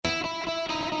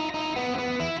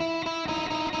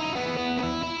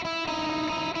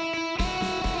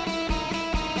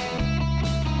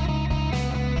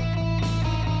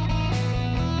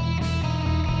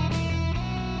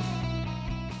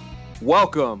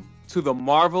Welcome to the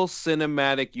Marvel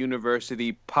Cinematic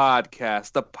University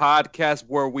podcast, the podcast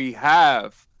where we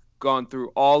have gone through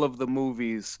all of the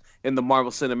movies in the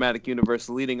Marvel Cinematic Universe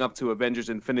leading up to Avengers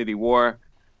Infinity War.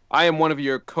 I am one of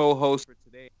your co-hosts for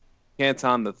today,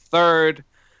 Canton the Third.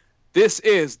 This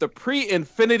is the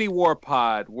pre-Infinity War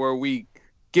pod where we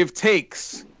give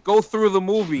takes, go through the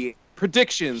movie,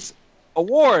 predictions,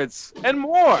 awards, and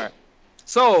more.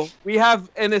 So, we have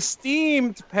an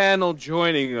esteemed panel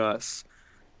joining us.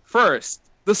 First,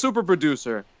 the super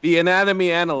producer, the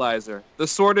anatomy analyzer, the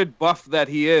sorted buff that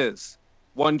he is.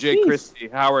 1J Christie,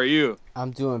 how are you?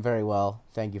 I'm doing very well.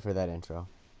 Thank you for that intro.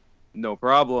 No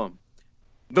problem.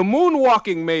 The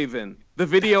moonwalking maven, the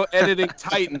video editing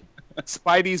titan,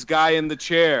 Spidey's guy in the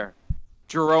chair,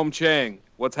 Jerome Chang.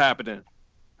 What's happening?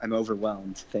 I'm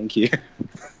overwhelmed. Thank you.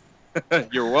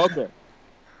 You're welcome.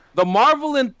 The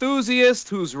Marvel enthusiast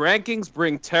whose rankings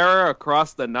bring terror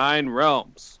across the 9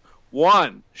 realms.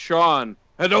 One, Sean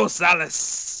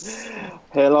Salas.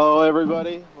 Hello,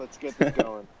 everybody. Let's get this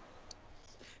going.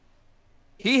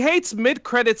 He hates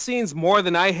mid-credit scenes more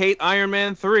than I hate Iron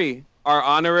Man 3. Our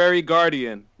honorary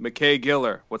guardian, McKay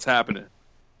Giller. What's happening?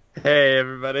 Hey,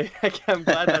 everybody. I'm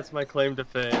glad that's my claim to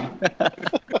fame.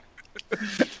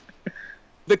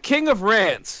 The king of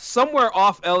rants, somewhere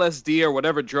off LSD or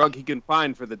whatever drug he can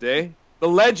find for the day. The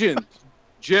legend,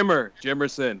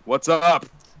 Jimerson. What's up?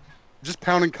 Just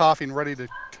pounding coffee and ready to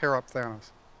tear up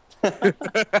Thanos.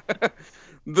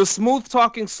 The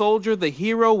smooth-talking soldier, the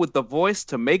hero with the voice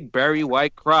to make Barry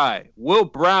White cry. Will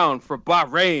Brown for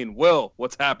Bahrain. Will,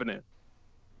 what's happening?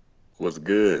 What's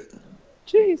good?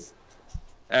 Jeez.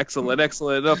 Excellent.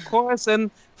 Of course, and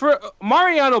for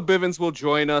Mariano Bivens will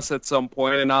join us at some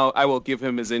point, and I will give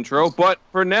him his intro. But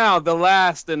for now, the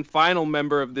last and final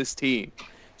member of this team.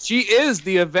 She is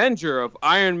the Avenger of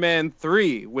Iron Man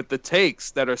 3 with the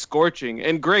takes that are scorching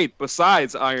and great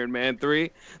besides Iron Man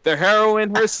 3. The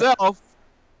heroine herself,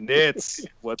 Nitz.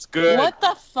 What's good? What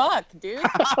the fuck, dude?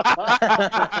 That's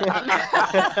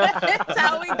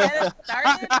how we get it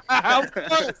started?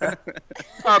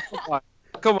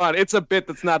 Come on, it's a bit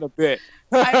that's not a bit.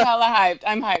 I'm hella hyped.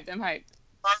 I'm hyped.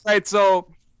 All right, so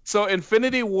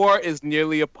Infinity War is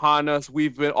nearly upon us.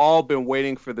 We've all been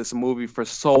waiting for this movie for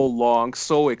so long,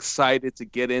 so excited to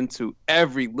get into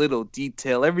every little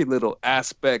detail, every little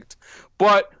aspect.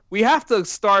 But we have to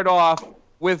start off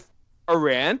with a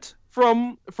rant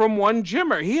from one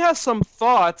Jimmer. He has some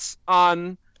thoughts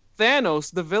on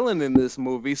Thanos, the villain in this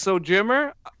movie. So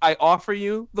Jimmer, I offer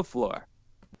you the floor.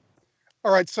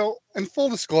 All right, so in full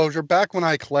disclosure, back when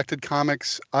I collected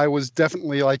comics, I was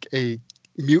definitely like a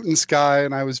mutants guy,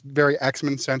 and I was very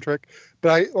X-Men centric.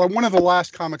 But one of the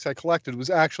last comics I collected was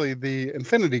actually the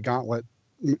Infinity Gauntlet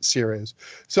series.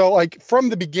 So like from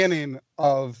the beginning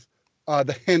of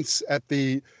the hints at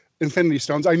the Infinity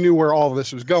Stones, I knew where all of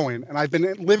this was going, and I've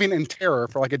been living in terror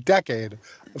for like a decade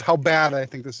of how bad I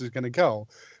think this is going to go.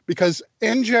 Because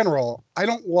in general, I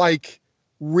don't like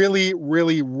really,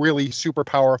 really, really super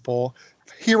powerful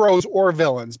heroes or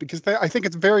villains, because I think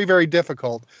it's very, very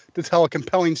difficult to tell a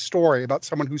compelling story about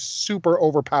someone who's super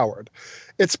overpowered.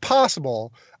 It's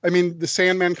possible. I mean, the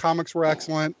Sandman comics were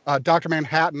excellent. Dr.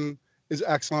 Manhattan is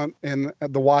excellent in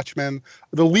The Watchmen.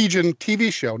 The Legion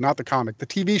TV show, not the comic, the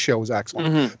TV show was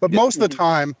excellent. Mm-hmm. But most of the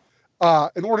time,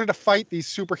 in order to fight these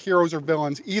superheroes or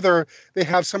villains, either they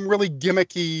have some really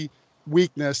gimmicky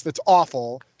weakness that's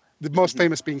awful, the most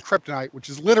famous being kryptonite, which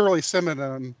is literally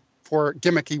synonym for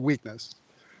gimmicky weakness.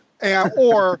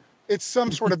 Or it's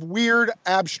some sort of weird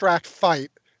abstract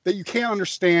fight that you can't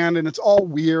understand, and it's all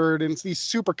weird, and it's these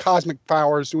super cosmic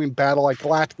powers doing battle, like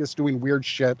Galactus doing weird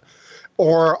shit.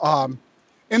 Or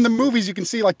in the movies, you can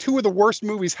see like 2 of the worst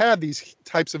movies had these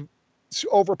types of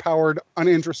overpowered,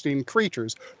 uninteresting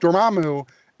creatures. Dormammu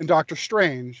and Doctor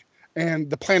Strange and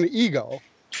the planet Ego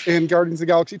in Guardians of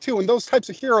the Galaxy 2. And those types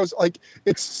of heroes, like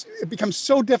it becomes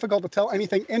so difficult to tell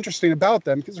anything interesting about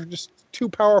them because they're just too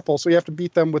powerful. So you have to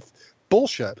beat them with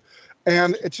bullshit.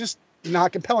 And it's just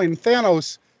not compelling. And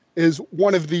Thanos is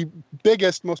one of the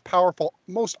biggest, most powerful,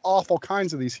 most awful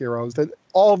kinds of these heroes, that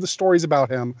all of the stories about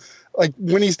him, like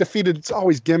when he's defeated, it's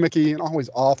always gimmicky and always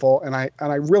awful. And I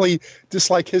really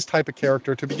dislike his type of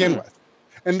character to begin with.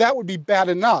 And that would be bad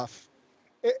enough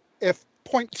if,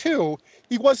 point 2,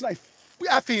 he wasn't a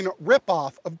effing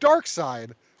ripoff of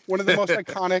Darkseid, one of the most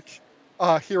iconic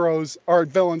heroes or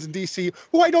villains in DC,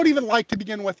 who I don't even like to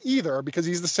begin with either, because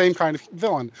he's the same kind of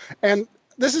villain. And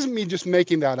this isn't me just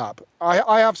making that up.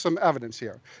 I have some evidence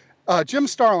here. Jim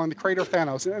Starlin, the creator of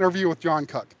Thanos, in an interview with John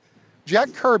Cook,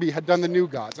 Jack Kirby had done the New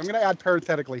Gods. I'm going to add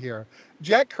parenthetically here.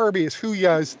 Jack Kirby is who you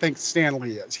guys think Stan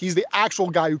Lee is. He's the actual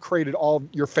guy who created all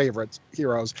your favorite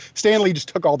heroes. Stan Lee just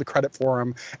took all the credit for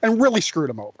him and really screwed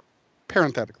him over,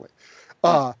 parenthetically,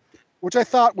 which I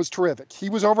thought was terrific.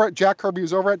 Jack Kirby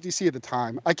was over at DC at the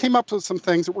time. I came up with some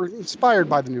things that were inspired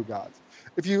by the New Gods.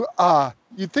 If you'd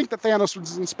think that Thanos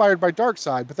was inspired by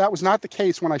Darkseid, but that was not the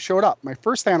case when I showed up. My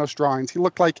first Thanos drawings,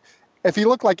 if he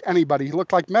looked like anybody, he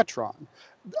looked like Metron.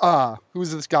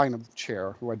 Who's this guy in a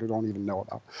chair who I don't even know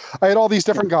about? I had all these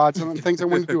different gods and things I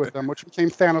wanted to do with them, which became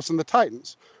Thanos and the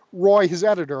Titans. Roy, his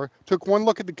editor, took one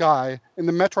look at the guy in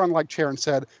the Metron-like chair and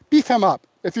said, beef him up.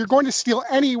 If you're going to steal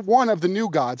any one of the New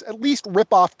Gods, at least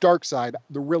rip off Darkseid,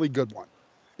 the really good one.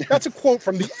 That's a quote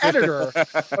from the editor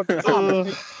of the comic.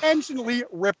 He intentionally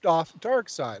ripped off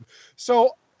Darkseid.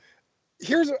 So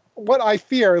here's what I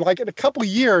fear. Like, in a couple of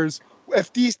years,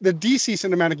 if the DC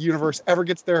Cinematic Universe ever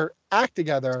gets their act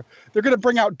together, they're going to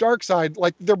bring out Darkseid,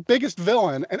 like their biggest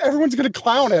villain, and everyone's going to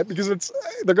clown it because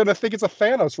they're going to think it's a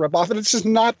Thanos ripoff, and it's just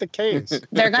not the case.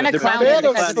 They're gonna clown it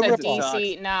because it's a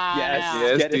DC. Nah,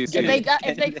 Yes, no. DC.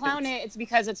 If they clown it, it's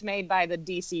because it's made by the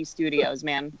DC studios,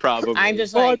 man. Probably. I'm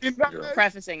just Well, like I mean,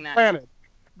 prefacing that.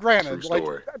 Granted, True like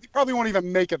story. they probably won't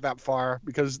even make it that far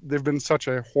because they've been such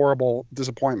a horrible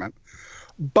disappointment.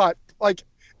 But like,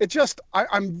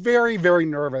 I'm very, very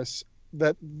nervous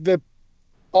that the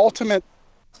ultimate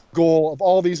goal of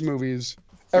all these movies,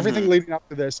 everything leading up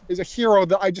to this, is a hero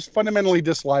that I just fundamentally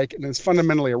dislike and is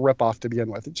fundamentally a ripoff to begin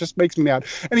with. It just makes me mad.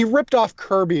 And he ripped off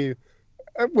Kirby,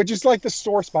 which is like the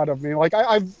sore spot of me. Like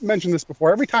I've mentioned this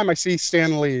before. Every time I see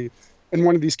Stan Lee in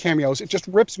one of these cameos, it just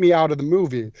rips me out of the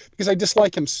movie because I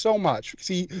dislike him so much because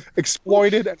he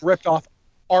exploited and ripped off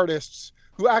artists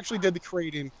who actually did the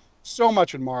creating so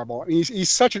much in Marvel, and he's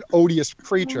such an odious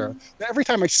creature that every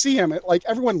time I see him,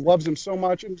 everyone loves him so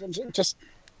much, and it just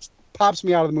pops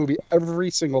me out of the movie every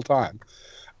single time.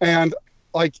 And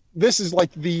like, this is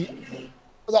like the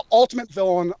ultimate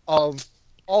villain of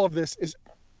all of this is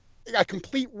a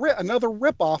complete another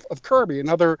ripoff of Kirby,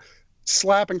 another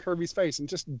slap in Kirby's face, and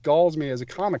just galls me as a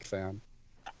comic fan.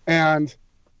 And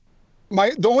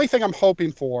the only thing I'm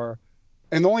hoping for,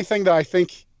 and the only thing that I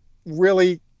think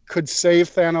really could save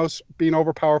Thanos being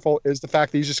overpowerful, is the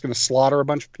fact that he's just going to slaughter a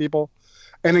bunch of people.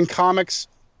 And in comics,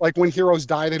 like, when heroes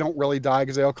die, they don't really die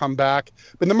because they'll come back.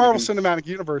 But in the Marvel Cinematic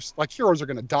Universe, like, heroes are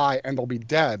going to die and they'll be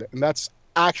dead. And that's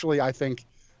actually, I think,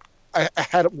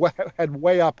 had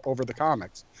way up over the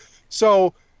comics.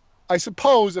 So I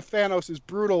suppose if Thanos is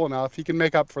brutal enough, he can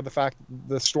make up for the fact that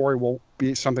the story will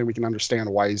be something we can understand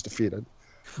why he's defeated.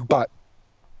 But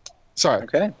sorry.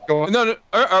 Okay. Go on. No,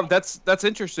 that's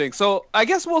interesting. So I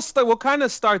guess we'll kind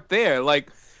of start there. Like,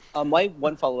 My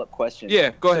one follow-up question.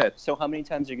 yeah, go ahead. So how many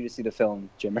times are you going to see the film,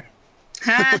 Jimmer?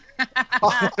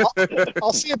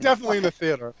 I'll see it definitely in the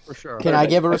theater for sure. Can I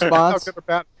give a How response? good or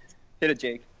bad? Hit it,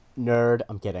 Jake. Nerd.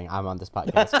 I'm kidding. I'm on this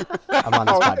podcast. I'm on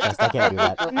this podcast. I can't do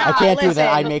that. No, I can't do that.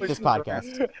 I listen. make this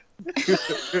podcast.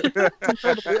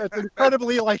 It's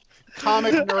incredibly like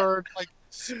comic nerd,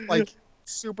 like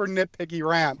super nitpicky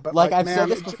rant. But Like I've man, said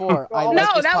this before, I No,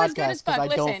 like this that was good podcast as because fuck.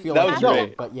 I don't Listen, feel that like was I know great.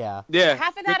 it, but yeah. Yeah, Half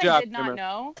of good that job, I did not Jimmer.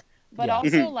 know, but Yeah.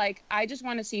 also like I just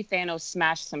want to see Thanos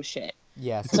smash some shit.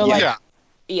 Yeah. So like, yeah.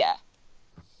 yeah.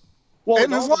 Well, And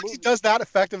in as all long the as he does that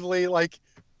effectively, like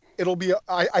it'll be.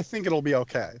 I think it'll be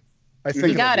okay. I think You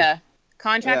it'll gotta.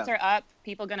 Contracts are up.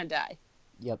 People gonna die.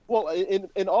 Yep. Well,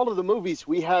 in all of the movies,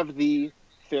 we have the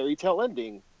fairy tale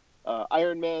ending.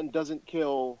 Iron Man doesn't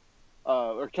kill,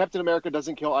 or Captain America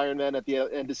doesn't kill Iron Man at the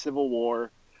end of Civil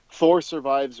War. Thor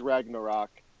survives Ragnarok,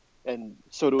 and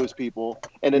so do his people.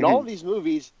 And in all of these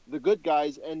movies, the good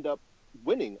guys end up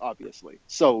winning, obviously.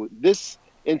 So this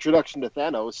introduction to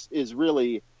Thanos is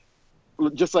really,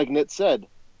 just like Nit said,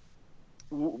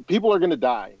 people are going to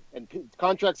die, and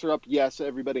contracts are up. Yes,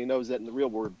 everybody knows that in the real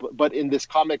world, but in this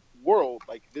comic world,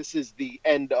 like, this is the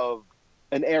end of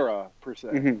an era per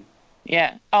se.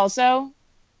 Yeah. Also,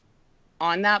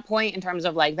 on that point, in terms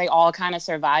of like they all kind of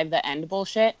survive the end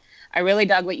bullshit, I really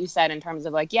dug what you said in terms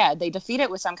of like, yeah, they defeat it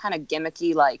with some kind of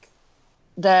gimmicky, like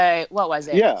what was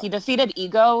it? Yeah. He defeated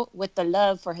Ego with the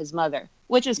love for his mother,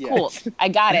 which is cool. Yes. I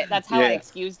got it. That's how I Yeah.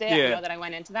 excused it. Yeah. I know that I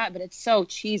went into that, but it's so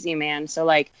cheesy, man. So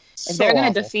like, if So they're gonna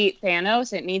awful. defeat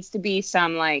Thanos, it needs to be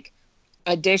some like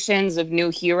additions of new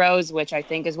heroes, which I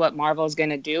think is what Marvel's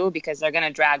gonna do, because they're gonna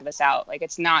drag this out. Like,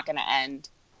 it's not gonna end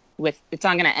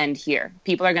here.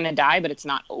 People are gonna die, but it's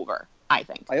not over, I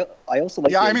think. I also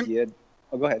like Yeah, the I mean- idea.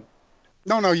 Oh, go ahead.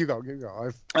 No, you go.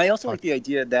 I also like the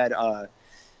idea that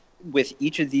with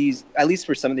each of these, at least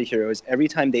for some of the heroes, every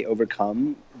time they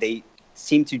overcome, they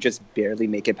seem to just barely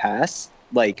make it past.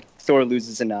 Like Thor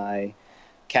loses an eye,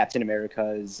 Captain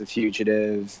America is a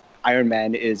fugitive, Iron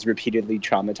Man is repeatedly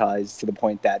traumatized to the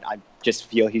point that I just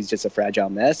feel he's just a fragile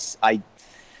mess. They've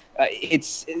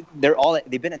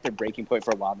been at their breaking point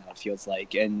for a while now, it feels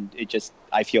like, and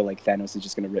I feel like Thanos is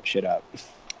just gonna rip shit up.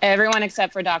 Everyone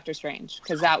except for Doctor Strange,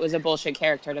 because that was a bullshit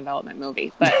character development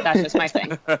movie. But that's just my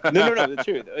thing. No, it's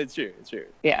true. It's true.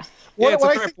 Yeah. What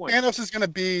I think Thanos is going to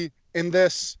be in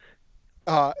this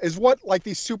is what like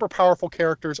these super powerful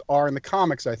characters are in the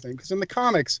comics, I think. Because in the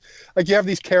comics, like you have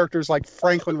these characters like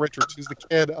Franklin Richards, who's the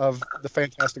kid of the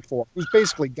Fantastic Four, who's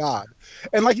basically God.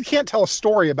 And like you can't tell a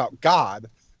story about God,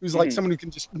 who's like someone who can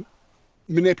just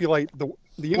manipulate the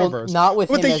universe. Well, not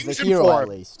with him as the hero, at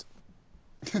least.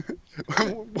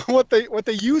 what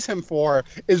they use him for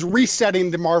is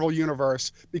resetting the Marvel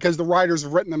universe because the writers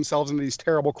have written themselves into these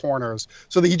terrible corners,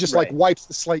 so that he just like wipes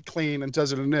the slate clean and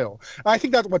does it anew. And I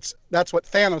think that's what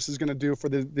Thanos is going to do for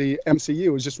the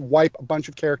MCU, is just wipe a bunch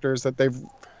of characters that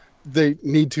they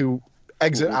need to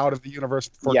exit out of the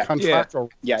universe for contractual.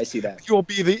 Yeah, I see that. He'll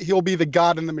be the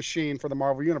god in the machine for the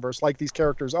Marvel universe, like these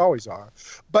characters always are.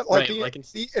 But like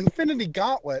the Infinity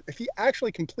Gauntlet, if he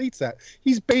actually completes that,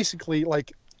 he's basically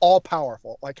like all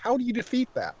powerful. Like, how do you defeat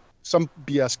that? Some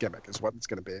BS gimmick is what it's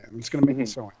going to be, and it's going to make me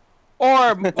so.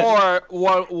 Or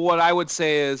what I would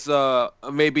say is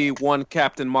maybe one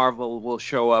Captain Marvel will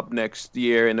show up next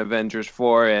year in Avengers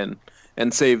 4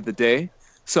 and save the day.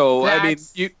 So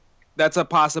that's a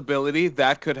possibility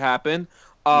that could happen.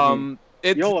 Y'all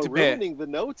are ruining the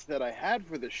notes that I had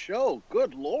for the show.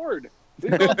 Good Lord.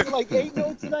 We've gone through like 8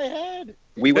 notes that I had.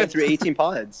 We went through 18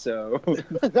 pods, so.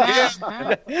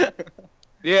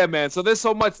 Yeah, man. So there's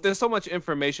so much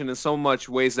information and so much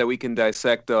ways that we can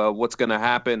dissect what's going to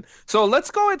happen. So let's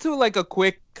go into like a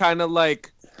quick kind of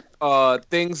like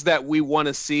things that we want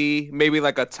to see, maybe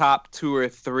like a top 2 or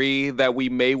 3 that we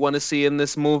may want to see in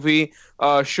this movie.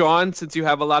 Sean, since you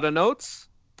have a lot of notes,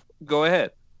 go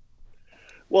ahead.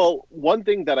 Well, one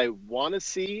thing that I want to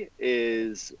see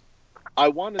is I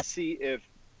want to see if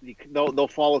they'll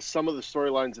follow some of the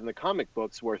storylines in the comic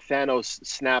books where Thanos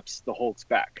snaps the Hulk's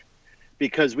back.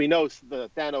 Because we know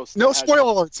the Thanos... No spoiler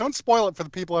alerts. Don't spoil it for the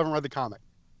people who haven't read the comic.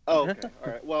 Oh, okay.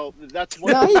 All right. Well, that's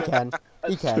one. No, he can.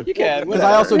 He can. You can. Because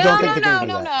I also don't think they're going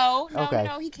to do that.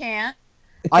 No, he can't.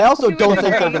 I also don't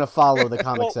think they're going to follow the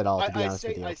comics at all, to be honest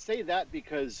with you. I say that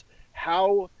because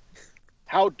how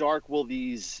dark will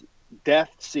these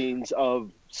death scenes of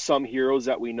some heroes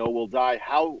that we know will die,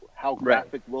 how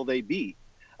graphic will they be?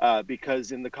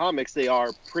 Because in the comics, they are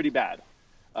pretty bad.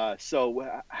 So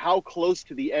how close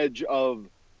to the edge of...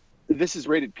 This is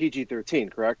rated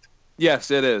PG-13, correct?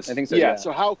 Yes, it is. I think so, yeah.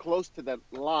 So how close to that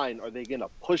line are they going to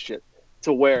push it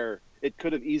to where it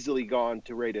could have easily gone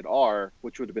to rated R,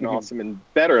 which would have been awesome and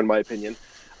better, in my opinion.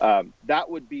 That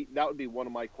would be one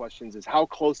of my questions, is how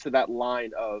close to that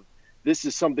line of this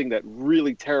is something that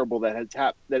really terrible that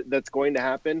has that's going to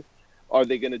happen. Are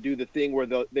they going to do the thing where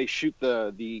they shoot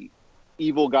the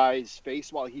evil guy's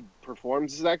face while he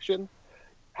performs his action?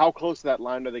 How close to that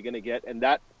line are they going to get? And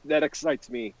that excites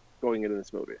me going into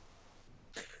this movie.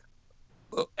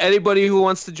 Anybody who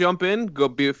wants to jump in,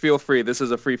 feel free. This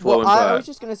is a free-flowing pod. I was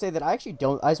just going to say that I just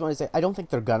want to say I don't think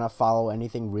they're going to follow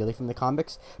anything really from the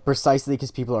comics, precisely because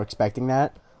people are expecting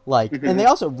that. Like, and they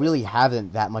also really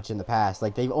haven't that much in the past.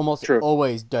 Like, they've almost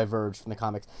always diverged from the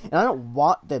comics. And I don't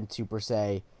want them to, per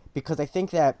se, because I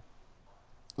think that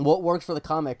what worked for the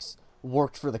comics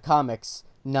worked for the comics,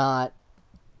 not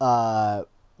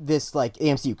this like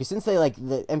MCU, because since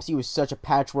the MCU is such a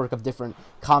patchwork of different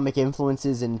comic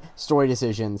influences and story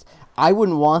decisions, I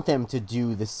wouldn't want them to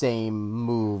do the same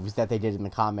moves that they did in the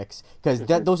comics, because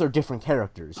those are different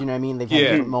characters. You know what I mean? They've had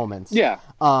different moments. Yeah.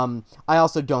 I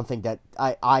also don't think that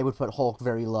I would put Hulk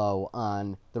very low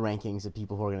on the rankings of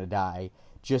people who are going to die,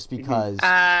 just because.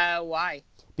 Why?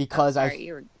 Because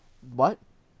what?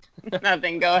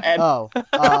 Nothing. Go ahead. Oh,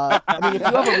 I mean, if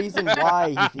you have a reason why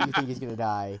you think he's going to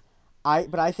die.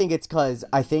 But I think it's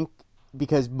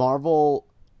because Marvel,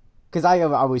 because I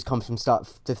always come from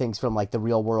stuff to things from like the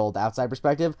real world outside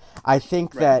perspective. I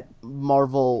think that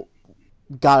Marvel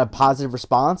got a positive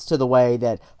response to the way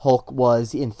that Hulk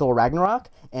was in Thor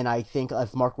Ragnarok, and I think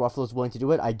if Mark Ruffalo is willing to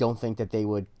do it, I don't think that they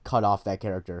would cut off that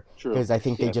character, because I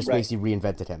think they just basically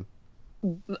reinvented him.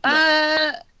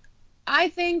 I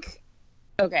think.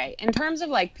 Okay, in terms of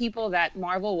like people that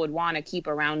Marvel would want to keep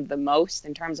around the most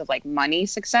in terms of like money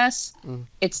success,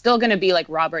 it's still going to be like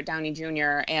Robert Downey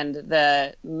Jr. and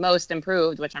the most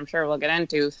improved, which I'm sure we'll get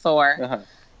into, Thor.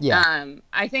 Yeah.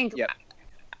 I think,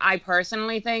 I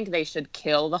personally think they should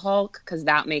kill the Hulk, because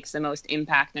that makes the most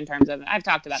impact in terms of, I've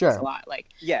talked about this a lot. Like,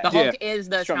 the Hulk is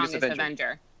the strongest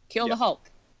Avenger. Kill the Hulk.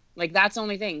 Like, that's the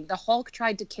only thing. The Hulk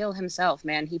tried to kill himself,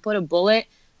 man. He put a bullet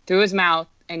through his mouth,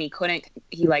 and he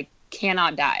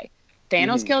cannot die.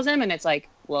 Thanos kills him, and it's like,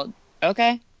 well,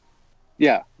 okay.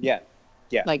 Yeah.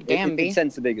 Like, damn, it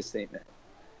sends the biggest statement.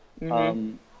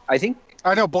 I think...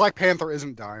 I know Black Panther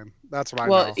isn't dying. That's what I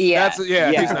know. Well, yeah.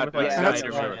 He's not dying. That's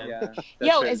for sure. sure. Yeah.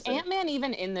 Yo, is Ant-Man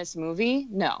even in this movie?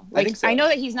 No. Like, I think so. I know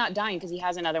that he's not dying because he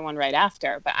has another one right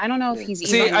after, but I don't know if he's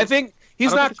See, even... I think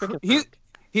he's not...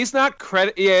 He's not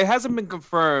credit. Yeah, it hasn't been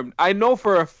confirmed. I know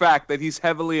for a fact that he's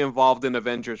heavily involved in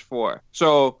Avengers 4.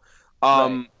 So,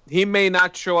 he may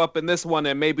not show up in this one,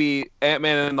 and maybe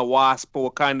Ant-Man and the Wasp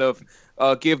will kind of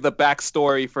give the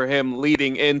backstory for him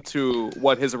leading into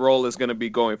what his role is going to be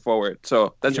going forward.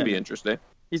 So that should be interesting.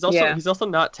 He's also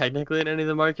not technically in any of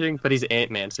the marketing, but he's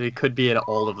Ant-Man, so he could be in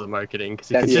all of the marketing because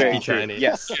he could just be tiny.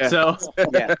 Yes. So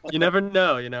you never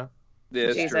know, you know.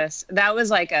 Yeah, Jesus, that was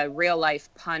like a real life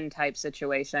pun type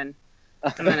situation.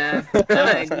 I'm gonna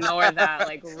ignore that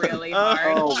like really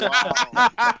hard. Oh wow!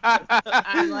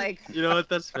 I'm like, you know what?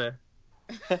 That's fair.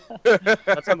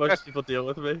 That's how most people deal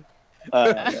with me.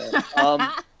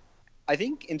 I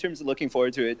think in terms of looking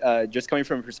forward to it, just coming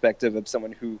from a perspective of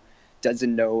someone who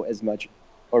doesn't know as much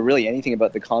or really anything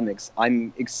about the comics,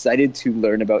 I'm excited to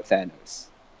learn about Thanos.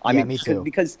 Me too.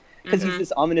 Because he's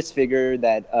this ominous figure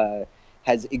that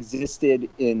has existed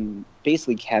in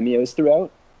basically cameos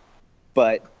throughout,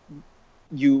 but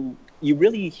you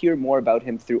really hear more about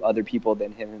him through other people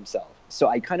than him himself. So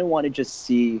I kind of want to just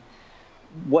see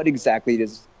what exactly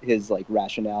his like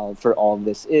rationale for all of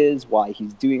this is, why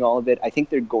he's doing all of it. I think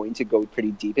they're going to go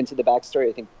pretty deep into the backstory.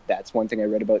 I think that's one thing I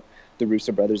read about the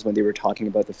Russo brothers when they were talking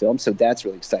about the film. So that's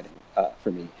really exciting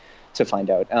for me to find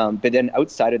out. But then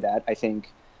outside of that, I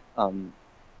think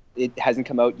it hasn't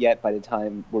come out yet by the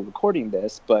time we're recording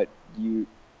this, but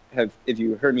if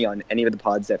you heard me on any of the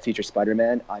pods that feature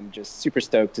Spider-Man, I'm just super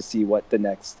stoked to see what the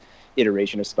next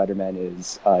iteration of Spider-Man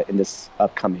is in this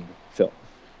upcoming film.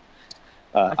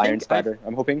 Iron Spider,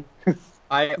 I'm hoping.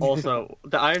 I also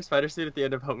the Iron Spider suit at the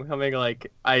end of Homecoming, I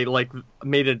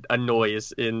made a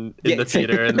noise in the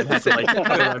theater and then had to cover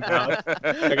my mouth.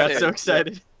 I got so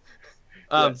excited.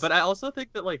 But I also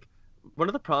think that one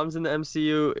of the problems in the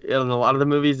MCU in a lot of the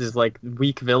movies is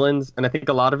weak villains, and I think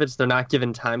a lot of it's they're not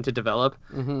given time to develop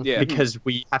because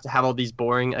we have to have all these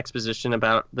boring exposition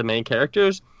about the main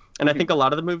characters. And I think a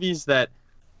lot of the movies that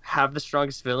have the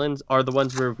strongest villains are the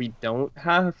ones where we don't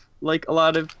have a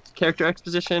lot of character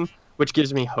exposition, which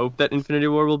gives me hope that Infinity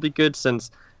War will be good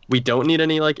since we don't need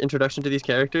any introduction to these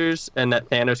characters, and that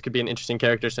Thanos could be an interesting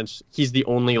character since he's the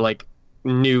only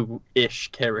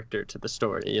new-ish character to the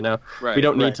story, you know? Right, we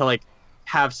don't need to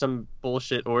have some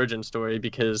bullshit origin story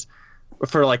because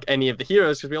for any of the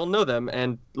heroes, because we all know them,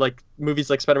 and movies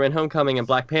like Spider-Man Homecoming and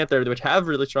Black Panther, which have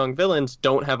really strong villains,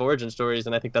 don't have origin stories,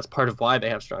 and I think that's part of why they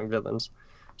have strong villains.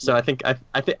 So I think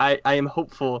I am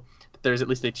hopeful that there's at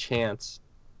least a chance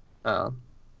How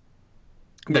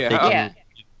about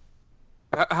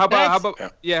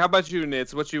you,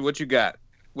 Nitz? What you got?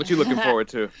 What you looking forward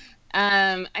to?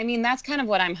 I mean, that's kind of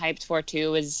what I'm hyped for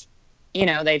too. Is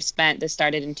this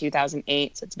started in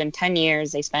 2008, so it's been 10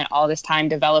 years. They spent all this time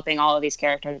developing all of these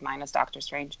characters, minus Doctor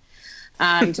Strange,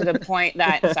 to the point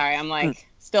that sorry, I'm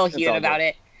still heated about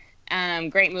it.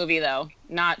 Great movie though,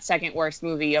 not second worst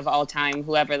movie of all time.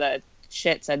 Whoever the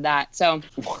shit said that. So,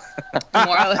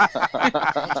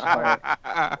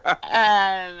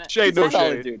 shade, no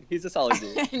shade. Dude. He's a solid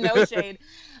dude. No shade.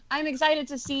 I'm excited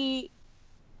to see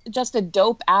just a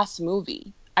dope ass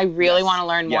movie. I really want to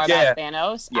learn more about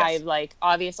Thanos. Yes. I've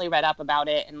obviously read up about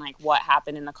it and what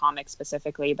happened in the comics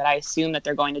specifically, but I assume that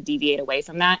they're going to deviate away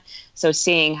from that. So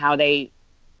seeing how they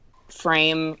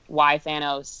frame why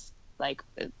Thanos,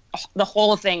 the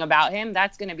whole thing about him,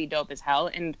 that's going to be dope as hell.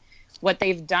 And what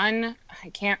they've done,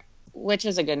 which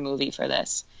is a good movie for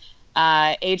this?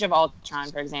 Age of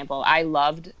Ultron, for example. I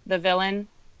loved the villain,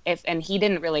 and he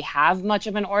didn't really have much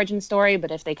of an origin story,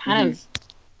 but if they kind of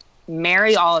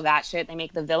marry all of that shit, they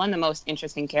make the villain the most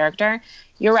interesting character.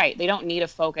 You're right, they don't need to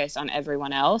focus on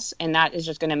everyone else, and that is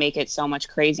just going to make it so much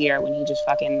crazier when he just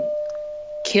fucking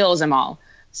kills them all.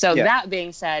 So that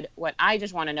being said, what I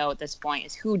just want to know at this point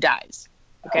is who dies.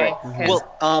 Okay? Right.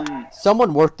 Well,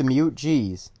 someone worked the mute.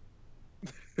 Jeez.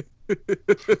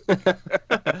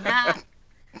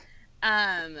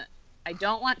 I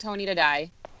don't want Tony to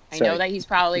die. I know that he's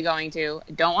probably going to.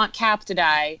 I don't want Cap to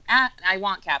die. I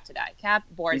want Cap to die. Cap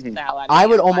bores the hell out of me. I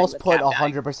would almost put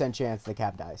 100% chance that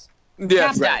Cap dies.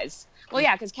 Cap dies. Well,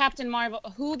 yeah, because Captain Marvel,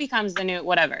 who becomes the new,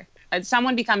 whatever.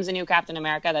 Someone becomes the new Captain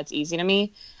America. That's easy to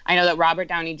me. I know that Robert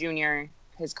Downey Jr.,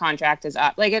 his contract is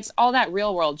up. It's all that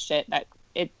real world shit that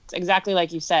it's exactly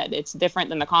like you said. It's different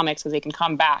than the comics because they can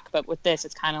come back. But with this,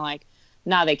 it's kind of like,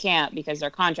 no, they can't because their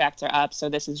contracts are up. So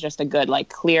this is just a good, like,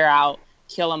 clear out,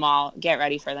 kill them all, get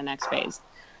ready for the next phase.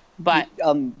 But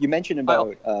you mentioned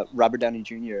about Robert Downey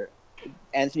Jr.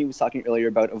 Anthony was talking earlier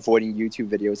about avoiding YouTube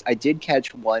videos. I did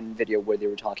catch one video where they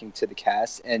were talking to the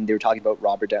cast, and they were talking about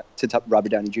Robert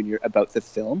Downey Jr. about the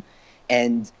film,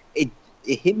 and it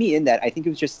hit me in that I think it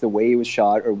was just the way it was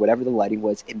shot or whatever the lighting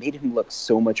was. It made him look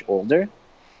so much older,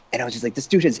 and I was just like, this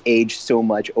dude has aged so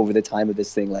much over the time of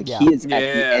this thing. Like he is at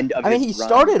the end of. I mean, he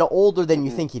started older than you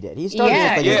think he did. He started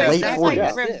in his late 40s.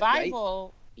 Like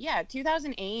revival. Yeah,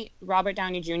 2008, Robert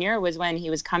Downey Jr. was when he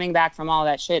was coming back from all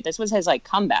that shit. This was his like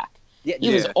comeback. Yeah,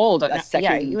 he was old.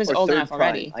 He was old enough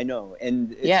already. I know,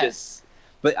 and it's just.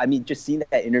 But I mean, just seeing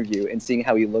that interview and seeing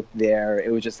how he looked there,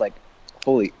 it was just like,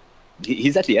 holy,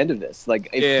 he's at the end of this. Like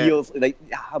it feels like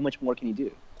how much more can he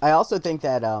do? I also think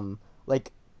that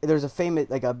like there's a famous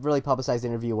like a really publicized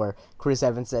interview where Chris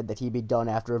Evans said that he'd be done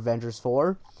after Avengers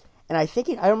 4, and I think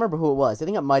I don't remember who it was. I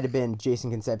think it might have been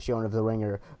Jason Concepcion of The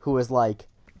Ringer who was like,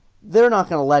 they're not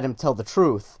going to let him tell the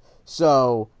truth,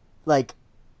 so like.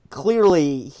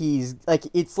 Clearly, he's like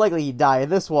it's likely he'd die in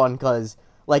this one because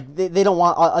like they don't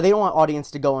want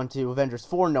audience to go into Avengers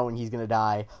 4 knowing he's gonna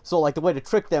die. So like the way to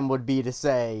trick them would be to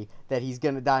say that he's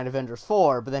gonna die in Avengers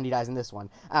 4, but then he dies in this one.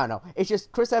 I don't know. It's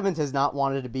just Chris Evans has not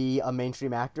wanted to be a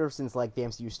mainstream actor since like the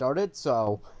MCU started.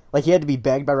 So like he had to be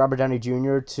begged by Robert Downey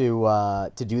Jr.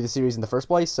 to do the series in the first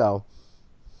place. So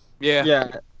yeah.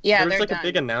 There was like a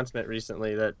big announcement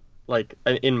recently that. Like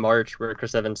in March, where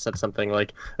Chris Evans said something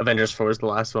like Avengers 4 is the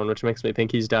last one, which makes me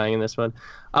think he's dying in this one.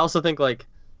 I also think like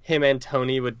him and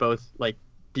Tony would both like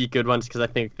be good ones because I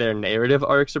think their narrative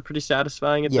arcs are pretty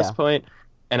satisfying at this point,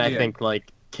 and I think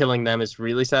like killing them is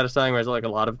really satisfying. Whereas like a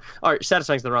lot of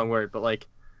satisfying is the wrong word, but like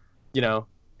it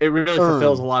really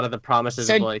fulfills a lot of the promises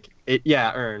of like it.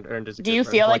 Yeah, earned is. Do you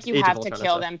feel like you have to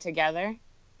kill them together,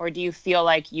 or do you feel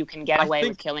like you can get away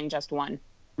with killing just one?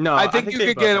 No, I think you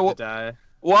could get away.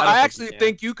 Well, I actually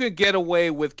think you could get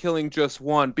away with killing just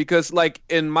one because, like,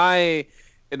 in my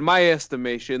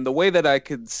estimation, the way that I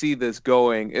could see this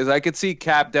going is I could see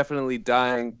Cap definitely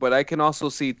dying, but I can also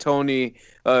see Tony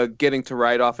getting to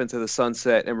ride off into the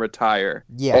sunset and retire.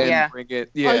 Bring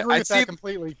it. I agree with that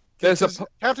completely.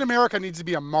 Captain America needs to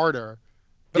be a martyr,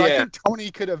 but I think Tony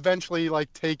could eventually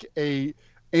like take a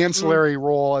ancillary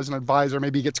role as an advisor.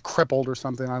 Maybe he gets crippled or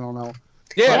something. I don't know.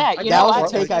 That was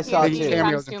a take I saw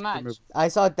too. I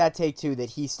saw that take too, that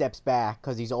he steps back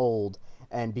because he's old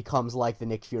and becomes like the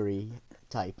Nick Fury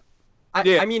type.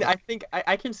 I mean, I think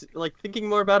I can like thinking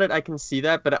more about it. I can see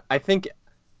that, but I think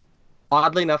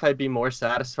oddly enough, I'd be more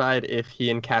satisfied if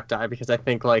he and Cap die because I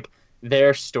think like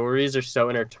their stories are so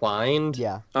intertwined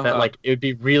that like it would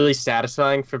be really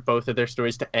satisfying for both of their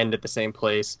stories to end at the same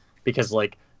place because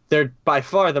like they're by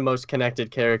far the most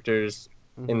connected characters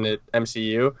in the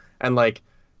MCU. And, like,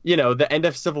 the end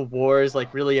of Civil War is,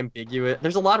 like, really ambiguous.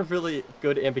 There's a lot of really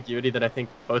good ambiguity that I think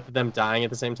both of them dying at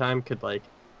the same time could, like,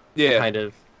 kind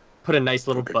of put a nice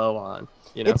little bow on,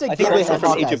 It's I think also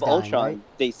from Age of Ultron, right?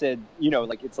 They said,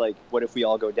 like, it's like, what if we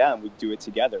all go down? We do it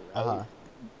together, right?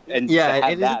 And to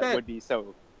have that would be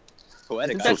so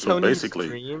poetic. So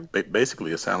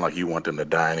basically, it sounds like you want them to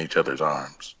die in each other's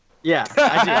arms. Yeah,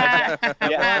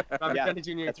 I do. Robert Downey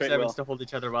Jr. and Chris Evans to hold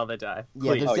each other while they die.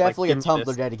 Yeah, there's definitely a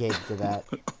Tumblr dedicated to that.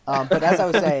 But as I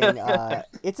was saying,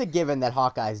 it's a given that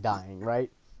Hawkeye's dying, right?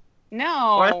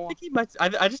 No. Well, I think he might.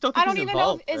 I just don't think he's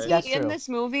involved. I don't even know. Is he in this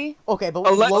movie? Okay, but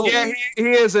Loki, he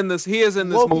is in this. He is in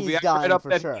this Loki's movie. I read up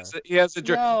that sure. he has a.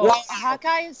 No,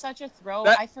 Hawkeye is such a throw.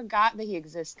 I forgot that he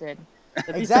existed.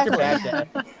 Exactly.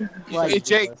 Like,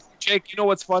 Jake, you know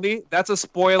what's funny? That's a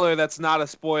spoiler. That's not a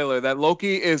spoiler. That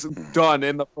Loki is done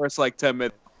in the first 10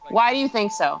 minutes. Why do you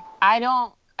think so?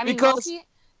 Because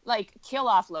Loki, kill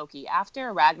off Loki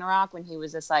after Ragnarok when he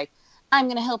was just like, I'm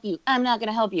gonna help you. I'm not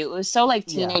gonna help you. It was so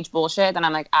teenage bullshit. And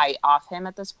I'm like, I off him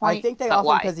at this point. I think they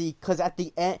off him because at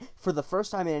the end, for the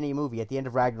first time in any movie, at the end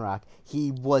of Ragnarok,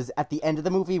 he was at the end of the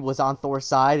movie was on Thor's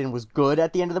side and was good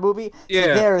at the end of the movie. Yeah.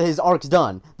 So there, his arc's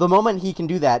done. The moment he can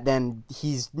do that, then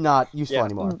he's not useful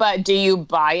anymore. But do you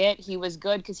buy it? He was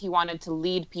good because he wanted to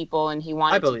lead people and he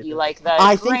wanted to be like the.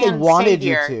 I think they wanted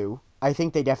you to. I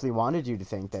think they definitely wanted you to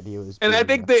think that he was. And I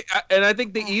think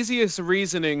the easiest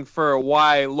reasoning for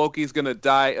why Loki's gonna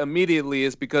die immediately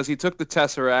is because he took the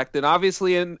Tesseract, and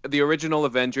obviously in the original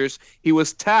Avengers, he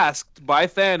was tasked by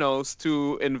Thanos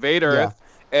to invade Earth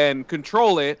and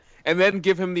control it, and then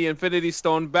give him the Infinity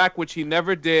Stone back, which he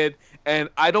never did. And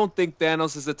I don't think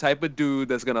Thanos is the type of dude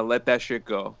that's gonna let that shit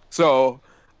go. So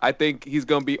I think he's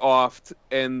going to be offed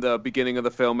in the beginning of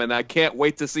the film, and I can't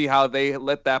wait to see how they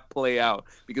let that play out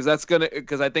because I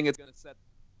think it's going to set them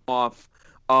off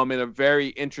in a very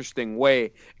interesting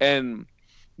way. And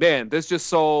man, there's just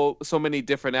so many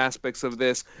different aspects of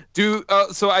this.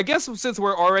 So I guess since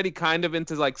we're already kind of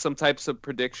into like some types of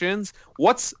predictions,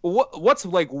 what's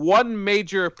like one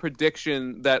major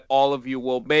prediction that all of you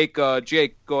will make?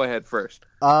 Jake, go ahead first.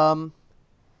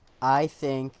 I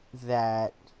think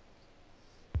that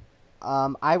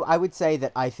I would say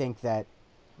that I think that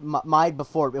my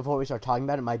before we start talking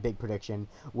about it, my big prediction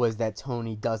was that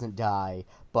Tony doesn't die,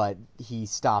 but he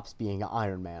stops being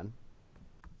Iron Man.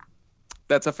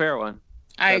 That's a fair one.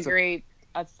 I agree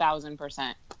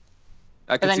 1,000%.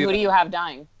 But then who do you have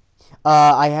dying?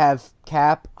 I have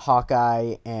Cap,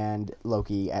 Hawkeye, and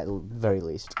Loki at very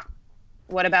least.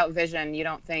 What about Vision? You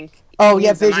don't think? Oh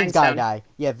yeah, Vision's gotta die.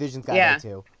 Yeah, Vision's gotta die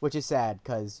too, which is sad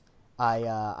because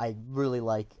I really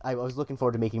like. I was looking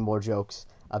forward to making more jokes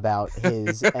about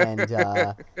his and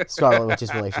Scarlet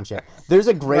Witch's relationship. There's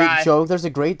a great joke. There's a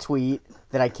great tweet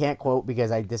that I can't quote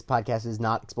because this podcast is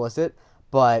not explicit,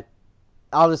 but.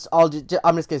 I'm just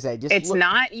gonna say it's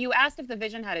not. You asked if the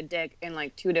Vision had a dick in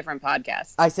like 2 different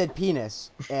podcasts. I said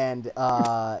penis, and it's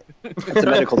a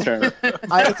medical term.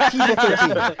 It's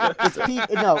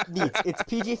PG-13. It's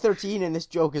PG-13, and this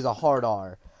joke is a hard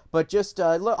R. But just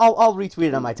I'll retweet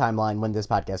it on my timeline when this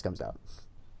podcast comes out.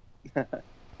 All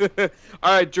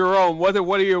right, Jerome.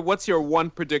 What's your one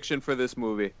prediction for this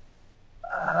movie?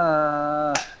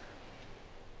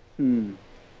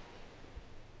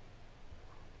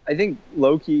 I think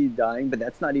Loki dying, but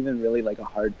that's not even really like a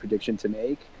hard prediction to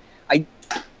make.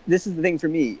 This is the thing for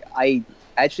me. I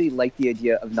actually like the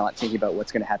idea of not thinking about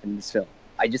what's going to happen in this film.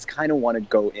 I just kind of want to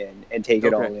go in and take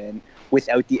it all in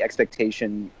without the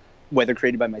expectation, whether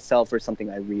created by myself or something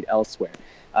I read elsewhere.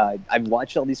 I've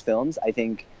watched all these films. I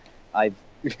think I've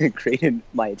created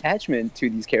my attachment to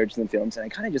these characters in the films, and I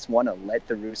kind of just want to let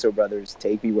the Russo brothers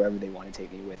take me wherever they want to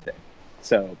take me with it.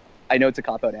 So I know it's a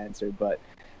cop-out answer, but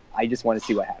I just want to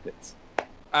see what happens.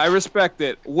 I respect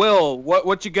it. Will,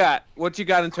 what you got? What you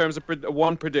got in terms of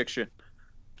one prediction?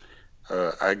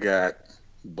 I got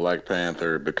Black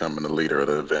Panther becoming the leader of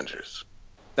the Avengers.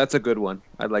 That's a good one.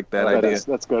 I like that idea.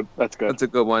 That's good. That's a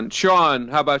good one. Sean,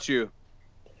 how about you?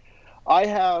 I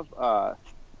have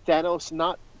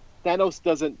Thanos. Thanos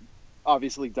doesn't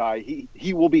obviously die.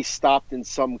 He will be stopped in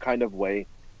some kind of way,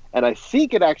 and I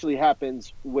think it actually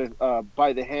happens with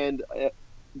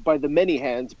by the many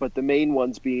hands, but the main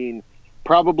ones being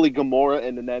probably Gamora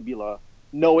and the Nebula,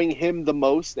 knowing him the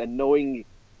most and knowing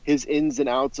his ins and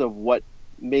outs of what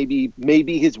maybe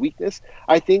his weakness.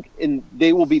 I think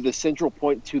they will be the central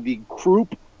point to the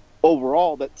group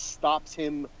overall that stops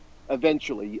him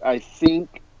eventually. I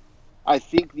think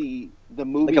the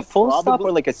movie, like a full stop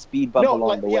or like a speed bump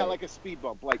along the way. Yeah, like a speed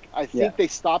bump. Like I think they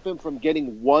stop him from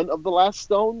getting one of the last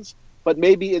stones, but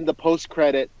maybe in the post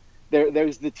credit.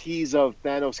 There's the tease of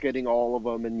Thanos getting all of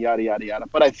them and yada yada yada.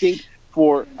 But I think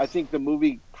the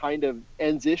movie kind of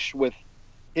ends-ish with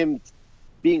him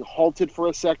being halted for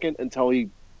a second until he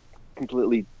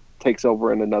completely takes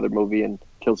over in another movie and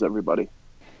kills everybody.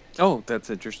 Oh, that's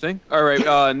interesting. All right,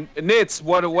 Nitz,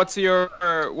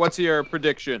 what's your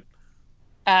prediction?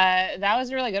 That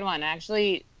was a really good one. I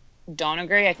actually don't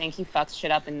agree. I think he fucks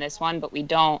shit up in this one, but we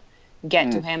don't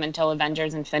get to him until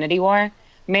Avengers: Infinity War.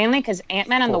 Mainly because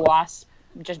Ant-Man and the Wasp,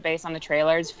 just based on the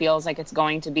trailers, feels like it's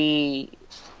going to be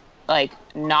like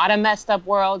not a messed up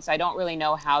world. So I don't really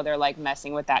know how they're like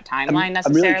messing with that timeline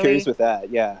necessarily. I'm really curious with that.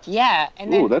 Yeah. Yeah,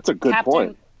 and then that's a good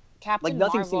point. Captain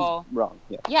nothing Marvel, seems wrong.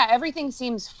 Yeah, everything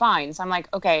seems fine. So I'm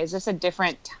like, okay, is this a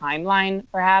different timeline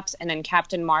perhaps? And then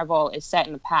Captain Marvel is set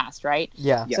in the past, right?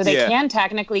 Yeah. So they can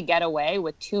technically get away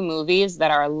with 2 movies that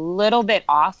are a little bit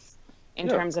off in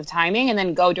terms of timing, and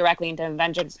then go directly into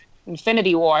Avengers: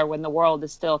 Infinity War when the world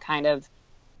is still kind of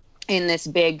in this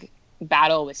big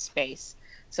battle with space.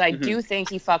 So I do think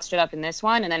he fucks shit up in this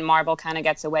one, and then Marvel kind of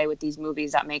gets away with these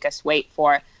movies that make us wait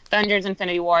for Avengers: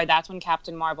 Infinity War. That's when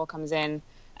Captain Marvel comes in,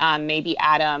 maybe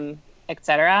Adam,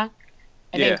 etc.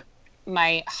 I think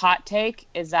my hot take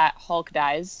is that Hulk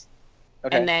dies.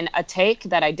 Okay. And then a take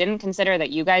that I didn't consider that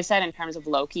you guys said in terms of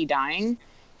Loki dying.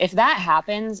 If that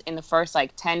happens in the first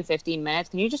like 10, 15 minutes,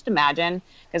 can you just imagine?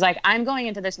 Because like I'm going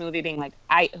into this movie being like,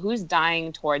 who's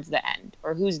dying towards the end,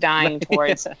 or who's dying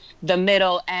towards the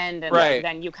middle end, and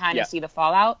then you kind of see the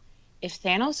fallout. If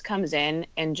Thanos comes in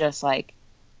and just like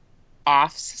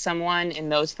offs someone in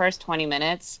those first 20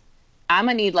 minutes, I'm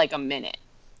gonna need like a minute.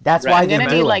 That's why they do it. I'm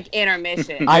gonna need like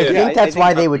intermission. I think that's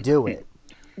why they would do it.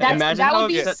 That would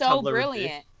be so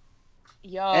brilliant.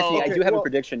 Yo, Anthony, I do have a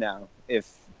prediction now. If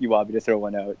you want me to throw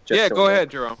one out? Yeah, go ahead,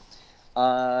 Jerome.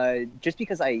 Just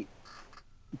because I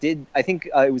think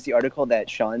it was the article that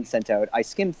Sean sent out. I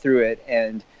skimmed through it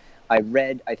and I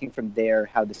read, I think from there,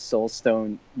 how the Soul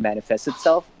Stone manifests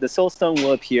itself. The Soul Stone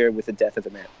will appear with the death of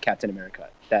Captain America.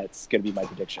 That's going to be my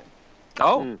prediction.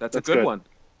 Oh, that's a good one.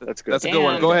 That's good. That's a good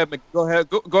one. Go ahead,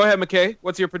 McKay.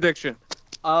 What's your prediction?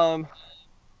 I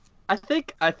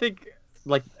think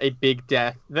like a big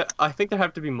death. I think there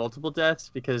have to be multiple deaths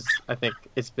because I think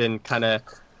it's been kind of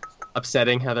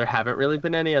upsetting how there haven't really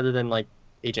been any other than like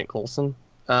Agent Coulson.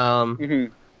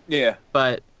 Yeah.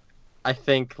 But I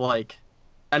think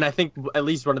and I think at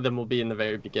least one of them will be in the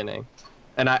very beginning.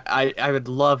 And I would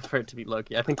love for it to be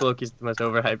Loki. I think Loki's the most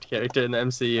overhyped character in the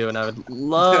MCU, and I would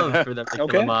love for them to kill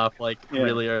him off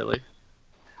really early.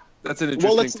 That's an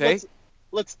interesting take.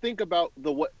 Let's think about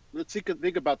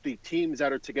think about the teams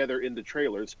that are together in the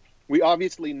trailers. We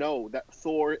obviously know that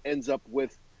Thor ends up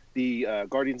with the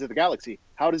Guardians of the Galaxy.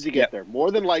 How does he get there?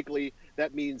 More than likely,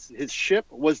 that means his ship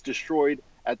was destroyed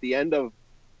at the end of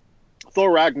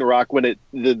Thor Ragnarok when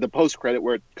the post credit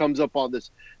where it comes up on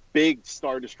this big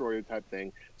Star Destroyer type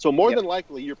thing. So more than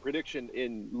likely, your prediction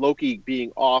in Loki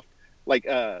being off, like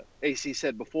AC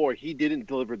said before, he didn't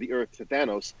deliver the Earth to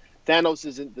Thanos. Thanos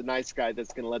isn't the nice guy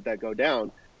that's going to let that go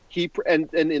down.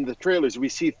 And in the trailers, we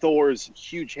see Thor's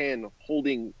huge hand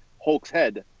holding Hulk's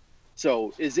head.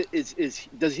 So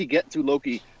does he get to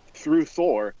Loki through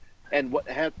Thor? And what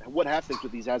happens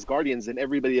with these Asgardians and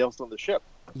everybody else on the ship?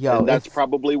 Yo, that's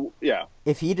probably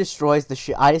If he destroys the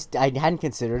ship, I hadn't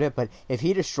considered it, but if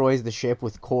he destroys the ship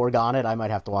with Korg on it, I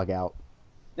might have to log out.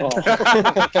 Oh.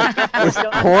 If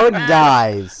Korg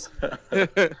dies.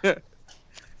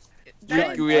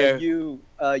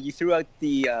 You threw out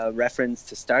the reference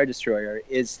to Star Destroyer.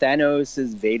 Is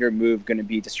Thanos' Vader move going to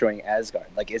be destroying Asgard?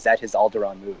 Like, is that his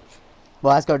Alderaan move?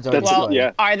 Well, Asgard's already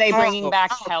destroyed. Are they bringing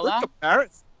back Hela?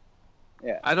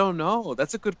 Yeah, I don't know.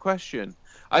 That's a good question.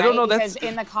 I don't know. Because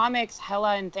in the comics,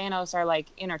 Hela and Thanos are like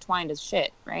intertwined as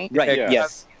shit, right? Right. Yeah.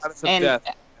 Yes. And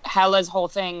Hela's whole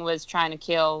thing was trying to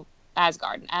kill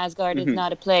Asgard. And Asgard is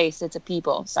not a place; it's a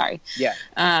people. Sorry. Yeah.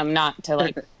 Not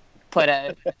to put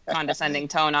a condescending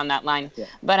tone on that line,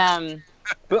 but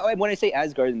when I say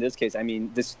Asgard in this case, I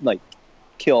mean this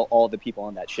kill all the people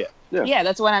on that ship. Yeah,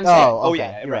 that's what I'm saying. Oh,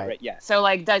 okay. yeah, right. Yeah.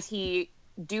 So does he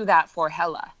do that for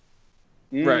Hela?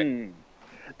 Right.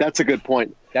 That's a good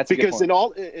point. Because in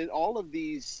all of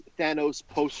these Thanos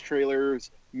post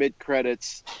trailers, mid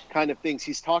credits kind of things,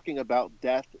 he's talking about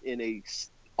death in a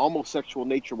almost sexual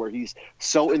nature, where he's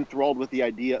so enthralled with the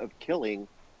idea of killing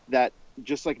that,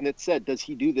 just like Nit said, does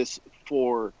he do this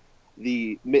for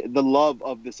the love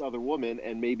of this other woman,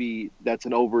 and maybe that's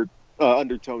an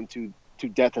undertone to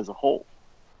death as a whole.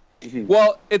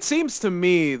 Well, it seems to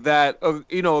me that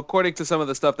according to some of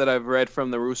the stuff that I've read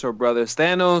from the Russo brothers,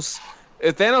 Thanos'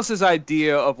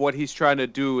 idea of what he's trying to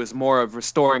do is more of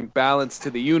restoring balance to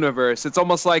the universe. It's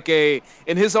almost like in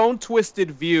his own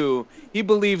twisted view, he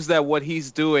believes that what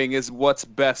he's doing is what's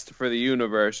best for the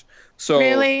universe. So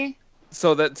really?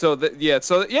 That's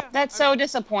so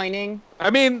disappointing. I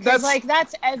mean,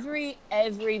 that's every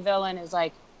villain is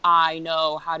like, I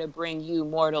know how to bring you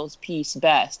mortals peace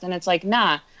best. And it's like,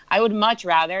 nah, I would much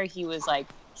rather he was like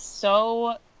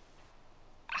so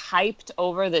hyped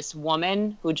over this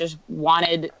woman who just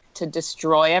wanted to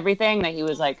destroy everything that he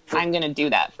was like, I'm going to do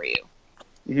that for you.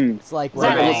 Mm-hmm. It's like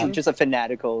it's just a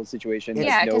fanatical situation.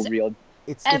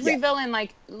 Every villain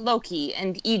like Loki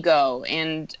and Ego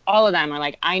and all of them are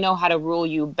like, I know how to rule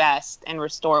you best and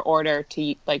restore order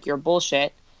to like your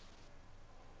bullshit.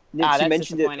 You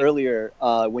mentioned it earlier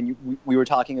when we were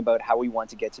talking about how we want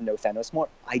to get to know Thanos more.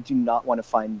 I do not want to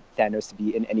find Thanos to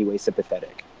be in any way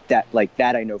sympathetic.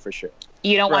 That I know for sure.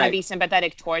 You don't want to be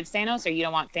sympathetic towards Thanos, or you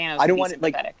don't want Thanos to be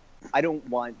sympathetic? I don't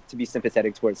want to be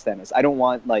sympathetic towards Thanos. I don't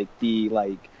want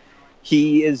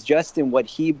he is just in what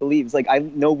he believes. Like, I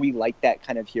know we like that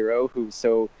kind of hero who's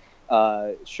so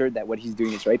sure that what he's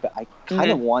doing is right, but I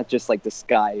kind of want just like this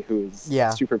guy who's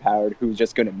super powered, who's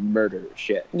just going to murder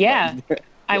shit. Yeah.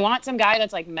 I want some guy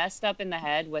that's like messed up in the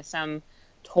head with some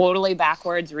totally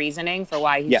backwards reasoning for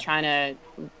why he's trying to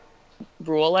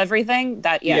rule everything.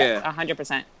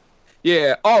 100%.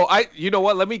 Yeah. Oh, you know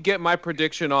what? Let me get my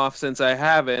prediction off since I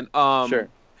haven't. Sure.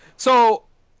 So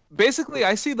basically,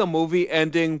 I see the movie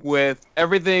ending with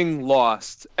everything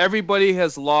lost. Everybody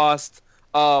has lost.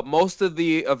 Most of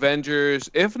the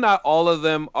Avengers, if not all of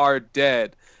them, are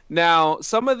dead. Now,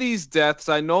 some of these deaths,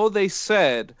 I know they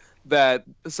said that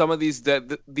some of these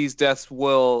deaths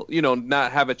will,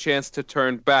 not have a chance to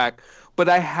turn back. But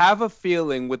I have a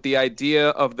feeling with the idea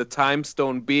of the Time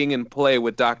Stone being in play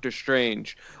with Doctor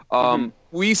Strange,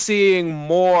 we seeing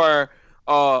more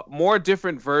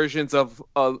different versions of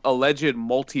alleged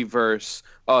multiverse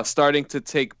starting to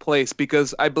take place,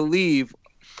 because I believe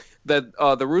that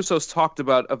the Russos talked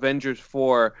about Avengers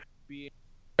 4 being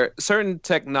certain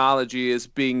technology is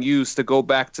being used to go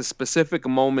back to specific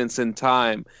moments in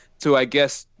time to, I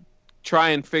guess, try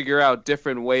and figure out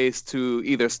different ways to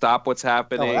either stop what's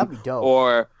happening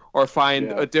or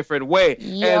find a different way.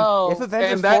 Yo. And if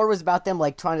Avengers 4 was about them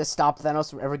like trying to stop Thanos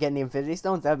from ever getting the Infinity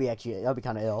Stones, that'd be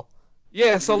kind of ill.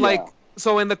 Yeah,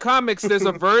 so in the comics there's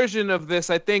a version of this,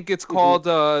 I think it's called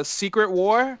Secret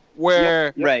War,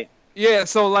 where right. Yeah,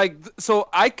 so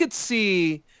I could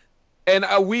see, and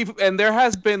there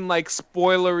has been like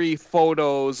spoilery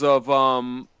photos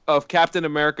of Captain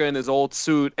America in his old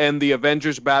suit and the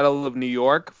Avengers Battle of New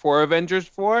York for Avengers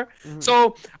 4. Mm-hmm.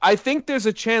 So I think there's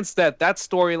a chance that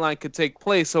storyline could take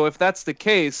place. So if that's the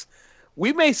case,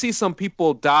 we may see some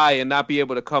people die and not be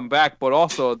able to come back, but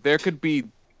also there could be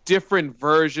different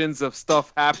versions of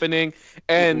stuff happening.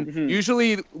 And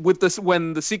usually with this,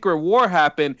 when the Secret War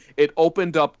happened, it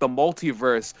opened up the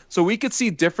multiverse. So we could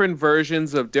see different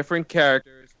versions of different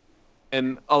characters,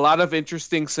 and a lot of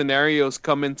interesting scenarios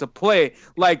come into play.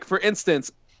 Like, for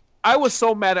instance, I was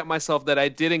so mad at myself that I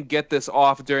didn't get this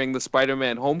off during the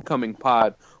Spider-Man Homecoming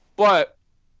pod. But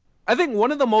I think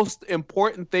one of the most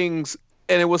important things,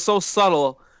 and it was so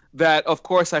subtle that, of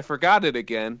course, I forgot it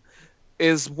again,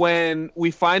 is when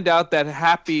we find out that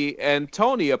Happy and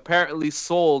Tony apparently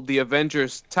sold the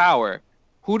Avengers Tower.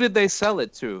 Who did they sell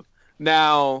it to?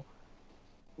 Now,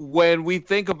 when we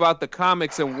think about the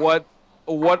comics and what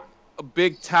a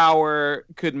big tower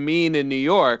could mean in New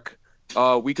York,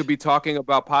 we could be talking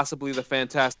about possibly the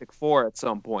Fantastic Four at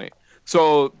some point.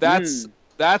 So that's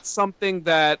something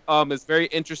that is very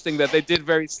interesting, that they did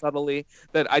very subtly,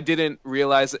 that I didn't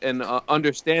realize and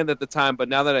understand at the time. But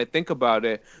now that I think about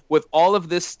it, with all of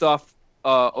this stuff,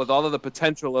 with all of the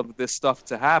potential of this stuff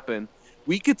to happen,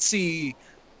 we could see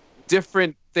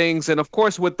different things. And of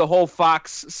course, with the whole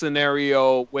Fox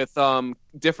scenario, with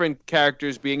different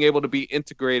characters being able to be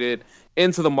integrated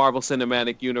into the Marvel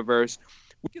Cinematic Universe,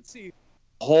 we could see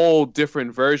a whole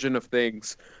different version of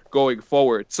things going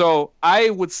forward. So I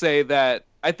would say that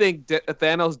I think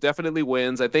Thanos definitely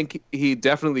wins. I think he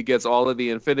definitely gets all of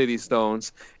the Infinity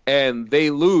Stones, and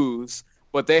they lose,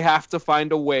 but they have to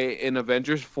find a way in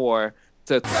Avengers 4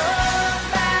 to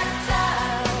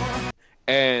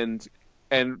and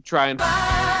try and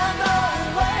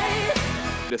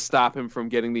to stop him from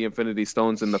getting the Infinity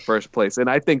Stones in the first place. And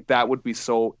I think that would be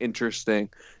so interesting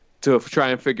to try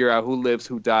and figure out who lives,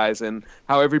 who dies, and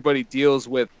how everybody deals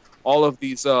with all of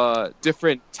these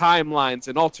different timelines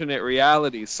and alternate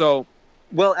realities. So,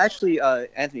 well, actually,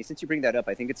 Anthony, since you bring that up,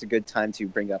 I think it's a good time to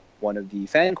bring up one of the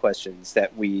fan questions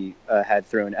that we had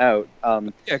thrown out.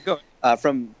 Yeah, go.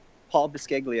 From Paul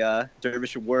Biscaglia,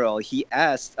 Dervish Whirl, he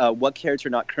asked, what character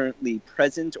not currently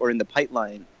present or in the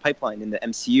pipeline in the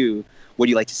MCU would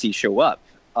you like to see show up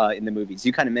in the movies?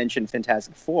 You kind of mentioned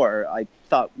Fantastic Four. I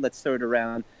thought, let's throw it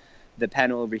around the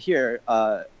panel over here.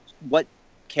 What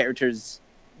characters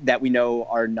that we know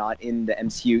are not in the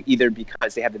MCU, either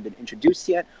because they haven't been introduced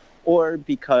yet, or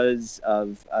because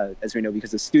of, as we know,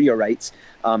 because of studio rights,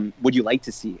 would you like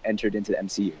to see entered into the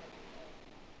MCU?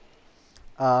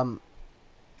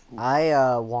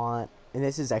 I want, and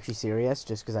this is actually serious,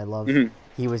 just because I love,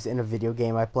 he was in a video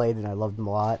game I played, and I loved him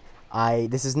a lot.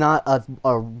 This is not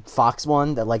a Fox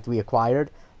one that, like, we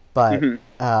acquired, but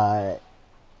I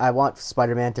want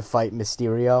Spider-Man to fight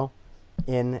Mysterio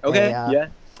in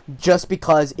just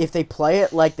because if they play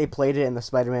it like they played it in the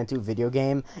Spider-Man 2 video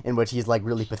game, in which he's, like,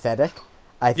 really pathetic,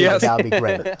 I think that would be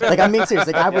great. Like, I mean,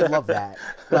 seriously, like, I would love that.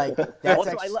 Like, that's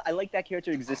also, I like that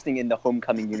character existing in the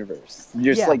Homecoming universe.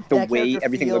 Just like the way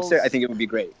everything looks there, I think it would be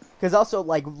great. Because also,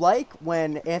 like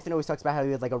when Anthony always talks about how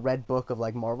he had like a red book of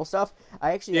like Marvel stuff,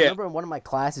 I actually remember in one of my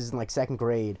classes in like second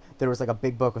grade, there was like a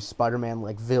big book of Spider-Man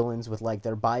like villains with like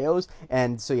their bios,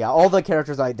 and so all the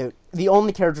characters the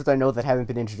only characters I know that haven't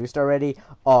been introduced already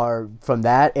are from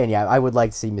that, and I would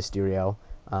like to see Mysterio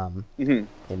in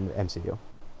the MCU.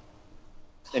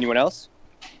 Anyone else?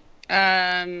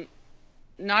 Not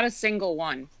a single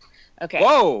one. Okay.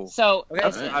 Whoa. So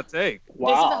that's a hot take. Wow.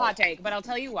 This is a hot take, but I'll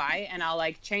tell you why, and I'll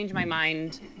like change my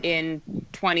mind in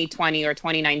 2020 or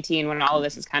 2019 when all of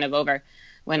this is kind of over,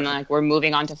 when like we're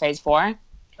moving on to Phase 4.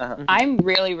 I'm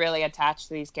really, really attached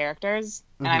to these characters,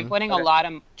 and I'm putting a lot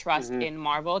of trust in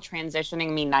Marvel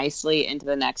transitioning me nicely into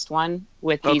the next one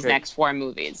with these next 4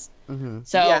 movies.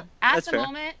 So at the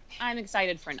moment, I'm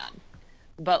excited for none.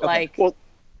 But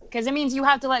because it means you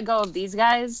have to let go of these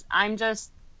guys.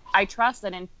 I trust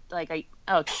that in like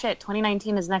Oh shit,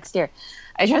 2019 is next year.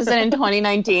 I just said in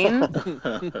 2019,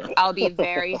 I'll be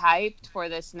very hyped for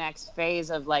this next phase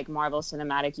of like Marvel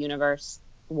Cinematic Universe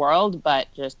world, but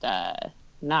just not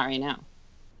right now.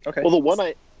 Okay. Well,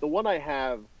 the one I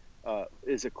have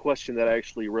is a question that I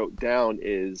actually wrote down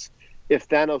is if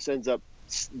Thanos ends up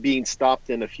being stopped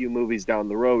in a few movies down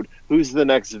the road, who's the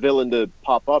next villain to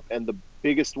pop up? And the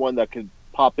biggest one that could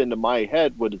pop into my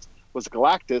head was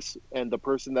Galactus, and the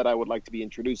person that I would like to be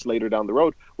introduced later down the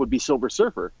road would be Silver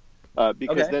Surfer,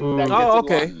 because then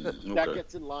that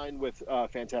gets in line with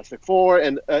Fantastic Four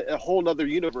and a whole other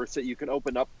universe that you can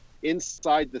open up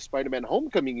inside the Spider-Man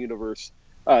Homecoming universe,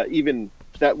 even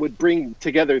that would bring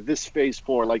together this Phase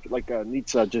 4, like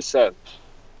Nitsa just said.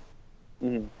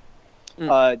 Mm-hmm.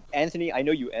 Anthony, I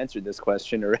know you answered this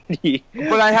question already.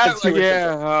 But I have, so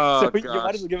gosh. you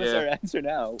might as well give us our answer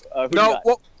now.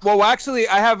 Well, actually,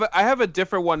 I have a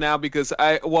different one now because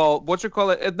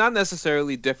it's not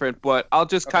necessarily different, but I'll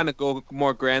just kind of go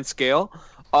more grand scale.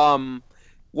 One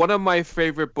of my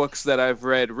favorite books that I've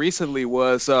read recently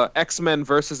was X-Men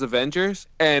versus Avengers,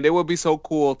 and it would be so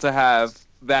cool to have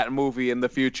that movie in the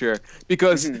future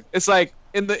because it's like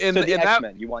in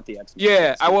X-Men. You want the X-Men?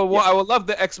 Yeah, I would love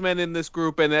the X-Men in this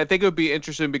group, and I think it would be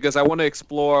interesting because I want to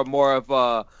explore more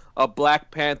of a Black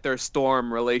Panther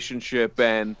Storm relationship,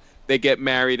 and they get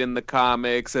married in the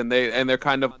comics, and they're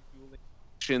kind of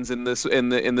in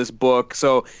this book,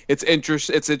 so it's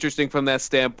interesting from that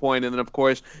standpoint. And then of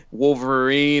course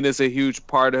Wolverine is a huge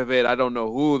part of it. I don't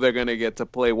know who they're gonna get to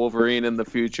play Wolverine in the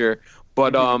future,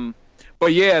 but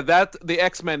But yeah, the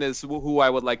X-Men is who I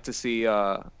would like to see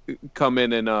come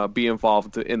in and be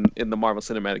involved in the Marvel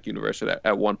Cinematic Universe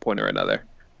at one point or another.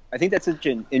 I think that's such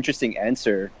an interesting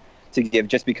answer to give,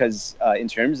 just because in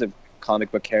terms of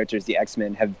comic book characters, the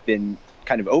X-Men have been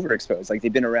kind of overexposed. Like,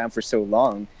 they've been around for so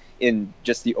long in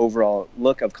just the overall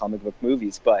look of comic book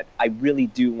movies. But I really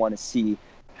do want to see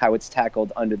how it's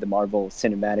tackled under the Marvel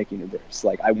Cinematic Universe.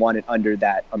 Like, I want it under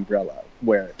that umbrella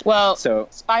where... Well, so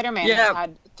Spider-Man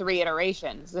had 3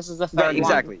 iterations. This is the third one.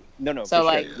 Exactly. No, so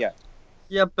like, sure.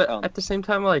 Yeah, but at the same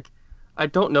time, like, I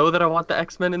don't know that I want the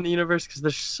X-Men in the universe because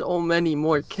there's so many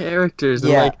more characters.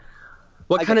 And, like,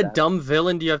 what kind of dumb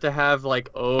villain do you have to have? Like,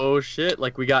 oh shit,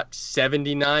 like, we got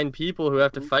 79 people who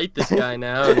have to fight this guy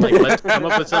now, and like, let's come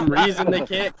up with some reason they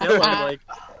can't kill him. Like,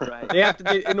 they have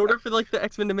to, in order for like the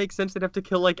X-Men to make sense, they'd have to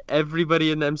kill like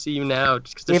everybody in the MCU now,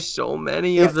 just because there's so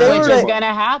many of them. Which is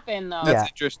gonna happen though. That's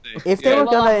interesting. If they were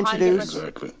gonna introduce.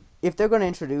 If they're going to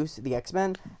introduce the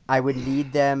X-Men, I would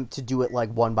need them to do it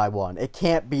like one by one. It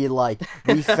can't be like,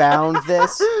 we found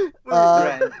this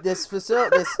this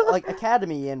like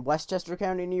academy in Westchester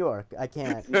County, New York. I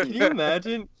can't. Can you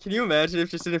imagine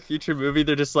if just in a future movie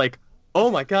they're just like,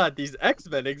 oh my god, these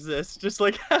X-Men exist, just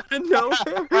like out of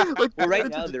nowhere. Like, well, right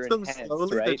now they're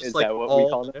enhanced, right? Is that what we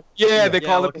call them? Yeah, they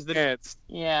call it enhanced.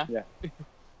 Yeah.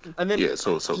 And then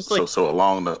so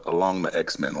along the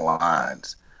X-Men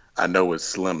lines. I know it's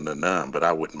slim to none, but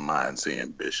I wouldn't mind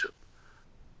seeing Bishop.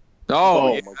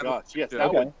 Oh my gosh, yes,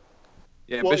 that one.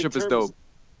 Yeah, well, Bishop is dope.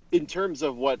 In terms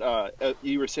of what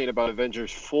you were saying about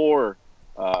Avengers 4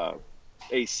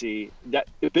 AC, that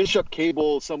Bishop,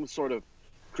 Cable, some sort of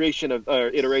creation of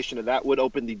iteration of that would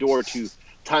open the door to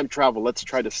time travel. Let's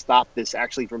try to stop this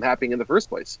actually from happening in the first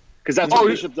place, because that's what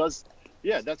Bishop does.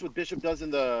 Yeah, that's what Bishop does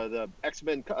in the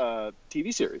X-Men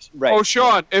TV series. Right. Oh,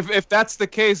 Sean, if that's the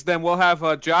case, then we'll have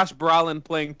Josh Brolin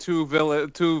playing two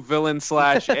villain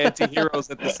slash anti-heroes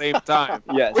at the same time.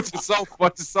 Yes. Which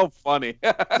is so funny.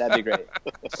 That'd be great.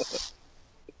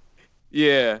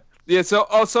 Yeah.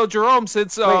 So Jerome,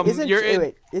 since isn't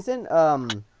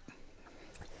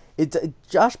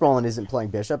Josh Brolin isn't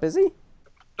playing Bishop, is he?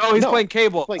 No, he's playing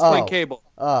Cable. He's playing Cable.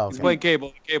 Oh, he's playing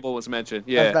Cable. Cable was mentioned.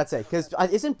 Yeah. I was about to say, because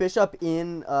isn't Bishop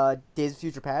in Days of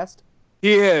Future Past?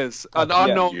 He is an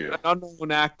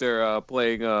unknown actor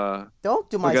playing. Don't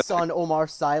do my son Omar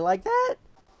Sy like that.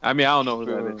 I mean, I don't know who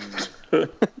that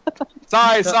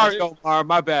is. Sorry, Omar.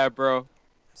 My bad, bro.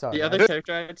 Sorry. The other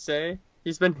character I'd say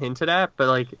he's been hinted at, but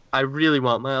like I really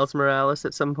want Miles Morales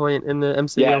at some point in the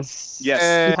MCU. Yes. He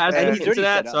has been hinted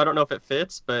at, so I don't know if it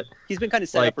fits, but he's been kind of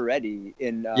set up already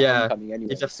in Homecoming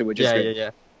anyway. So we're just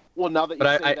Well, now that you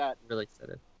say that, I'm really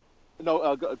excited.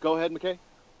 No, go ahead, McKay.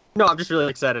 No, I'm just really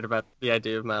excited about the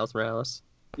idea of Miles Morales.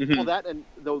 Mm-hmm. Well, that and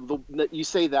you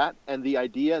say that, and the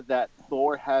idea that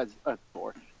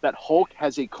that Hulk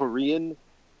has a Korean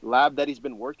lab that he's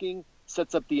been working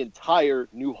sets up the entire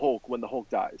new Hulk when the Hulk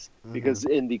dies. Mm-hmm. Because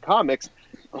in the comics,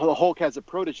 the Hulk has a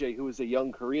protege who is a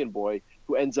young Korean boy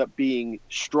who ends up being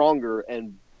stronger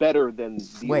and better than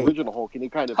the original Hulk, and he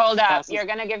kind of hold up. You're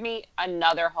gonna give me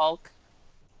another Hulk?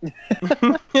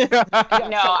 No,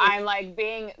 I'm like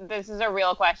this is a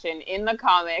real question. In the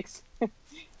comics,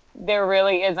 there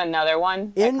really is another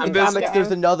one. In the comics,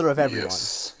 there's another of everyone.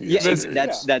 Yes.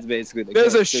 That's basically the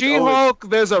There's case. a She-Hulk,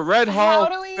 there's a Red Hulk.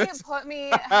 How do we put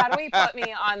me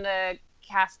on the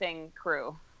casting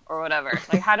crew or whatever?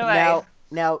 Like, how do I?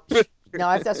 Now I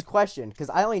have to ask a question because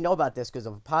I only know about this because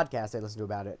of a podcast I listened to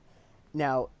about it.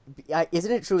 Now,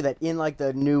 isn't it true that in like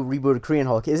the new rebooted Korean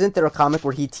Hulk, isn't there a comic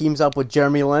where he teams up with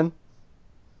Jeremy Lin?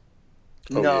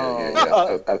 No.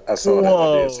 Yeah. I saw that.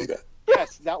 I did see that.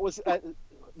 Yes, that was.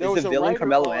 There was the villain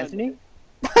Carmelo Anthony?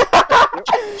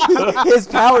 His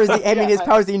powers. His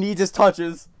powers. He needs his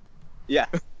touches. Yeah.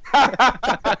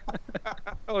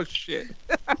 Oh shit.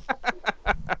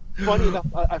 Funny enough,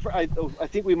 I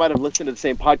think we might have listened to the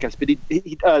same podcast, but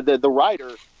the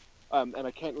writer, and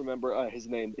I can't remember his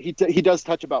name. He does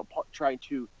touch about trying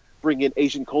to bring in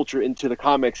Asian culture into the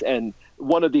comics, and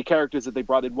one of the characters that they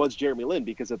brought in was Jeremy Lin,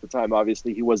 because at the time,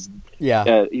 obviously, he was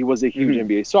a huge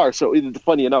NBA star. So it's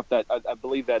funny enough that I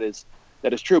believe that is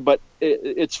true. But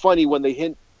it's funny when they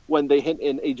hint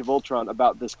in Age of Ultron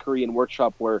about this Korean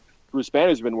workshop where Bruce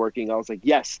Banner's been working. I was like,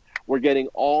 yes, we're getting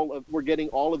all of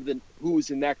the who's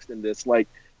next in this. Like,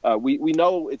 we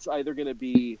know it's either going to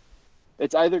be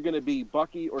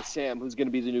Bucky or Sam who's going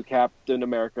to be the new Captain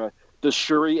America. Does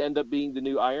Shuri end up being the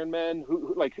new Iron Man?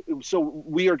 So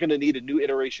we are going to need a new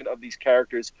iteration of these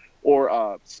characters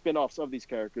or spin-offs of these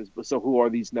characters. So who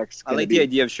are these next? I like the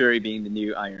idea of Shuri being the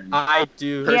new Iron Man. I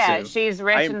do. Yeah, she's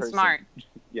rich and smart.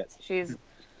 Yes, she's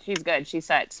good. She's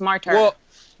set. Smarter.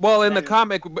 Well, in the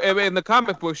comic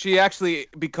book, she actually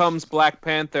becomes Black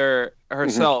Panther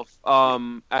herself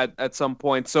at some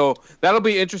point. So that'll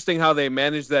be interesting how they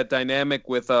manage that dynamic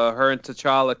with her and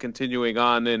T'Challa continuing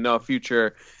on in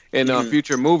future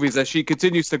movies as she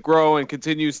continues to grow and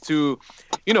continues to,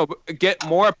 get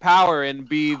more power and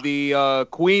be the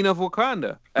queen of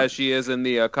Wakanda as she is in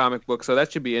the comic book. So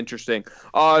that should be interesting.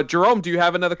 Jerome, do you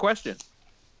have another question?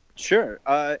 Sure.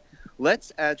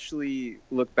 Let's actually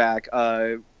look back.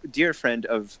 Dear friend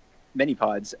of many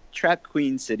pods, Trap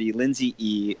Queen City, Lindsay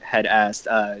E. had asked,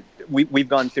 we've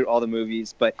gone through all the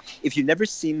movies, but if you've never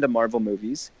seen the Marvel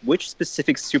movies, which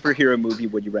specific superhero movie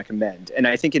would you recommend? And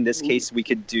I think in this case, we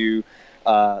could do,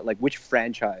 which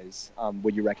franchise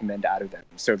would you recommend out of them?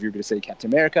 So if you're going to say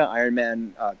Captain America, Iron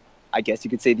Man, I guess you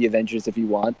could say the Avengers if you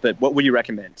want, but what would you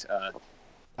recommend?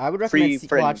 I would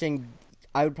recommend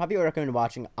I would probably recommend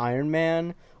watching Iron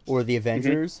Man or the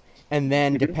Avengers, and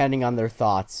then depending on their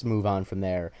thoughts, move on from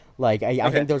there. Like I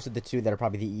think those are the two that are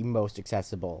probably the most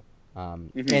accessible,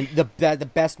 and the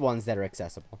best ones that are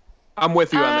accessible. I'm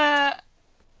with you on that.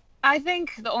 I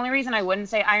think the only reason I wouldn't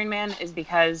say Iron Man is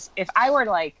because if I were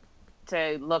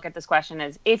to look at this question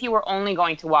as if you were only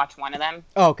going to watch one of them.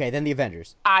 Okay, then the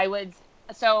Avengers. I would.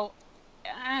 So,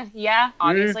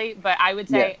 obviously, but I would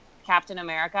say Captain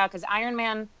America, because Iron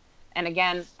Man, and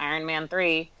again, Iron Man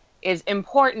 3 is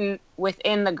important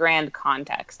within the grand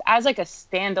context. As a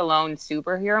standalone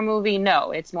superhero movie,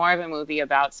 no, it's more of a movie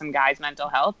about some guy's mental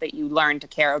health that you learn to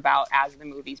care about as the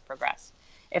movies progress.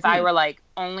 If I were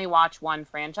only watch one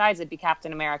franchise, it'd be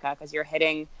Captain America, because you're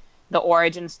hitting the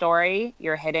origin story,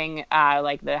 you're hitting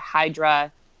the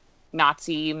Hydra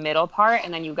Nazi middle part,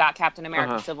 and then you've got Captain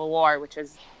America Civil War, which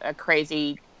is a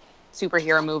crazy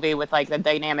superhero movie with the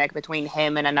dynamic between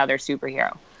him and another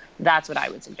superhero. That's what I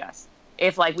would suggest.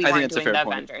 If we weren't doing the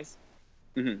Avengers.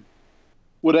 Mm-hmm.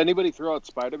 Would anybody throw out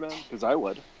Spider-Man? Because I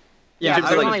would. Yeah,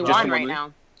 there's only one right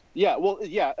now. Yeah, well,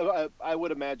 I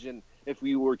would imagine if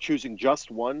we were choosing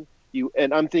just one,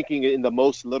 and I'm thinking in the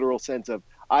most literal sense of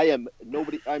I'm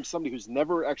somebody who's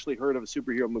never actually heard of a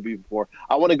superhero movie before.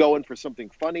 I want to go in for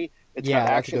something funny. It's got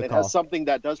action. It has something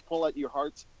that does pull at your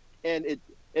hearts, and it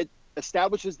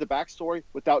establishes the backstory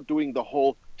without doing the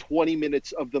whole 20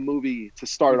 minutes of the movie to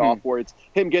start off, where it's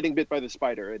him getting bit by the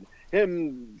spider and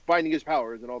him finding his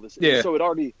powers and all this. Yeah. So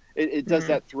it does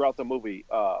that throughout the movie.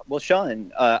 Well,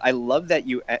 Sean, I love that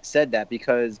you said that,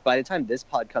 because by the time this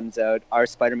pod comes out, our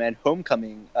Spider-Man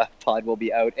Homecoming pod will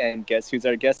be out, and guess who's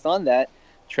our guest on that?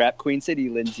 Trap Queen City,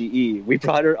 Lindsay E. We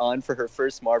brought her on for her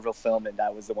first Marvel film, and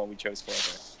that was the one we chose for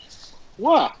her.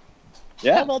 Wow.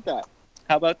 Yeah. How about that?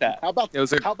 It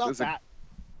was a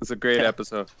great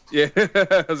episode. Yeah,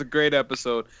 it was a great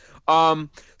episode. So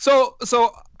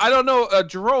I don't know,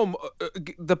 Jerome,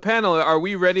 the panel, are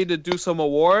we ready to do some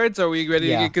awards? Are we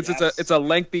ready? Because it's a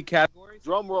lengthy category.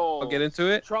 Drum roll. I'll get into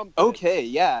it. Trump. Okay,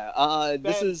 yeah.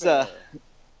 This is,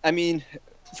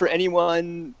 for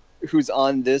anyone who's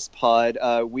on this pod,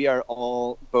 we are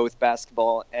all both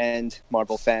basketball and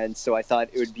Marvel fans, so I thought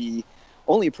it would be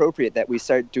only appropriate that we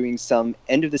start doing some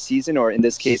end of the season, or in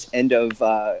this case, end of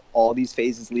all these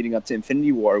phases leading up to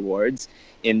Infinity War awards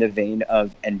in the vein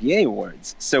of NBA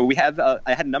awards. So we have, I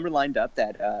had a number lined up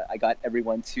that I got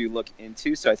everyone to look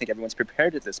into, so I think everyone's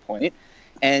prepared at this point.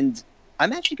 And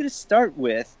I'm actually going to start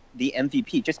with the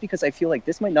MVP, just because I feel like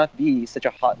this might not be such a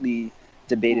hotly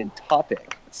debated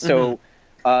topic. So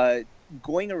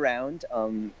going around,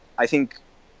 I think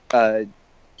I'll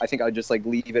just like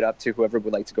leave it up to whoever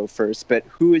would like to go first. But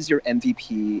who is your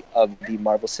MVP of the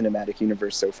Marvel Cinematic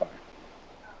Universe so far?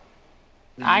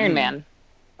 Iron Man.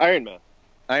 Iron Man.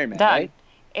 Iron Man, Done. right?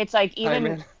 It's like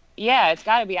even it's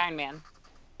got to be Iron Man.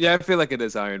 Yeah, I feel like it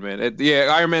is Iron Man.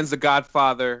 Iron Man's the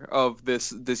godfather of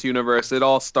this universe. It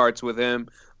all starts with him.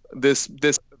 This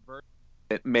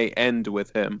it may end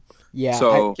with him. Yeah.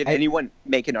 So can anyone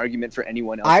make an argument for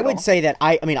anyone else? I would say that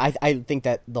I think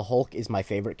that the Hulk is my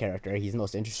favorite character. He's the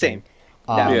most interesting.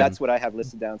 Same. That's what I have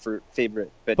listed down for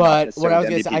favorite. But what I was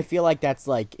gonna say, I feel like that's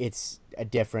like it's a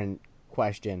different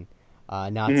question.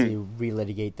 Not to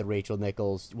relitigate the Rachel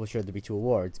Nichols, well, sure, there'll be 2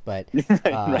 awards, but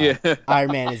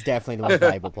Iron Man is definitely the most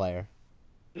valuable player.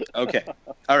 Okay.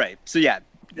 All right. So, yeah,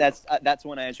 that's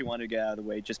one I actually wanted to get out of the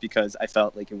way just because I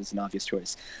felt like it was an obvious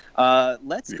choice.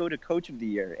 Let's go to Coach of the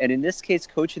Year. And in this case,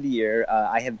 Coach of the Year,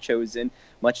 I have chosen,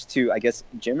 much to, I guess,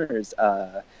 Jimmer's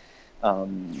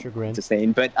chagrin,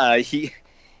 disdain, but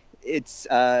it's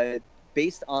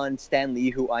based on Stan Lee,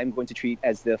 who I'm going to treat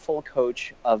as the full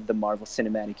coach of the Marvel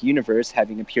Cinematic Universe,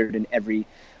 having appeared in every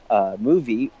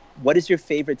movie. What is your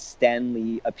favorite Stan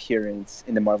Lee appearance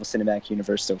in the Marvel Cinematic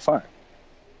Universe so far?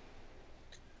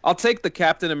 I'll take the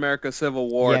Captain America Civil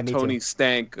War Tony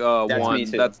Stank one. Me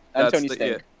too. That's Tony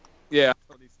Stank. Yeah.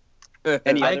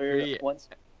 Any other ones?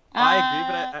 I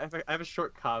agree, but I have a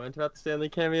short comment about the Stan Lee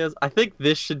cameos. I think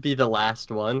this should be the last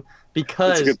one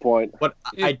because that's a good point. What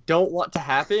I don't want to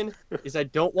happen is I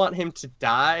don't want him to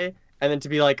die and then to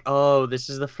be like, oh, this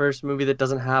is the first movie that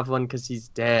doesn't have one because he's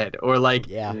dead, or like,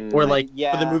 for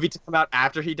the movie to come out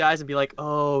after he dies and be like,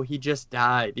 oh, he just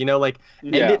died. You know, like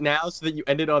end it now so that you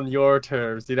end it on your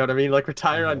terms. You know what I mean? Like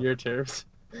retire on your terms.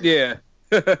 Yeah.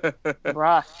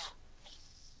 Rough.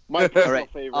 My personal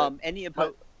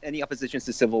favorite. Any oppositions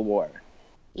to Civil War?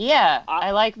 Yeah,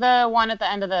 I like the one at the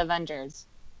end of the Avengers.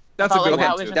 That's a good one.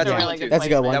 That's a really good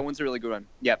one. That one's a really good one.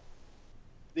 Yep.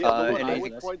 The other one I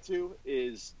would point to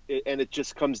is, and it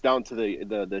just comes down to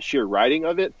the sheer writing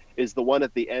of it, is the one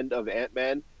at the end of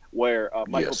Ant-Man where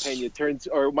Michael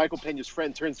Pena's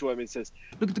friend turns to him and says,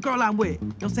 "Look at the girl I'm with. You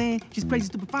know what I'm saying? She's crazy,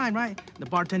 stupid, fine, right?" And the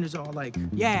bartenders are all like,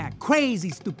 "Yeah,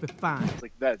 crazy, stupid, fine."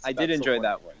 Like I did enjoy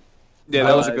that one. Yeah,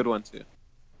 that was a good one too.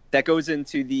 That goes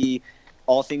into the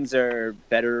all things are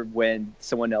better when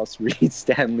someone else reads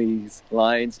Stan Lee's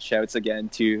lines. Shouts again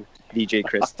to DJ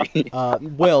Christie.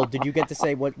 Will, did you get to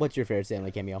say what's your favorite Stan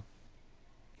Lee cameo?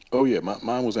 Oh yeah,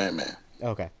 mine was Ant-Man.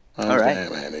 Okay. All right.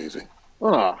 Ant-Man, easy.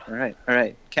 Oh, all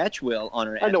right. Catch Will on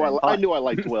our. I knew I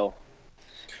liked Will.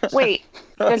 Wait,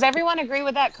 does everyone agree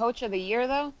with that Coach of the Year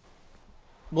though?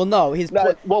 Well, no.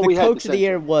 The Coach of the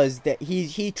Year was that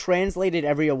he translated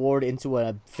every award into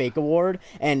a fake award,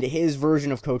 and his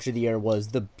version of Coach of the Year was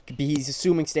he's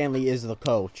assuming Stan Lee is the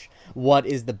coach. What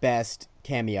is the best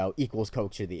cameo equals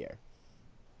Coach of the Year.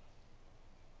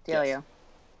 Feel you.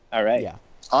 All right. Yeah.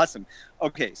 Awesome.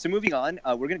 Okay, so moving on,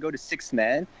 we're going to go to Sixth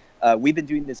Man. We've been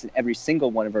doing this in every single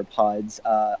one of our pods.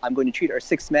 I'm going to treat our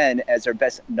Sixth Man as our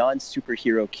best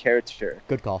non-superhero character.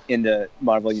 Good call. In the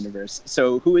Marvel Universe.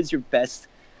 So who is your best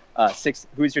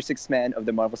who is your Sixth Man of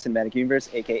the Marvel Cinematic Universe,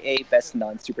 aka best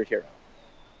non-superhero?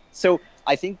 So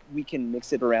I think we can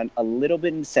mix it around a little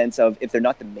bit in the sense of if they're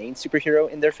not the main superhero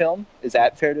in their film. Is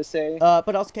that fair to say?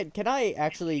 But also, can I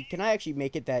actually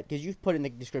make it that, because you've put in the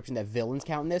description that villains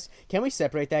count in this, can we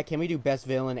separate that? Can we do best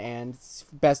villain and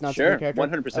best non-superhero character?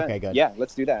 100%. Okay, good. Yeah,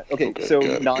 let's do that. Okay, so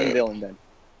non-villain then.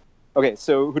 Okay,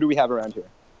 so who do we have around here?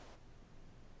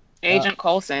 Agent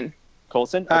Coulson.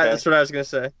 Coulson? Okay. That's what I was going to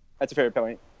say. That's a fair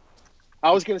point.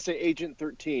 I was going to say Agent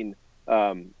 13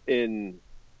 in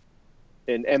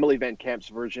Emily Van Camp's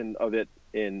version of it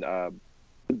in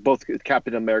both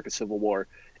Captain America Civil War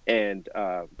and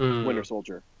Winter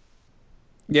Soldier.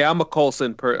 Yeah, I'm a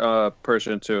Coulson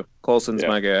person too. Coulson's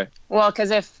my guy. Well, because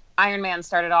if Iron Man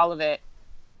started all of it,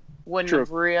 wouldn't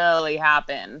have really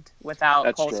happened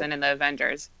without Coulson and the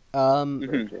Avengers.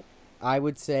 I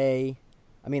would say,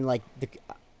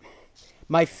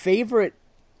 my favorite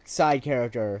side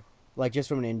character, like just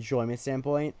from an enjoyment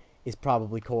standpoint, is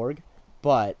probably Korg,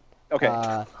 but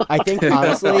I think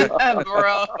honestly, bro,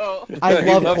 I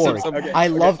love Korg. I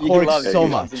love Korg so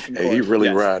much. Hey, he really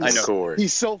rides Korg.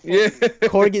 He's so funny.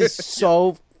 Korg is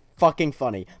so fucking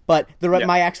funny. But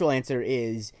my actual answer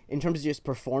is, in terms of just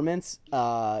performance,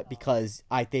 because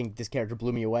I think this character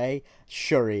blew me away,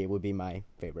 Shuri would be my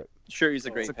favorite. Shuri's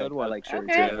a great That's a good pick. one. I like Shuri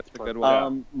Okay. too. That's a good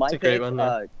one. My It's a pick, great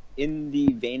one, in the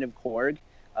vein of Korg,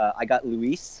 I got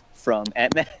Luis from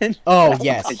Ant-Man. Oh,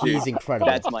 yes, my dude. he's incredible.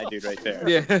 That's my dude right there.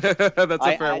 Yeah, that's a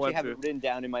I fair actually one have too. it written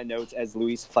down in my notes as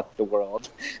Luis fuck the world.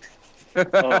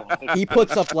 He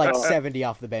puts up like 70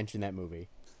 off the bench in that movie.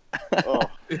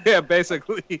 Yeah,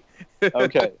 basically.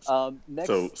 Okay. Next.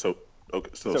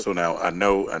 So now I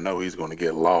know he's going to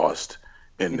get lost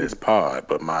in this pod,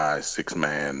 but my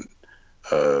 6-man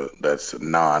that's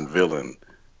non-villain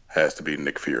has to be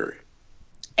Nick Fury.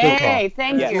 Hey,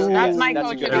 thank Yes. you. That's my That's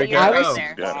a coach good of the one. year I right was-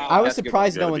 there. I was That's a good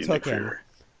surprised no Gotta one be took Nick him. Fury.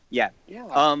 Yeah. Yeah.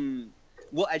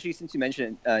 Well, actually, since you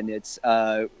mentioned it,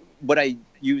 Nitz, what I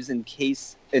use in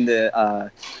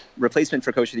the replacement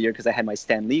for Coach of the Year, because I had my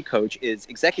Stan Lee coach, is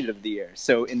Executive of the Year.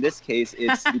 So in this case,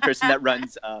 it's the person that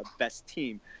runs best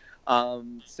team.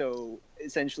 So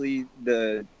essentially,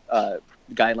 the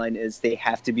guideline is they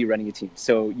have to be running a team.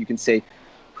 So you can say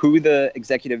who the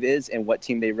executive is and what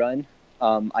team they run.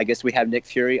 I guess we have Nick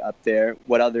Fury up there.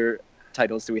 What other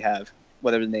titles do we have?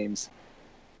 What are the names?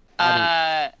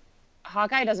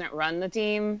 Hawkeye doesn't run the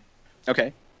team,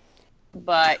 Okay.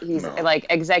 but he's No. like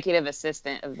executive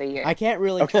assistant of the year. I can't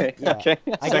really. Okay. Yeah. Okay.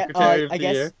 Secretary of I the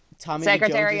guess Year. Tommy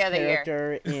Secretary Lee of Jones' the Year.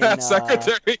 character in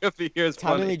Secretary of the Year is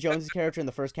Tommy funny. Lee Jones' character in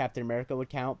the first Captain America would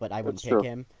count, but I wouldn't That's true. pick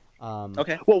him.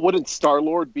 Okay. Well, wouldn't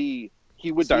Star-Lord be?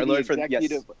 He would Star-Lord be the yes.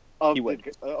 executive of, He would.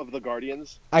 of the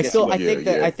Guardians. I Yes, still, he I would. think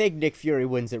that Yeah. I think Nick Fury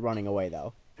wins it running away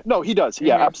though. No, he does.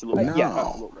 Yeah, Mhm. absolutely. No. Yeah,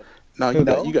 absolutely. No,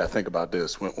 Who, you got to think about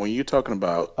this. When you're talking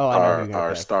about Oh, I know who you're gonna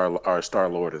pick. our Star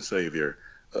Lord and Savior,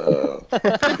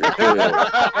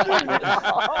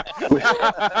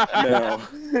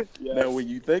 now when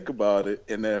you think about it,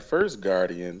 in that first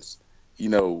Guardians, he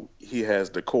has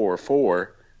the core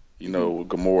 4,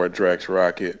 Gamora, Drax,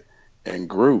 Rocket, and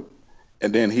Groot,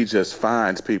 and then he just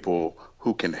finds people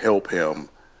who can help him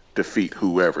defeat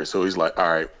whoever. So he's like, all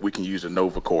right, we can use the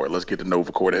Nova Corps. Let's get the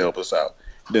Nova Corps to help us out.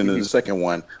 Then in the second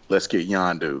one, let's get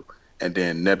Yondu. And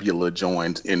then Nebula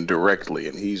joins indirectly,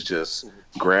 and he's just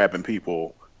grabbing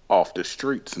people off the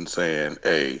streets and saying,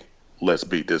 hey, let's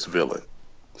beat this villain.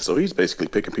 So he's basically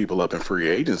picking people up in free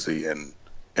agency and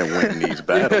winning these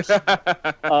battles.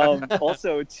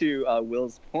 Also, to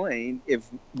Will's point, if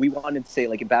we wanted to say,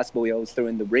 like in basketball, we always throw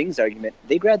in the rings argument,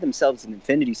 they grabbed themselves an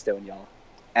Infinity Stone, y'all,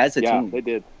 as a Yeah, team. they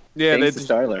did. Yeah, Thanks to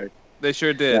Star-Lord. they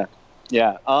sure did.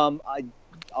 Yeah. I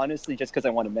honestly, just because I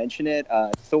want to mention it,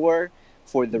 Thor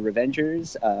for the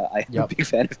Revengers, I'm a big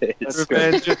fan of his.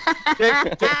 Revenge.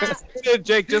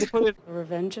 Jake, just put it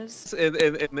Revenges?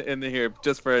 in the here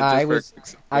just for. I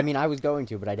was going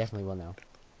to, but I definitely will now.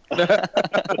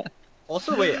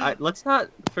 Also, wait, let's not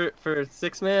for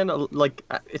 6-man. Like,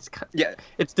 it's Go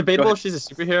debatable ahead. if she's a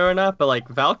superhero or not. But like,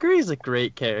 Valkyrie is a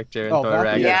great character in Oh, Thor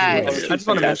Valkyrie. Ragnarok. Yeah. I just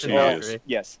want to mention She is. Valkyrie.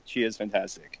 Yes, she is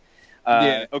fantastic.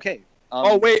 Yeah. Okay.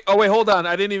 Oh wait, hold on.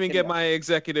 I didn't even Yeah. get my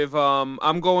executive.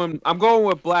 I'm going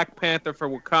with Black Panther for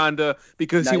Wakanda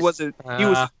because he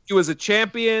Nice. was a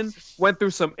champion, went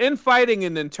through some infighting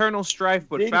and internal strife,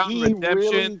 but Did found he redemption.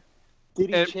 really? Did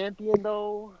he And- champion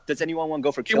though? Does anyone want to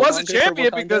go for He was a Killmonger for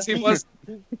champion Wakanda? because he was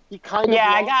He kind of. Yeah,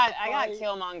 I lost got by-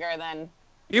 Killmonger then.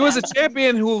 he was a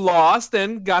champion who lost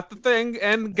and got the thing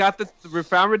and got the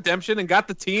found redemption and got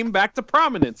the team back to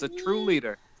prominence. A true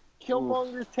leader.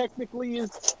 Killmonger technically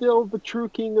is still the true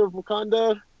king of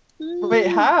Wakanda. Wait,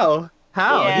 how?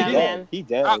 How? Yeah, He man. He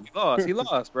dead. He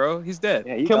lost, bro. He's dead.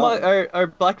 Yeah, he Killmonger, gone. our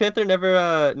Black Panther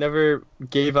never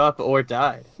gave up or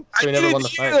died. So he never won the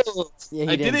fight. Yeah,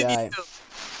 he I didn't die.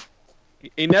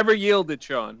 yield. He never yielded,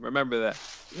 Sean. Remember that.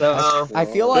 So, I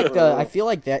feel like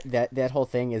that whole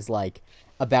thing is like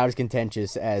about as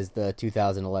contentious as the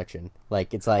 2000 election.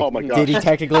 Like it's like, Oh my God. did he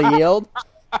technically yield?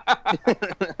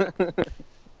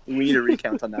 We need a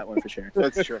recount on that one for sure.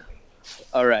 That's true.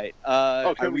 All right.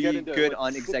 Okay, Are we we get into good it.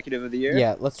 on Executive of the Year?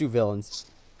 Yeah, let's do villains.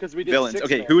 Because we did Villains. 6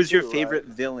 Okay, man who is your too, favorite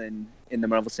right? villain in the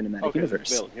Marvel Cinematic Okay, Universe?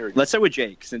 villain. Here we go. Let's start with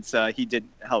Jake, since he did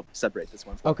help separate this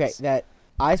one. For Okay, us. that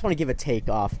I just want to give a take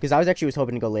off because I was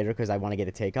hoping to go later because I want to get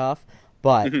a take off,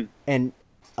 but Mhm. and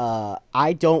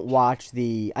I don't watch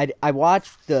the I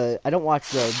don't watch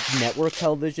the network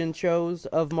television shows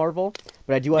of Marvel,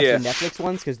 but I do watch Yeah. the Netflix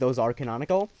ones because those are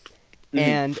canonical.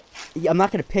 And I'm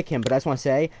not going to pick him, but I just want to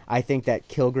say I think that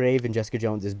Kilgrave and Jessica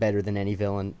Jones is better than any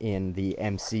villain in the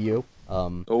MCU.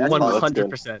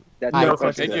 100%. No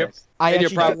question. You're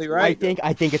probably right.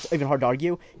 I think it's even hard to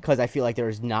argue because I feel like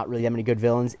there's not really that many good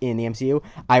villains in the MCU.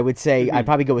 I would say I'd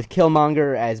probably go with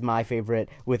Killmonger as my favorite,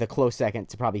 with a close second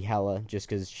to probably Hela, just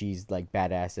because she's like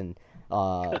badass and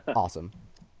awesome.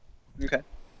 Okay.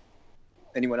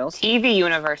 Anyone else? TV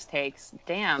universe takes.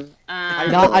 Damn.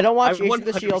 No, I don't watch Agents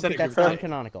of the Shield because that's agree.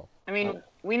 non-canonical. I mean,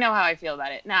 we know how I feel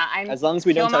about it. As long as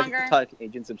we don't Killmonger, touch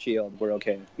Agents of Shield, we're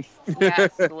okay.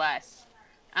 Yes, less.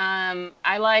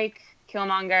 I like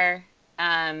Killmonger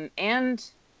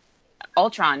and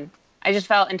Ultron. I just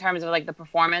felt in terms of like the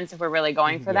performance, if we're really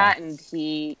going for that, and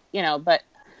he, but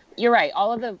you're right.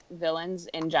 All of the villains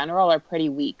in general are pretty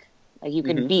weak. Like you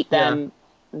could beat them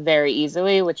very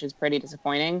easily, which is pretty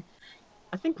disappointing.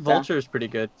 I think Vulture is pretty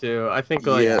good too. I think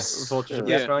Vulture should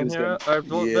be a strong hero or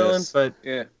villain, but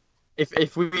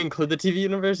if we include the TV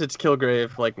universe, it's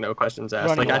Kilgrave, like no questions asked.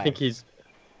 Running like away. I think he's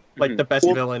like the best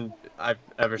villain I've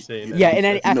ever seen. Yeah,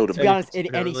 and to be honest,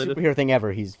 in any related. superhero thing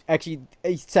ever, he's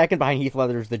second behind Heath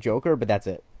Ledger's the Joker, but that's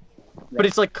it. But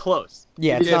it's like close.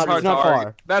 Yeah, it's not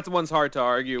far. That one's hard to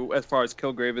argue as far as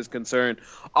Kilgrave is concerned.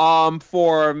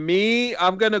 For me,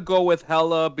 I'm gonna go with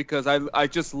Hela because I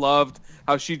just loved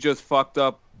how she just fucked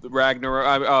up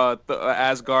Ragnarok, the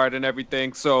Asgard and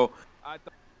everything. So I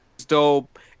thought it was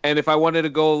dope. And if I wanted to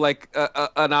go like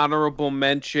an honorable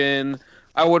mention,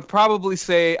 I would probably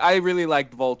say I really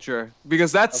liked Vulture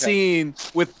because that scene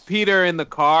with Peter in the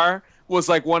car was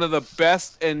like one of the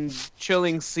best and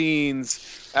chilling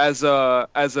scenes as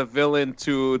a villain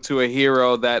to a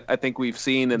hero that I think we've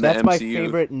seen in the MCU. That's my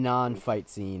favorite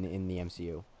non-fight scene in the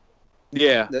MCU.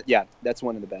 Yeah. That's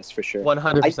one of the best for sure.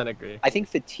 100% agree. I think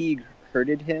fatigue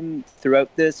hurted him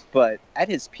throughout this, but at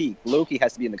his peak, Loki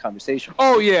has to be in the conversation.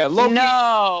 Oh yeah, Loki.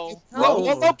 No.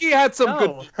 Loki had some good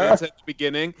moments at the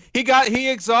beginning. He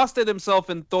exhausted himself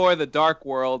in Thor: The Dark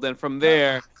World, and from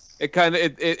there,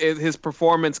 his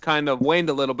performance kind of waned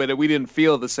a little bit, and we didn't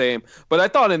feel the same. But I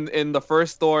thought in the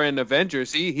first Thor and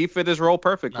Avengers, he fit his role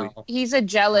perfectly. No. He's a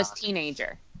jealous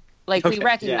teenager. Like we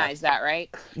recognize that, right?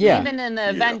 Yeah. Even in the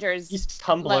Avengers, he's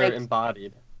Tumblr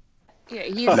embodied. Yeah,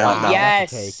 he's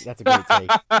yes. That's a great take.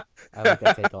 I like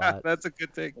that take a lot. That's a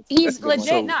good take. He's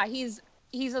legit.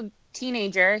 He's a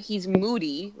teenager. He's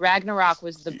moody. Ragnarok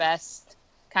was the best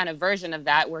kind of version of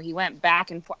that, where he went back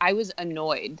and forth. I was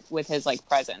annoyed with his like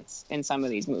presence in some of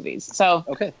these movies. So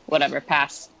whatever,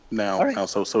 pass. Now,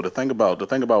 so the thing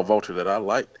about Vulture that I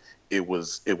liked, it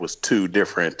was two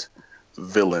different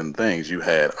villain things. You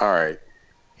had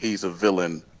he's a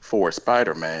villain for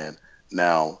Spider-Man.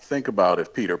 Now, think about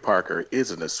if Peter Parker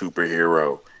isn't a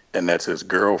superhero and that's his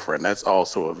girlfriend. That's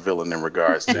also a villain in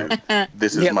regards to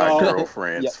this is my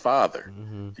girlfriend's father.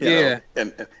 Mm-hmm. You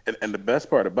know? And the best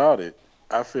part about it,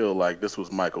 I feel like this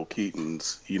was Michael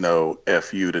Keaton's,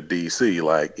 F you to DC.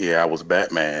 Like, I was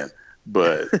Batman,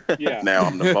 but now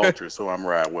I'm the Vulture, so I'm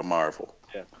riding with Marvel.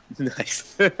 Yeah.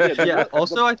 Nice.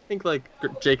 Also, I think like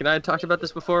Jake and I had talked about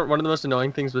this before. One of the most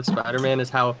annoying things with Spider-Man is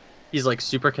how he's like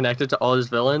super connected to all his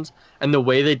villains, and the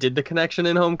way they did the connection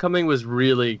in Homecoming was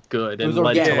really good and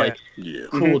led to like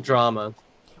cool drama.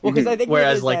 Well, because I think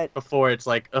whereas like before, it's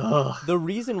like ugh. The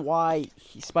reason why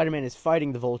Spider-Man is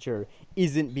fighting the Vulture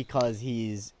isn't because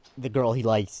he's the girl he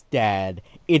likes, dad.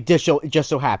 It just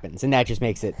so happens, and that just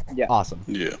makes it awesome.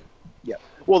 Yeah.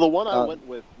 Well, the one I went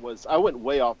with was I went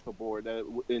way off the board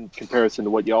in comparison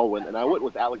to what y'all went, and I went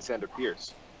with Alexander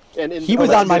Pierce. And he was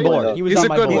on my board. He was on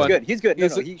my board. He's good.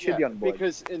 He should be on the board.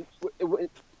 Because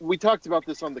we talked about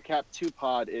this on the Cap 2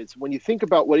 pod. Is when you think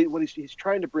about what he's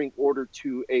trying to bring order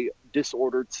to a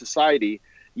disordered society.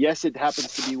 Yes, it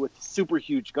happens to be with super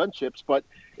huge gunships, but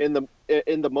in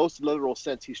the most literal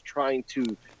sense, he's trying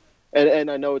to. And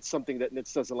I know it's something that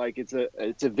Nitz doesn't like. It's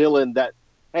a villain that.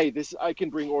 Hey, I can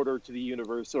bring order to the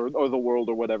universe or the world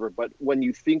or whatever. But when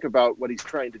you think about what he's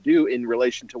trying to do in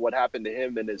relation to what happened to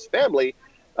him and his family,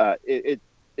 it's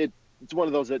one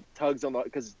of those that tugs on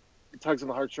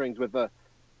the heartstrings with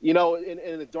in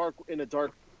a dark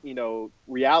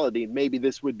reality. Maybe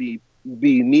this would be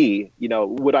me.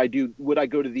 Would I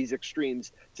go to these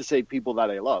extremes to save people that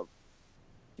I love?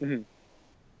 Mm-hmm.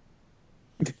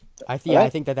 I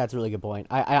think that's a really good point.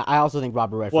 I also think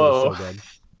Robert Redford is so good.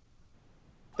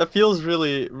 That feels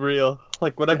really real.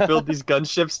 Like, would I build these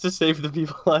gunships to save the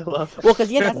people I love? Well,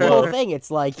 because that's the whole thing. It's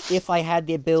like, if I had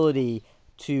the ability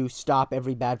to stop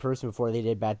every bad person before they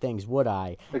did bad things, would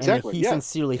I? Exactly. And he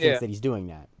sincerely thinks that he's doing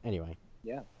that. Anyway.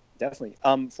 Yeah. definitely.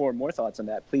 For more thoughts on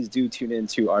that, please do tune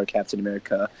into our Captain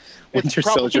America Winter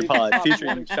Soldier pod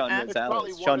featuring Sean It's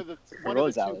probably Rosales. one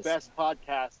of the two best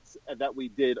podcasts that we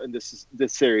did in this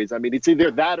series. I mean, it's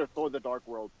either that or Thor: The Dark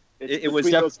World. It was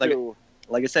those two.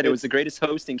 Like I said, it was the greatest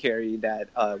hosting carry that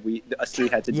us three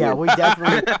had to do. Yeah, we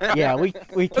definitely.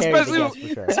 we carried the guest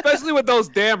for sure. Especially with those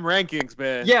damn rankings,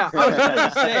 man. Yeah, I was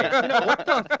gonna say,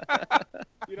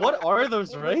 what are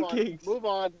those rankings? Move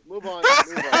on. Moving on.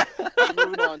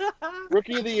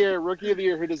 Rookie of the year.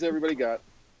 Who does everybody got?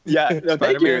 Yeah, no,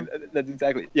 thank you. That's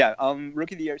exactly. Yeah,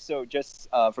 Rookie of the year. So just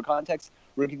for context,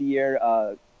 Rookie of the year.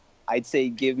 I'd say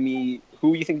give me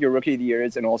who you think your Rookie of the Year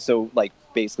is, and also like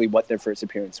basically what their first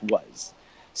appearance was.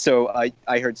 So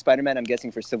I heard Spider-Man. I'm guessing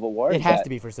for Civil War. It has to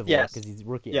be for Civil War because he's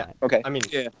rookie. Yeah. In that. Okay. I mean,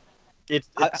 yeah. It's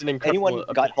an incredible. Anyone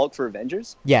got Hulk for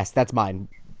Avengers? Yes, that's mine.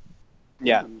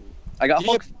 Yeah, I got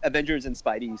Hulk, Avengers, and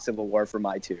Spidey Civil War for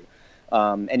my two.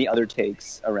 Any other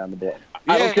takes around the board?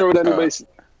 I don't care what anybody says.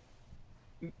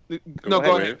 No,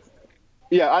 go ahead.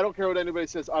 Yeah, I don't care what anybody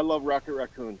says. I love Rocket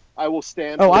Raccoon. I will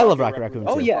stand. Oh, I love Rocket Raccoon.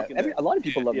 Oh yeah, a lot of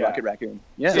people love Rocket Raccoon.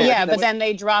 Yeah. Yeah, but then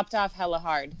they dropped off hella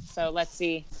hard. So let's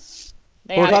see.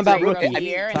 We're talking about rookie.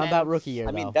 Talking about rookie year.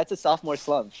 I mean, that's a sophomore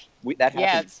slump. That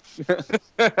happens.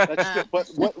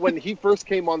 But when he first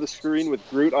came on the screen with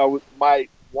Groot, my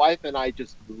wife and I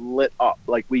just lit up.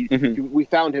 Like we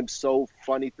found him so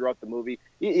funny throughout the movie.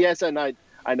 Yes, and I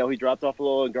know he dropped off a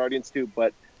little in Guardians too,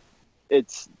 but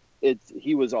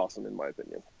he was awesome in my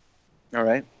opinion. All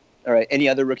right. Any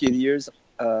other Rookie of the Years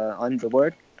on the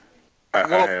board? I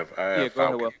have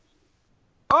Falcon.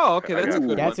 Oh, okay, that's a good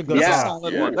one. That's a good one. That's a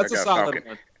solid one. That's a solid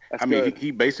one. I mean,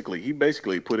 he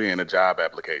basically put in a job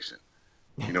application.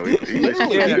 You know, he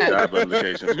basically did a job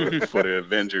application for the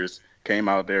Avengers. Came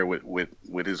out there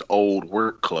with his old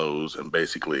work clothes and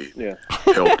basically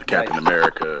helped Captain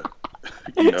America.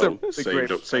 You know,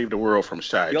 save the world from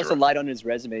Shydra. He also lied on his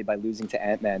resume by losing to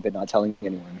Ant-Man but not telling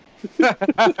anyone.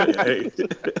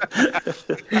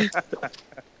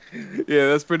 Yeah,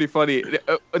 that's pretty funny.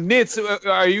 Nitz,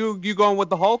 are you going with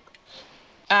the Hulk?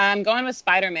 I'm going with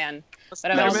Spider-Man.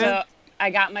 But I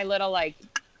got my little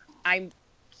I'm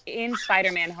in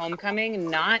Spider-Man Homecoming,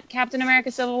 not Captain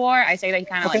America Civil War. I say they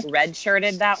kind of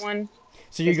red-shirted that one.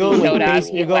 So you're going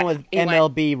with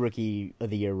MLB Rookie of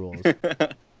the Year rules.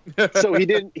 So he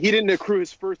didn't accrue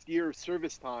his first year of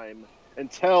service time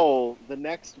until the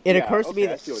next. It occurs to me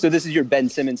that. So this is your Ben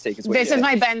Simmons take. This is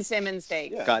my Ben Simmons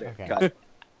take. Yeah. Got it. Okay. Got it.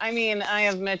 I mean, I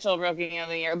have Mitchell Rookie of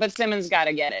the Year, but Simmons got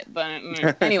to get it. But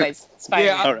anyways,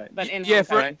 Spider-Man. All right. But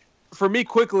for me,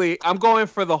 quickly, I'm going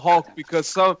for the Hulk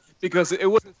because it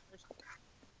was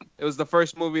the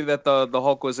first movie that the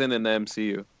Hulk was in the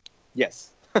MCU.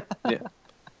 Yes. Yeah.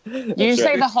 Did you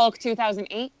say the Hulk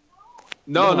 2008?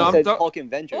 No, I'm Hulk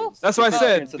Avengers. That's what I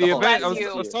said. I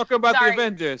was talking about the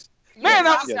Avengers. Man,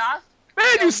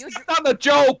 you stepped on the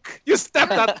joke. You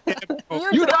stepped on the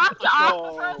joke. You dropped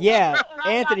off. Yeah,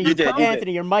 Anthony, you did.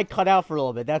 Anthony, your mic cut out for a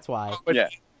little bit. That's why. Yeah.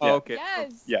 Oh, okay.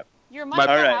 Yes. Yeah. Your mic cut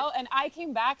out, and I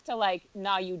came back to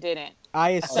nah, you didn't.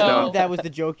 I assumed that was the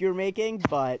joke you were making,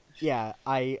 but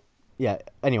anyway.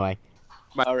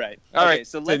 All right. All right.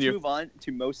 So let's move on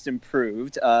to most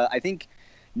improved. I think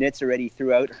Nitz already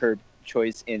threw out her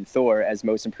choice in Thor as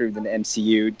most improved in the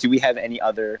MCU. Do we have any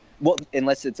other? Well,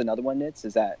 unless it's another one, Nitz,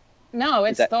 is that? No,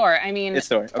 it's Thor. I mean, it's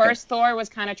Thor. Okay. First Thor was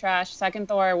kind of trash. Second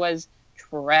Thor was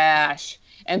trash.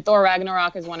 And Thor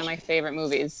Ragnarok is one of my favorite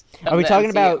movies. Are we talking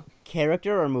about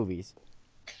character or movies?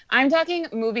 I'm talking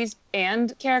movies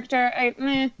and character. I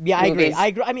agree. I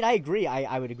agree.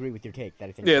 I would agree with your take that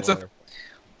I think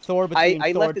Thor between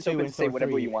I Thor left this 2 open and to say Thor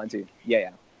whatever 3. you want to.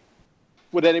 Yeah.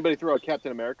 Would anybody throw out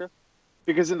Captain America?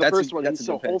 Because in the first one, he's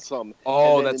so wholesome.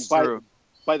 Oh, that's true.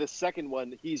 By the second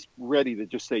one, he's ready to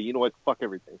just say, you know what, fuck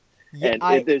everything. Yeah,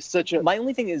 and there's such a. My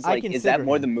only thing is is that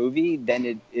more the movie than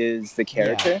it is the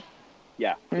character?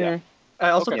 Yeah. Mm-hmm. I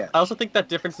also think that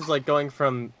difference is going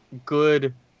from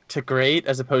good to great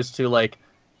as opposed to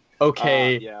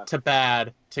to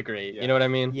bad to great. You know what I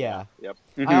mean? Yeah. Yep.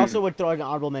 Mm-hmm. I also would throw an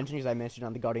honorable mention because I mentioned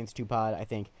on the Guardians 2 pod. I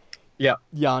think. Yeah.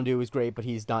 Yondu is great, but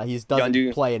he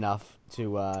doesn't play enough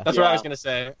to. That's what I was gonna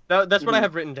say. That's what I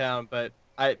have written down, but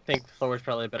I think Thor is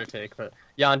probably a better take. But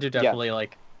Yondu definitely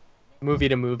movie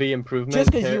to movie improvement.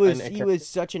 Just because he was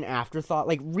such an afterthought,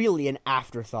 really an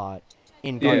afterthought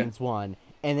in Guardians 1,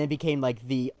 and then became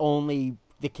the only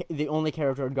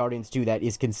character in Guardians 2 that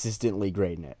is consistently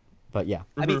great in it. But yeah.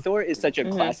 I mean, Thor is such a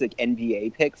classic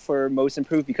NBA pick for most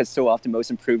improved because so often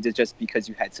most improved is just because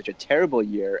you had such a terrible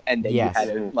year and then you had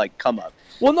to like come up.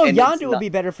 Well, no, Yondu would be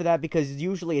better for that because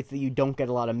usually it's that you don't get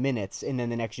a lot of minutes and then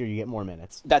the next year you get more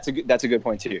minutes. That's a good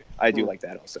point too. I do like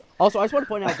that also. Also, I just want to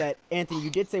point out that Anthony, you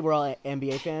did say we're all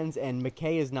NBA fans and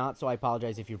McKay is not, so I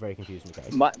apologize if you're very confused,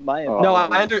 McKay.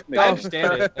 I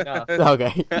understand it.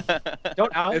 Okay.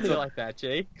 Don't out me like that,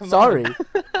 Jake. Sorry.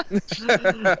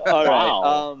 All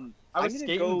right. I was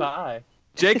skating by.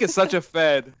 Jake is such a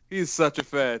Fed. He's such a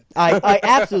Fed. I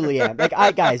absolutely am.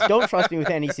 Like, guys, don't trust me with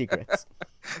any secrets.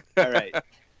 All right.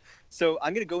 So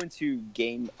I'm going to go into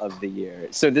Game of the Year.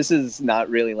 So this is not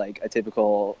really like a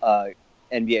typical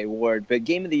NBA award, but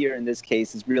Game of the Year in this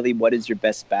case is really what is your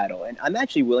best battle. And I'm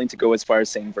actually willing to go as far as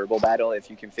saying verbal battle if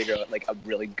you can figure out like a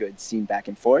really good scene back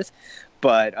and forth.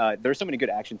 But there are so many good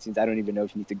action scenes, I don't even know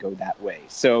if you need to go that way.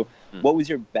 So what was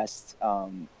your best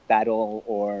battle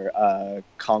or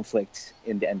conflict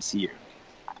in the MCU?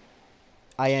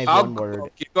 I have one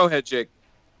word. Go ahead, Jake.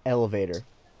 Elevator.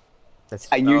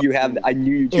 I knew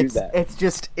you'd choose that. It's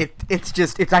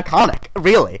iconic,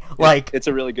 really. Like it's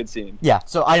a really good scene. Yeah,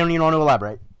 so I don't even want to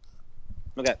elaborate.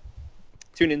 Okay.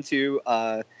 Tune into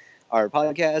our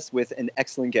podcast with an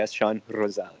excellent guest, Sean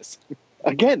Rosales.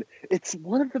 Again, it's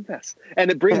one of the best. And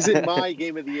it brings in my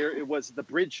Game of the Year. It was the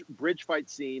bridge fight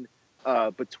scene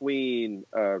between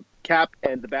Cap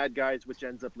and the bad guys, which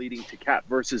ends up leading to Cap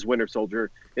versus Winter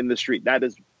Soldier in the street. That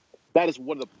is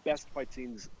one of the best fight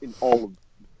scenes in all of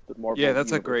the Marvel Yeah, that's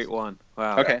universe. a great one.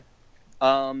 Wow. Okay.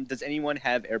 Does anyone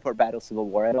have Airport Battle Civil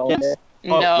War at all? Yes.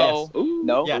 No. Yes.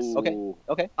 No? Yes.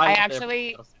 Okay. I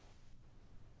actually...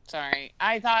 Sorry,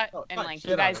 I thought,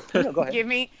 you guys, give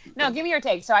me your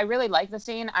take. So I really like the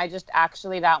scene. I just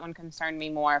that one concerned me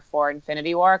more for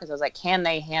Infinity War because I was like, can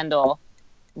they handle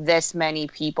this many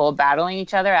people battling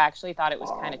each other? I actually thought it was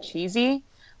kind of cheesy.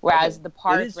 Whereas the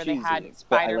part where they had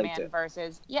Spider-Man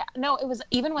versus, it was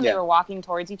even when they were walking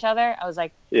towards each other, I was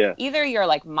like, either you're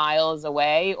like miles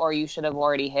away or you should have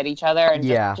already hit each other and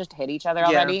just hit each other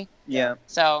already. Yeah.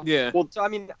 So well, I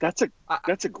mean, that's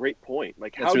a great point.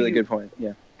 Like, that's a really good point.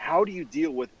 Yeah. How do you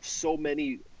deal with so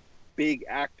many big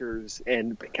actors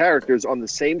and characters on the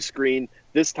same screen,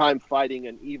 this time fighting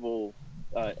an evil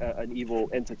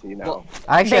entity now? Well,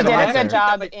 I they did a good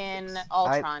job in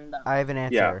Ultron, though. I have an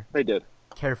answer. Yeah, they did.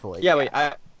 Carefully. Yeah, wait.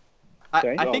 I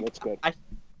think that's good.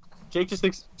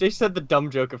 Jake said the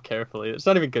dumb joke of carefully. It's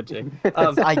not even good, Jake.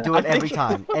 I do it every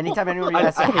time. Anytime anyone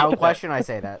asks a how question, I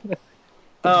say that.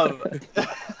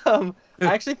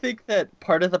 I actually think that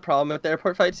part of the problem with the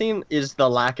airport fight scene is the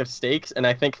lack of stakes, and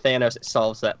I think Thanos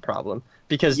solves that problem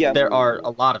because there are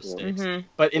a lot of stakes. Mm-hmm.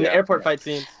 But in the airport fight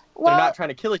scene, they're not trying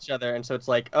to kill each other, and so it's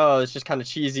like, it's just kind of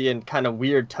cheesy and kind of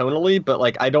weird tonally. But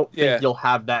like, I don't think you'll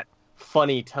have that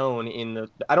funny tone in the.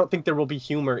 I don't think there will be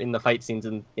humor in the fight scenes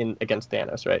in against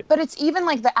Thanos, right? But it's even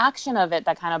like the action of it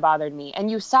that kind of bothered me.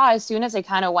 And you saw as soon as they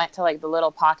kind of went to like the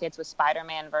little pockets with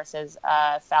Spider-Man versus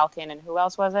Falcon and who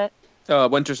else was it?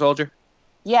 Winter Soldier.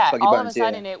 Yeah, all of a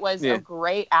sudden it was a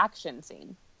great action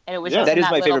scene, and it was just that is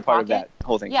my favorite pocket. part of that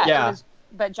whole thing. Yeah. It was,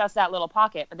 but just that little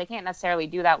pocket. But they can't necessarily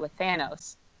do that with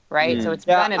Thanos, right? So it's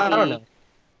gonna be. I don't know.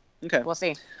 Okay, we'll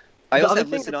see. I also have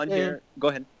listed on here. Go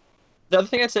ahead. The other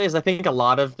thing I'd say is I think a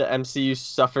lot of the MCU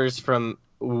suffers from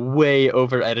way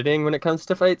over editing when it comes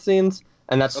to fight scenes,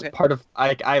 and that's part of.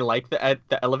 I like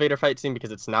the elevator fight scene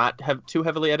because it's not too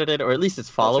heavily edited, or at least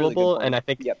it's followable. Really and I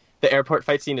think the airport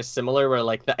fight scene is similar, where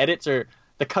like the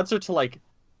cuts are to like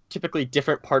typically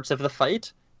different parts of the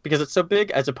fight because it's so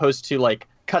big, as opposed to like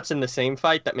cuts in the same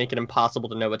fight that make it impossible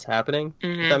to know what's happening.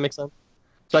 If that makes sense.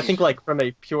 So I think like from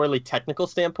a purely technical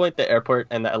standpoint, the airport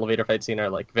and the elevator fight scene are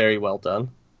like very well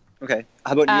done. Okay.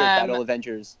 How about New York Battle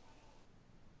Avengers?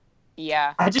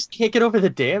 Yeah. I just can't get over the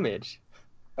damage.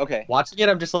 Okay. Watching it,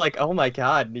 I'm just like, oh my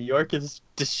god, New York is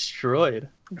destroyed.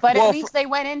 But at least they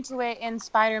went into it in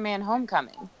Spider-Man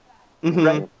Homecoming. Mm-hmm.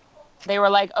 Right. They were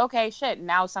like, okay, shit,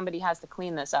 now somebody has to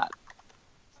clean this up.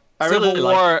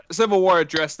 Civil War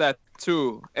addressed that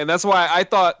too. And that's why I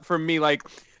thought, for me, like,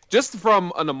 just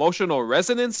from an emotional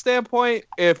resonance standpoint,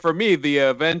 for me, the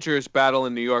Avengers battle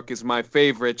in New York is my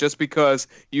favorite, just because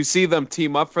you see them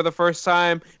team up for the first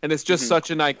time, and it's just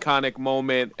such an iconic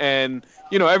moment. And,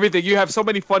 everything. You have so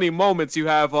many funny moments. You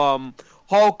have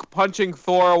Hulk punching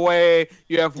Thor away.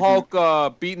 You have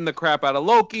Hulk beating the crap out of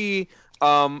Loki.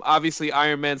 Obviously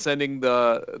Iron Man sending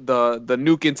the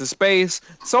nuke into space.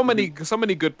 So many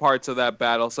good parts of that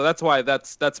battle. So that's why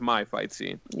that's my fight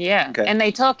scene. Yeah. Okay. And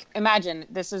they imagine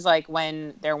this is like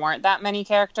when there weren't that many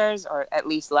characters, or at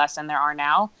least less than there are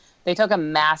now. They took a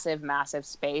massive, massive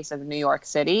space of New York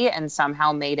City and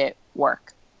somehow made it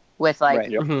work. with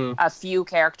like a few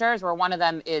characters, where one of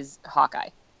them is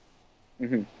Hawkeye.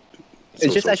 Mm-hmm.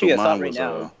 It's just actually a thought right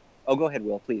now. Oh, go ahead,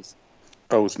 Will, please.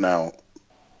 Oh, it's now.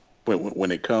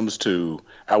 When it comes to,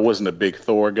 I wasn't a big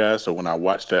Thor guy, so when I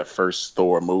watched that first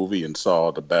Thor movie and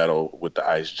saw the battle with the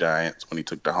ice giants when he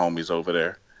took the homies over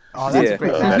there. Oh, that's a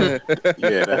great battle.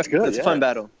 That's good. That's a fun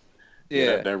battle.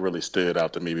 Yeah, that really stood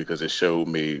out to me because it showed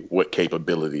me what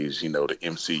capabilities, the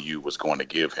MCU was going to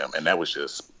give him, and that was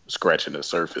just scratching the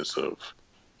surface of,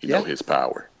 his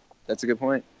power. That's a good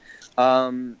point.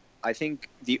 I think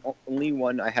the only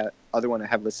other one I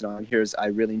have listed on here is I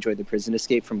really enjoyed the prison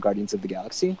escape from Guardians of the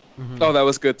Galaxy. Mm-hmm. Oh, that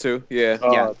was good too. Yeah.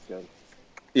 Oh, yeah. That's good.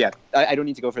 Yeah. I don't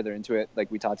need to go further into it, like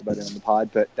we talked about it on the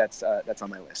pod, but that's on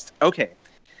my list. Okay.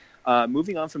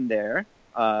 Moving on from there,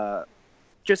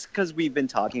 just because we've been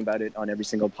talking about it on every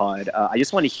single pod, I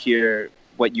just want to hear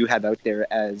what you have out there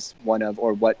as one of,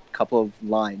 or what couple of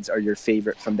lines are your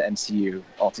favorite from the MCU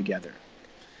altogether.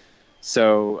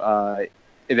 So,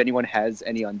 if anyone has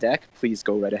any on deck, please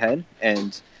go right ahead.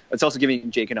 And it's also giving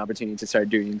Jake an opportunity to start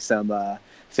doing some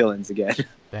fill-ins again.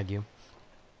 Thank you.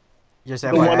 Just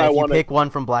FYI, if you pick one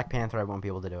from Black Panther, I won't be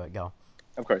able to do it. Go.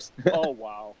 Of course. Oh,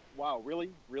 wow. Wow, really?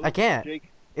 I can't.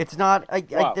 Jake? It's not...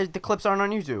 the clips aren't on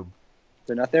YouTube.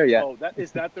 They're not there yet. Oh,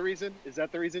 is that the reason? Is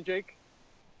that the reason, Jake?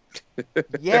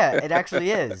 Yeah, it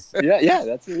actually is. Yeah,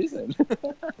 that's the reason.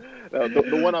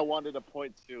 The one I wanted to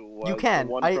point to was... You can.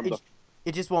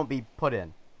 It just won't be put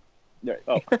in.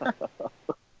 Oh.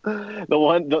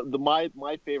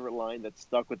 My favorite line that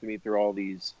stuck with me through all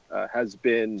these has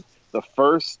been the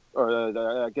first,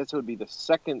 or I guess it would be the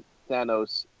second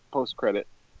Thanos post credit,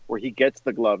 where he gets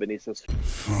the glove and he says,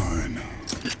 "Fine,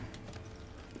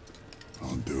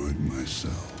 I'll do it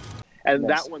myself." And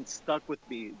that one stuck with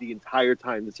me the entire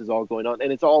time this is all going on,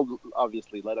 and it's all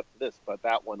obviously led up to this. But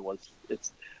that one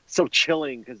it's so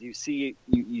chilling because you see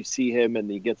him and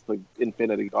he gets the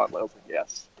Infinity Gauntlet. I was like,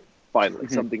 yes. Finally,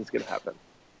 something's going to happen.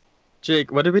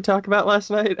 Jake, what did we talk about last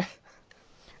night?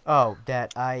 Oh,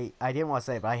 that I didn't want to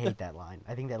say it, but I hate that line.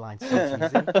 I think that line's so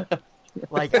cheesy.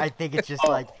 Like, I think it's just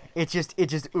like, it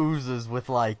just oozes with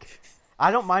like,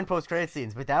 I don't mind post-credit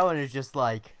scenes, but that one is just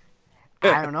like,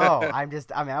 I don't know.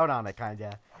 I'm out on it, kind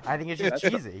of. I think it's just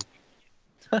cheesy.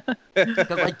 Because,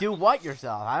 like, do what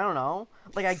yourself? I don't know.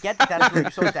 Like, I get that's what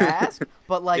you're supposed to ask,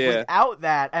 but, like, without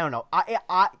that, I don't know.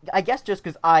 I guess just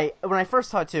because when I first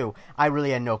saw it, too, I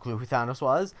really had no clue who Thanos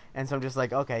was, and so I'm just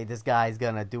like, okay, this guy's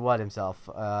gonna do what himself?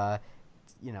 I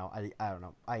don't know.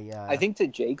 I think to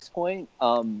Jake's point,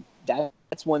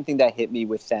 that's one thing that hit me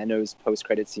with Thanos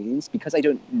post-credit scenes, because I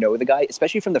don't know the guy,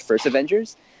 especially from the first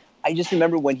Avengers. I just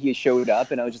remember when he showed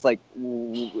up, and I was just like,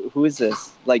 who is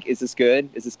this? Like, is this good?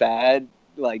 Is this bad?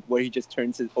 Like, where he just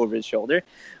turns over his shoulder.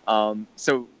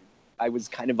 So I was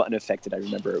kind of unaffected, I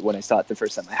remember, when I saw it the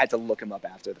first time. I had to look him up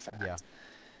after the fact.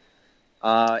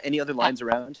 Yeah. Any other lines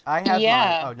around? I have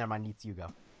mine. Oh, never mind. Needs you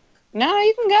go. No,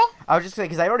 you can go. I was just saying,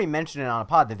 because I already mentioned it on a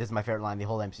pod that this is my favorite line in the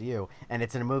whole MCU, and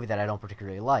it's in a movie that I don't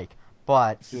particularly like.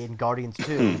 But in Guardians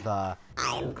 2, I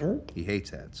am Groot. He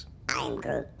hates hats. I'm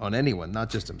Groot. On anyone, not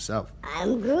just himself.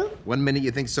 I'm Groot. One minute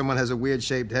you think someone has a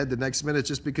weird-shaped head, the next minute it's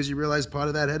just because you realize part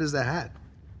of that head is the hat.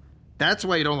 That's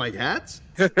why you don't like hats?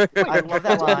 I love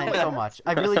that line so much.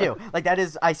 I really do. Like, that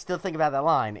is, I still think about that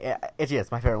line.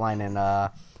 It's my favorite line in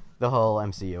the whole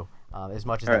MCU. As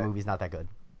much as that movie's not that good.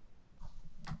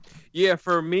 Yeah,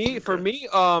 for me,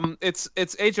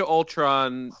 it's Age of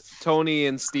Ultron, Tony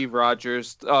and Steve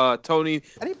Rogers. Tony.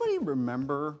 Anybody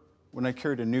remember when I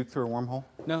carried a nuke through a wormhole?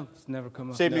 No, it's never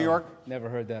come up. Save New York? Never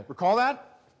heard that. Recall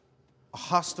that? A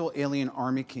hostile alien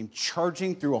army came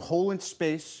charging through a hole in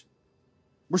space.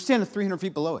 We're standing 300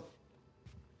 feet below it.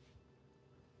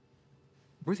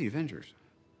 We're the Avengers.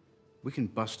 We can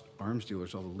bust arms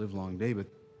dealers all the live long day, but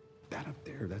that up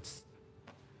there, that's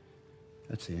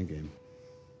the end game.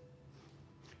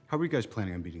 How are you guys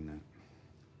planning on beating that?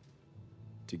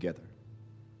 Together.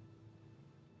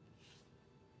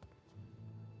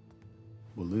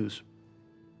 We'll lose.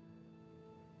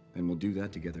 And we'll do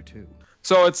that together too.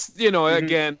 So it's,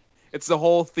 again, it's the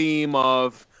whole theme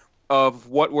of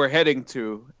what we're heading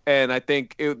to, and I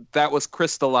think that was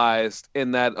crystallized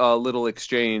in that little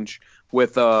exchange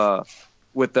with Tony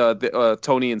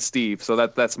and Steve. So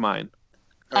that's mine.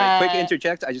 All right, quick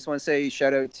interject. I just want to say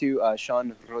shout out to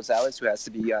Sean Rosales, who has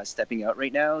to be stepping out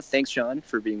right now. Thanks, Sean,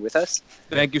 for being with us.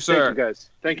 Thank you, sir. Thank you, guys.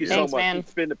 Thank you so much. Man.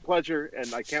 It's been a pleasure,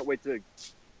 and I can't wait to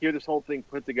hear this whole thing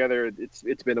put together.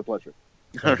 It's been a pleasure.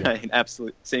 All right,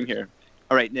 absolutely. Same here.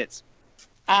 All right, Nitz.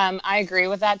 I agree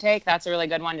with that take. That's a really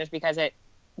good one, just because it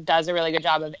does a really good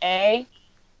job of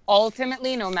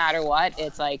ultimately, no matter what,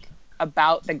 it's like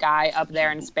about the guy up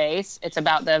there in space. It's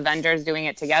about the Avengers doing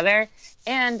it together,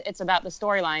 and it's about the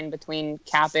storyline between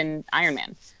Cap and Iron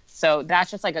Man. So that's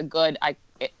just like a good,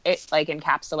 it like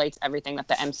encapsulates everything that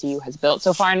the MCU has built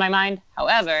so far in my mind.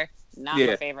 However, not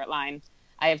my favorite line.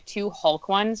 I have 2 Hulk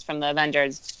ones from the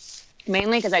Avengers,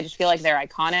 mainly because I just feel like they're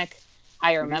iconic.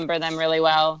 I remember them really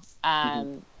well.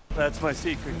 That's my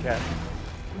secret, Cap.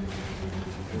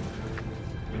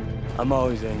 I'm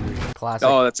always angry. Classic.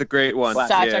 Oh, that's a great one.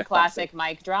 Such a classic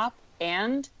mic drop.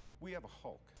 And we have a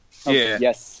Hulk. Okay,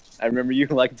 yes, I remember you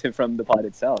liked it from the pod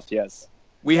itself. Yes,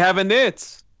 we have a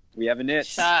nit. We have a nit.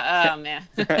 Oh man.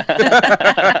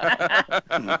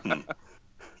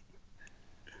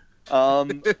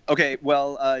 Okay,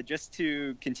 well, just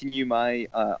to continue my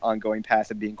ongoing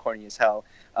path of being corny as hell,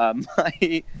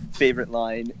 my favorite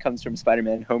line comes from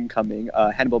Spider-Man Homecoming,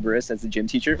 Hannibal Buress as the gym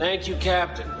teacher. Thank you,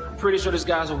 Captain. I'm pretty sure this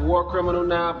guy's a war criminal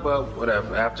now, but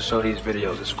whatever. I have to show these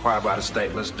videos. It's required by the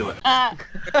state. Let's do it.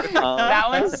 That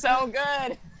one's so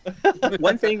good.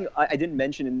 One thing I didn't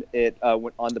mention it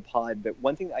on the pod, but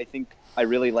one thing I think I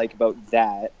really like about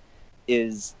that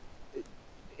is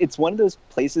it's one of those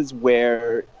places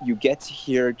where you get to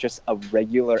hear just a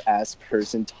regular ass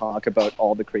person talk about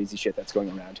all the crazy shit that's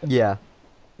going around him. Yeah.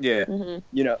 Yeah. Mm-hmm.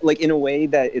 You know, like in a way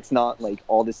that it's not like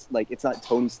all this, like it's not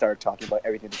Tony Stark talking about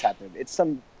everything that's happening. It's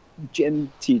some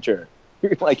gym teacher.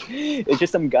 Like it's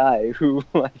just some guy who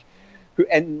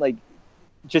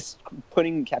just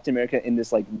putting Captain America in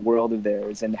this like world of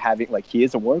theirs and having like he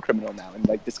is a war criminal now and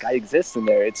like this guy exists in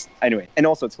there. It's anyway, and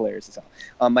also it's hilarious as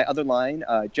hell. My other line,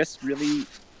 just really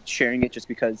sharing it just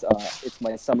because it's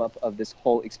my sum up of this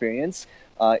whole experience.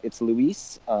 It's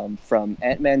Luis from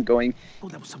Ant-Man going, "Oh,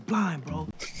 that was sublime, bro."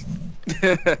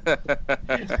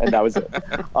 And that was it.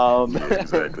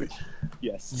 Exactly.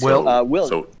 Yes. Will. Will.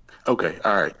 So okay,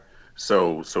 all right.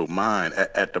 So mine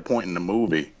at the point in the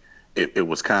movie, it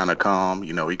was kind of calm.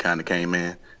 You know, he kind of came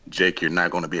in. Jake, you're not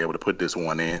going to be able to put this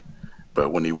one in.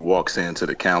 But when he walks into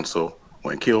the council,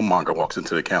 when Killmonger walks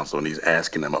into the council and he's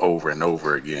asking them over and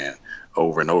over again,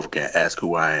 ask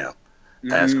who I am,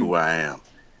 ask who I am.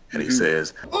 And he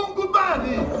says, I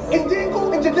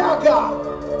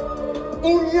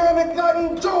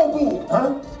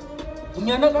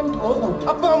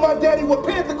found my daddy with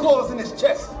panther claws in his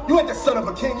chest. You ain't the son of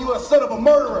a king, you a son of a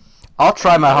murderer. I'll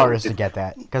try my hardest to get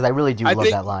that, because I really do love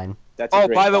that line.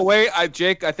 By the way,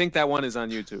 Jake, I think that one is on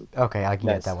YouTube. Okay, I can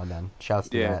get that one then. Shouts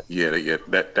to that. Yeah,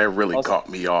 that really caught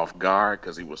me off guard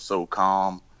because he was so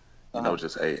calm. You know,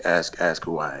 just ask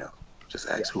who I am. Just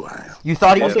ask who I am. You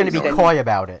thought he was going to be coy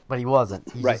about it, but he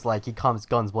wasn't. He's just like, he comes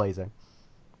guns blazing.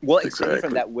 Well, except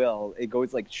from that, Will, it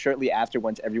goes like shortly after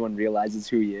once everyone realizes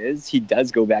who he is, he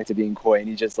does go back to being coy, and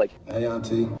he's just like, "Hey,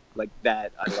 auntie," like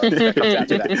that. I love that comes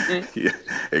after that. Yeah,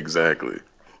 exactly.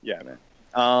 Yeah,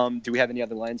 man. Do we have any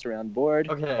other lines around board?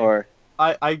 Okay. Or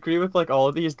I agree with like all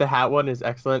of these. The hat one is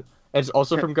excellent. It's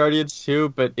also from Guardians 2,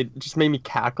 but it just made me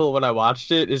cackle when I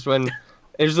watched it. Is when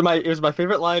it was my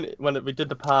favorite line when we did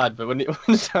the pod. But when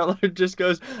Star-Lord just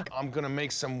goes, "I'm gonna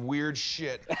make some weird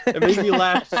shit," it made me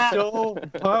laugh so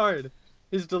hard.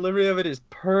 His delivery of it is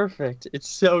perfect. It's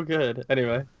so good.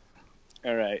 Anyway.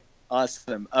 All right.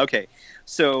 Awesome. Okay.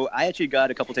 So I actually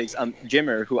got a couple takes.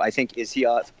 Jimmer, who I think he's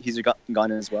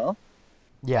gone as well.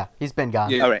 Yeah, he's been gone.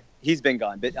 Yeah. All right, he's been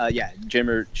gone. But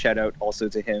Jimmer, shout out also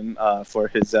to him for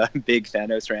his big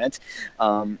Thanos rant.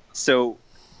 So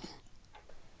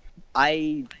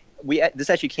this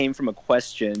actually came from a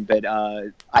question, but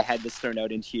I had this thrown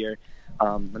out in here.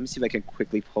 Let me see if I can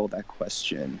quickly pull that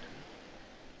question.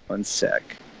 One sec.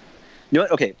 You know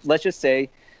what? Okay, let's just say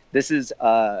this is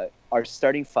our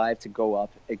starting 5 to go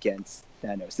up against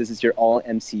Thanos. This is your all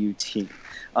MCU team.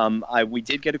 We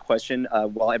did get a question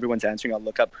while everyone's answering. I'll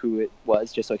look up who it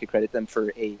was just so I could credit them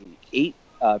for a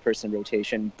 8-person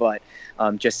rotation. But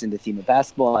just in the theme of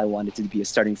basketball, I wanted it to be a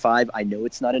starting 5. I know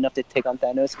it's not enough to take on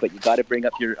Thanos, but you got to bring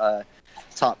up your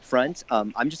top front.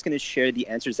 I'm just going to share the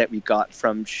answers that we got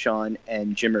from Sean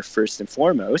and Jimmer first and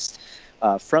foremost.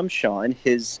 From Sean,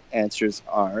 his answers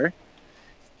are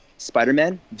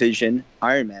Spider-Man, Vision,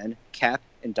 Iron Man, Cap,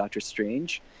 and Doctor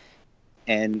Strange.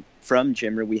 And from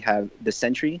Jimmer, we have the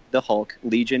Sentry, the Hulk,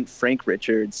 Legion, Frank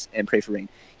Richards, and Pray for Rain.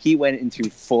 He went into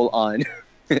full-on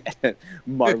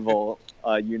Marvel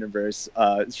universe.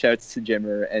 Shouts to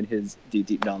Jimmer and his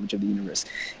deep knowledge of the universe.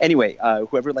 Anyway,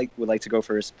 whoever would like to go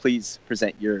first, please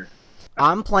present your...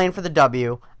 I'm playing for the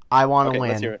W. I want to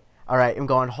win. Let's hear it. All right, I'm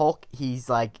going Hulk. He's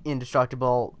like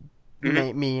indestructible,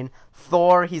 mean.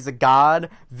 Thor, he's a god.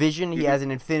 Vision, he has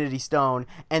an Infinity Stone.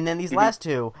 And then these last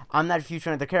two, I'm not a huge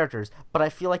fan of the characters, but I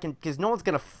feel like because no one's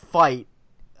gonna fight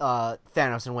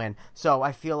Thanos and win. So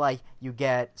I feel like you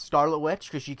get Scarlet Witch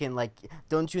because she can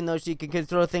don't you know she can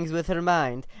control things with her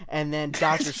mind, and then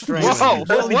Doctor Strange. Whoa,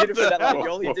 you only did it for that line. You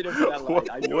only did it for that line.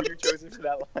 I know you're chosen for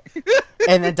that line.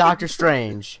 And then Doctor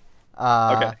Strange.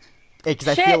 Okay. Because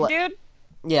I feel like, dude.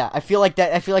 Yeah, I feel like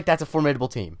that's a formidable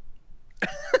team.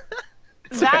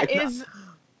 That is.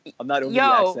 I'm not over the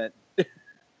accent.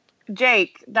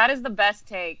 Jake, that is the best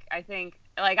take, I think.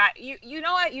 You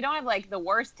know what? You don't have the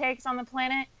worst takes on the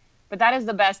planet, but that is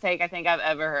the best take I think I've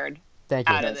ever heard. Thank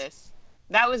you. Out of this.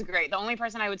 That was great. The only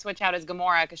person I would switch out is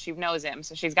Gamora because she knows him,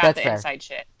 so she's got fair. inside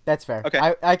shit. That's fair.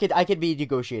 Okay. I could be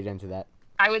negotiated into that.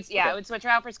 I would switch her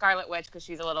out for Scarlet Witch because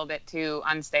she's a little bit too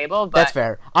unstable. But that's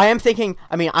fair. I'm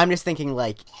just thinking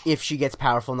if she gets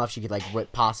powerful enough, she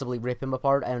could possibly rip him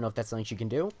apart. I don't know if that's something she can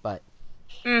do, but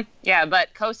yeah,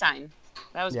 but cosign.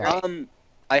 That was great.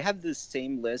 I have the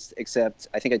same list, except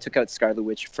I think I took out Scarlet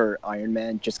Witch for Iron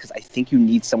Man just because I think you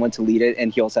need someone to lead it,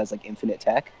 and he also has infinite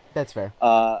tech. That's fair.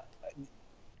 But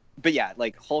yeah,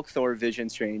 Hulk, Thor, Vision,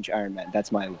 Strange, Iron Man.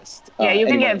 That's my list. Yeah, you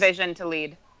can get Vision to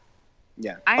lead.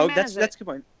 Yeah. Iron Man that's a good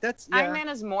point. Iron Man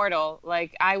is mortal.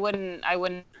 I wouldn't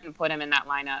put him in that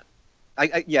lineup.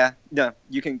 No,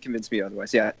 you can convince me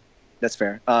otherwise. Yeah, that's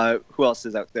fair. Who else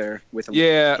is out there with him?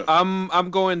 Yeah,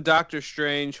 I'm going Doctor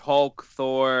Strange, Hulk,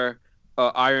 Thor,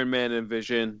 Iron Man, and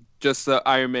Vision. Just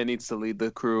Iron Man needs to lead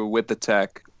the crew with the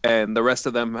tech, and the rest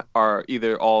of them are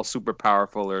either all super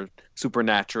powerful or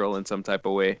supernatural in some type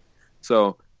of way.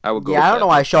 So I would go. Yeah, I don't know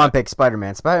why Sean picked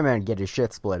Spider-Man. Spider-Man would get his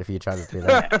shit split if he tried to do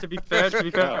that. To be fair,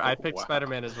 I picked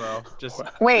Spider-Man as well. Just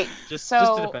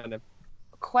to defend him.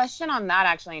 Question on that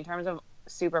actually, in terms of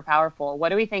super powerful, what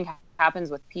do we think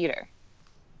happens with Peter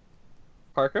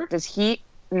Parker? Does he?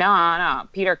 No,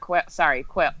 Peter Quill. Sorry,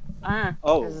 Quill.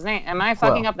 Is his name? Am I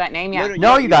fucking up that name yet?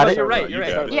 No, you got it. You're right. You're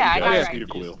right. Yeah, I got it right. Peter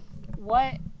Quill.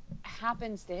 What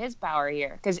happens to his power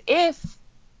here? Because if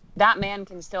that man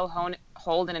can still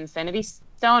hold an Infinity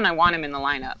Stone, I want him in the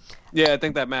lineup. Yeah, I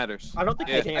think that matters. I don't think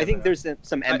he can. I think there's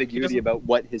some ambiguity about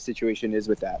what his situation is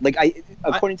with that.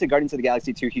 According to Guardians of the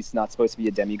Galaxy 2, he's not supposed to be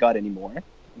a demigod anymore.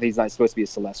 He's not supposed to be a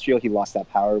celestial. He lost that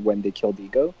power when they killed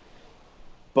Ego.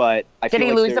 But did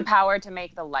he lose the power to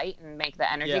make the light and make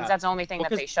the energy? Because that's the only thing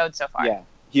that they showed so far. Yeah,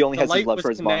 he only has his love for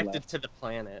his mom left. The light was connected to the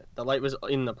planet. The light was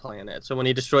in the planet. So when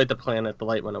he destroyed the planet, the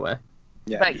light went away.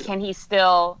 Yeah. But can he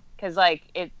still? Because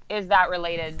is that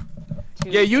related to?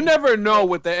 Yeah, you never know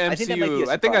with the MCU.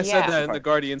 I think I said that in the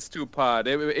Guardians 2 pod.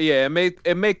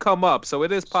 It may come up, so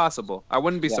it is possible. I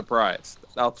wouldn't be surprised.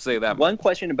 I'll say that. One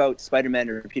question about Spider-Man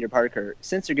or Peter Parker: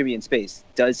 since they're going to be in space,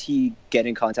 does he get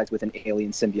in contact with an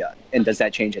alien symbiote, and does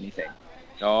that change anything?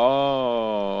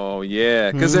 Oh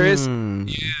yeah, because there is.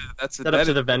 Yeah, that's that up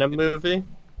to the Venom movie.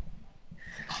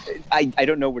 I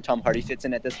don't know where Tom Hardy fits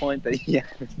in at this point, but yeah,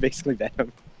 it's basically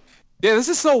Venom. Yeah, this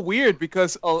is so weird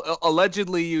because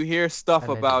allegedly you hear stuff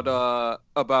about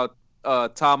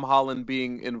Tom Holland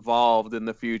being involved in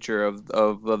the future of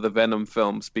the Venom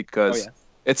films because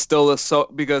it's still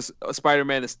because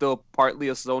Spider-Man is still partly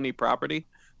a Sony property,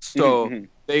 so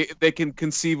they can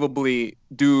conceivably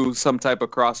do some type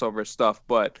of crossover stuff,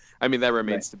 but I mean that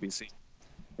remains to be seen.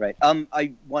 Right.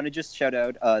 I want to just shout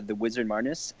out the Wizard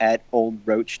Marnus at Old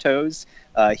Roach Toes.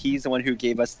 He's the one who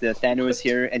gave us the Thanos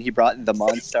here, and he brought the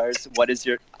Monstars. What is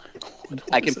your?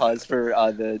 I can pause for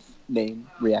the name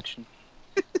reaction.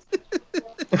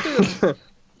 Go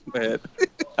ahead.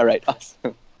 All right.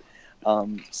 Awesome.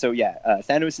 So yeah,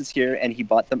 Thanos is here, and he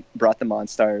brought the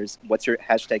Monstars. What's your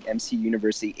hashtag MC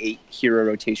University 8 hero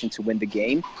rotation to win the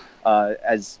game?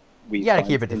 As we gotta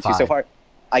keep it to 5 so far.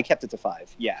 I kept it to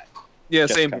 5. Yeah. Yeah,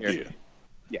 same here.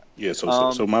 Yeah.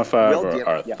 So my 5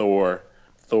 are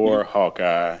Thor,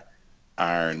 Hawkeye,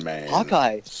 Iron Man,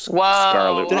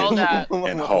 Scarlet Witch,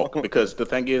 and Hulk. Because the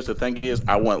thing is,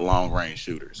 I want long range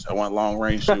shooters. I don't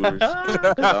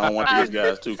want these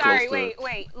guys too close. Sorry,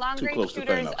 wait. Long range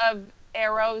shooters of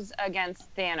arrows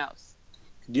against Thanos.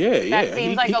 Yeah. That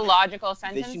seems like a logical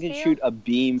sentence. They can shoot a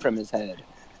beam from his head.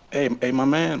 Hey, my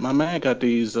man got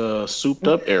these souped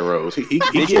up arrows. He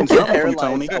getting something from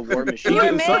Tony. A war machine. He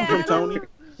getting something from Tony.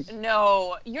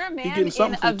 No, your man in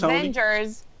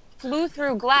Avengers flew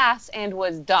through glass and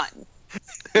was done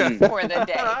for the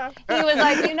day. He was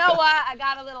like, you know what? I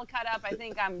got a little cut up. I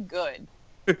think I'm good.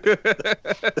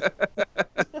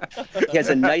 He has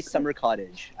a nice summer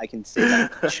cottage. I can say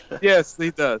that much. Yes,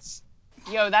 he does.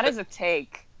 Yo, that is a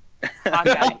take.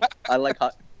 Okay. I like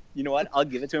hot. You know what? I'll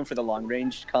give it to him for the long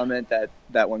range comment.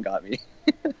 That one got me.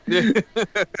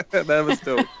 That was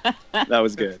dope. That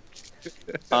was good.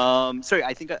 Sorry,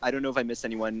 I don't know if I missed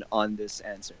anyone on this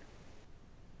answer.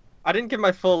 I didn't give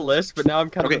my full list, but now I'm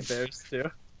kind of embarrassed too.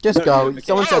 Just go.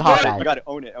 Someone said Hawkeye. You gotta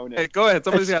own it. Hey, go ahead.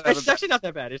 Somebody's got It's actually not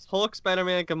that bad. It's Hulk,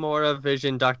 Spider-Man, Gamora,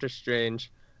 Vision, Doctor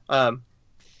Strange.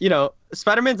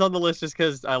 Spider-Man's on the list just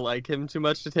because I like him too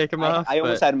much to take him off. I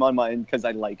almost had him on mine because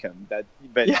I like him. I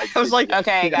was like,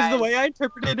 okay, because the way I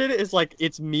interpreted it is like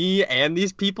it's me and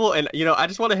these people, and I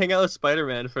just want to hang out with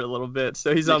Spider-Man for a little bit,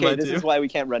 so he's on my team. This is why we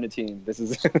can't run a team. This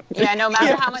is. Yeah, no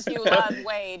matter how much you love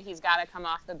Wade, he's got to come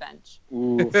off the bench.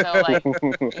 Ooh. So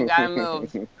you gotta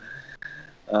move.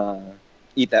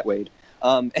 Eat that, Wade.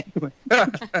 Anyway.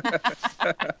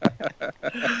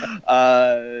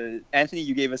 Anthony,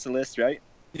 you gave us a list, right?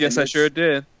 Yes, I sure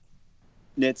did.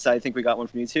 Nitz, I think we got one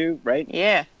from you too, right?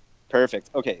 Yeah. Perfect.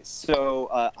 Okay,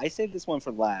 so I saved this one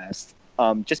for last,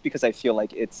 just because I feel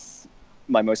like it's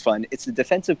my most fun. It's the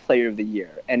Defensive Player of the Year,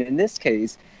 and in this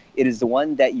case, it is the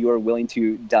one that you are willing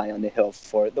to die on the hill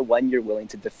for, the one you're willing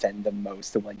to defend the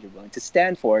most, the one you're willing to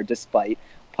stand for despite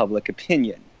public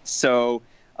opinion. So,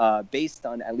 based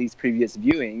on at least previous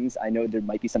viewings, I know there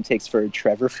might be some takes for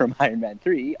Trevor from Iron Man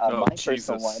 3. My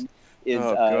personal one is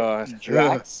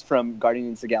Drax from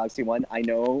Guardians of the Galaxy 1. I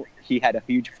know he had a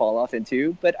huge fall off in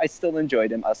 2, but I still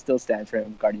enjoyed him. I'll still stand for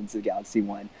him, Guardians of the Galaxy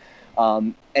 1.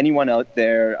 Anyone out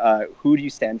there, who do you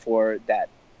stand for that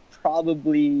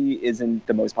probably isn't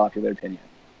the most popular opinion?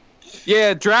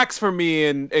 Yeah, Drax for me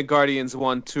in Guardians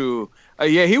 1 too.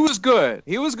 Yeah, he was good.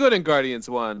 He was good in Guardians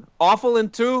 1. Awful in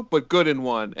 2, but good in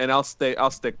 1, and I'll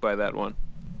stick by that one.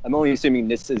 I'm only assuming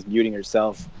Nis is muting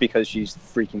herself because she's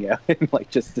freaking out and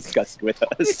just disgusted with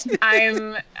us.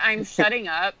 I'm shutting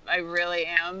up. I really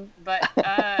am. But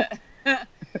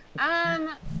I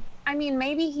mean,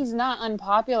 maybe he's not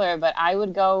unpopular, but I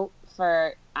would go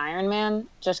for Iron Man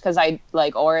just because I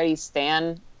already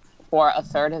stand for a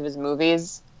third of his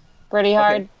movies pretty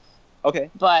hard. Okay.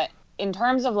 But in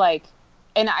terms of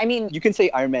and I mean, you can say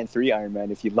Iron Man 3 Iron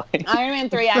Man if you like. Iron Man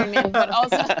 3 Iron Man, but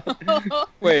also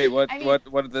wait,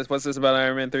 what's this about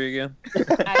Iron Man 3 again?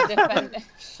 Shut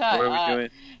up.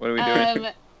 What are we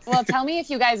doing? Well, tell me if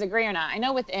you guys agree or not. I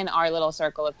know within our little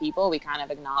circle of people, we kind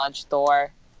of acknowledge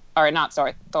Thor,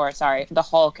 the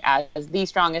Hulk as the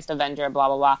strongest Avenger, blah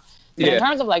blah blah. But in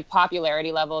terms of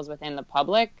popularity levels within the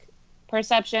public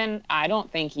perception, I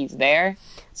don't think he's there.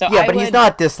 So he's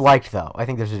not disliked though. I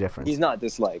think there's a difference. He's not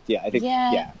disliked. Yeah, I think.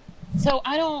 Yeah. So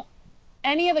I don't.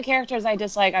 Any of the characters I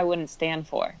dislike, I wouldn't stand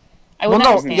for.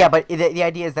 But the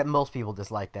idea is that most people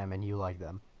dislike them and you like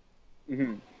them.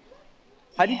 Mm-hmm.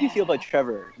 How did you feel about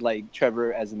Trevor?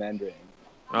 Trevor as a Mandarin?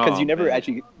 Because you never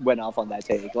actually went off on that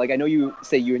take. I know you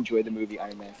say you enjoyed the movie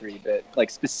Iron Man 3, but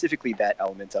specifically that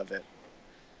element of it.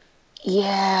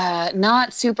 Yeah,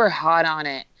 not super hot on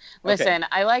it. Listen,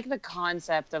 I like the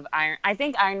concept of I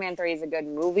think Iron Man 3 is a good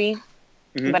movie,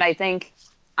 but I think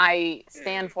I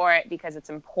stand for it because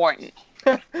it's important.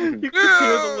 You can hear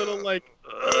the little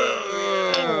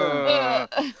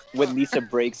when Lisa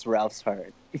breaks Ralph's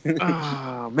heart.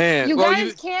 Oh man! You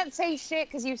guys can't say shit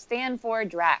because you stand for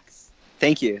Drax.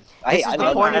 Thank you. This is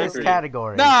the point of this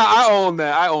category. Nah, I own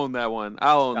that. I own that one.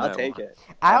 I'll take it.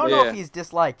 I don't know if he's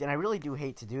disliked, and I really do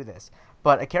hate to do this.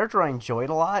 But a character I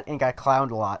enjoyed a lot and got clowned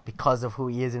a lot because of who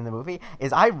he is in the movie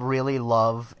is I really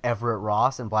love Everett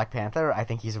Ross in Black Panther. I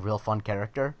think he's a real fun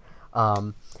character.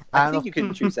 I think you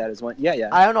can choose that as one. Yeah.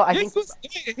 I don't know. I think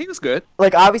he was good.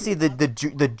 Obviously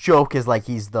the joke is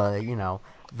he's the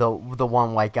the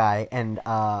one white guy, and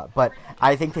but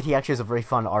I think that he actually has a very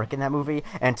fun arc in that movie,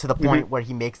 and to the point where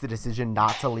he makes the decision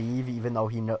not to leave, even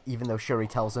though Shuri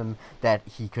tells him that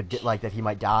he could that he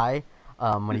might die.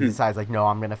 When he decides no,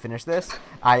 I'm gonna finish this.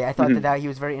 I thought that he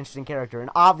was a very interesting character, and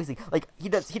obviously he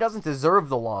doesn't deserve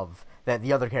the love that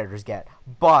the other characters get,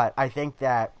 but I think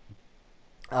that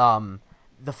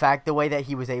the way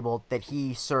that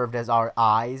he served as our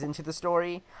eyes into the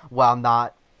story while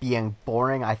not being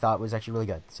boring, I thought was actually really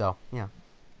good. So yeah.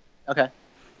 Okay.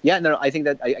 Yeah, no, I think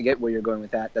that I get where you're going with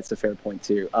that. That's a fair point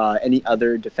too. Any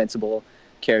other defensible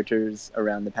characters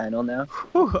around the panel now?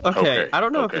 Okay. I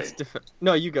don't know if it's different.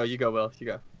 No, you go, Will. You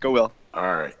go. Go, Will.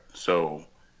 All right. So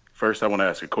first I want to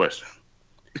ask a question.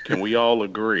 Can we all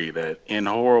agree that in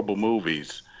horrible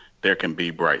movies there can be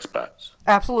bright spots?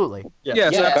 Absolutely.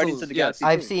 Yes, absolutely. Yes.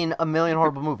 I've seen a million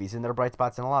horrible movies, and there are bright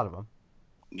spots in a lot of them.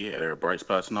 Yeah, there are bright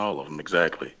spots in all of them,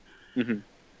 exactly.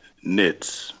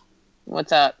 Nitz.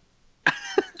 What's up?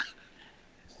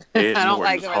 Ed I don't Norton's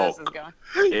like where Hulk. this is going.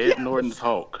 Ed Norton's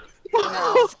Hulk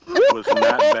No. was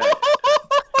not bad.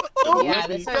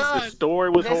 The story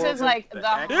was horrible. This is the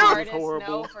hardest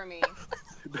no for me.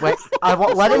 Wait,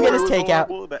 let him get his take out.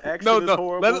 The action is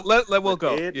horrible. Let Will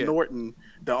go. Ed Norton,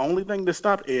 the only thing that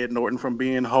stopped Ed Norton from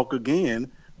being Hulk again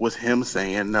was him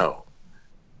saying no.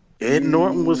 Ed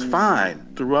Norton was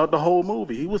fine throughout the whole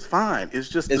movie. He was fine. It's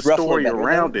just the story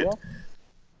around it.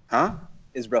 Huh?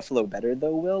 Is Ruffalo better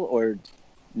though, Will, or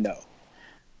no?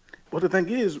 Well, the thing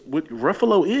is,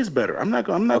 Ruffalo is better. I'm not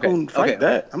going to fight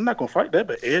that. I'm not going to fight that.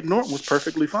 But Ed Norton was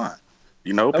perfectly fine.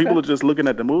 You know, people are just looking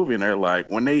at the movie and they're like,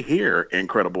 when they hear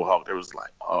Incredible Hulk, they was like,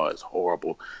 oh, it's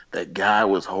horrible. That guy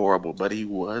was horrible, but he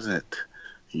wasn't.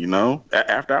 You know,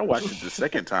 after I watched it the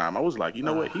second time, I was like, you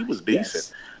know what, he was decent.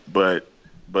 Yes.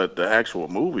 But the actual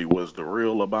movie was the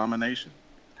real abomination.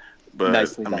 But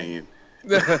Nicely done. I mean,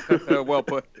 well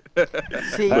put.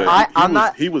 See,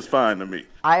 he was fine to me.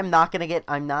 I'm not gonna get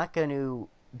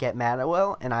mad at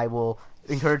Will, and I will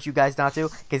encourage you guys not to,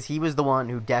 because he was the one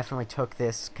who definitely took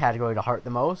this category to heart the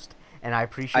most, and I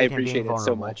appreciate him being vulnerable. it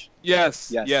so much.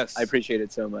 Yes. I appreciate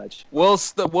it so much.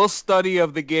 Will's study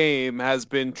of the game has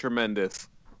been tremendous.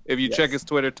 If you check his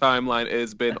Twitter timeline, it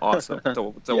has been awesome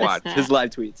to watch. His live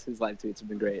tweets have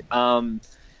been great.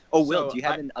 Will, do you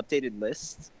have an updated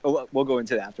list? Oh, we'll go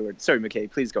into that afterwards. Sorry,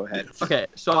 McKay, please go ahead. Okay,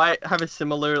 so I have a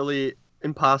similarly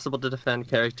impossible to defend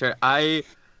character.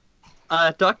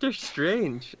 Doctor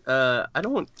Strange. I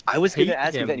was going to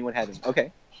ask if anyone had him.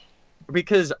 Okay.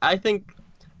 Because I think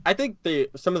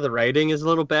some of the writing is a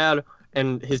little bad,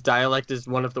 and his dialect is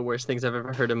one of the worst things I've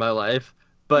ever heard in my life.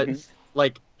 But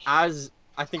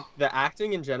I think the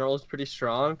acting in general is pretty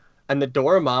strong, and the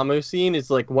Dormammu scene is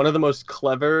like one of the most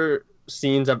clever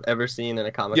scenes I've ever seen in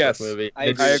a comic book movie. I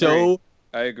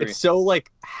agree. It's so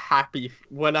like happy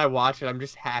when I watch it. I'm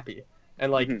just happy,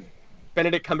 and like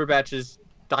Benedict Cumberbatch's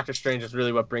Doctor Strange is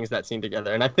really what brings that scene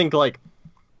together. And I think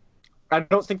I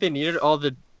don't think they needed all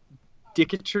the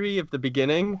dicketry of the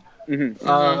beginning.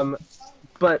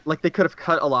 But like they could have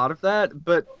cut a lot of that.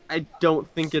 But I don't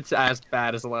think it's as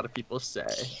bad as a lot of people say.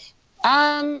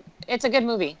 It's a good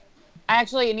movie.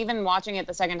 And even watching it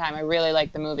the second time, I really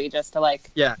liked the movie just to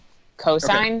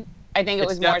co-sign. Okay. I think it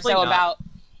was more so about,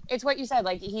 it's what you said,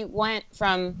 like he went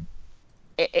from,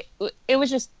 it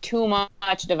was just too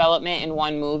much development in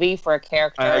one movie for a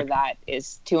character that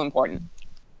is too important.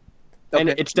 And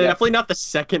it's definitely not the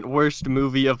second worst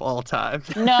movie of all time.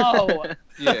 No.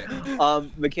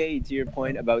 McKay, to your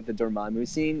point about the Dormammu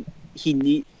scene,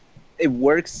 it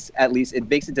works, at least it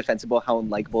makes it defensible how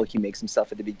unlikable he makes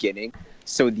himself at the beginning,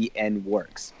 so the end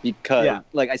works. Because,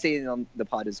 like I say it on the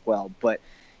pod as well, but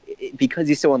because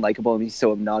he's so unlikable and he's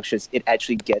so obnoxious, it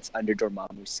actually gets under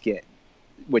Dormammu's skin,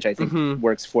 which I think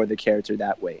works for the character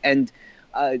that way. And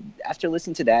after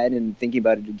listening to that and thinking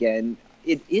about it again,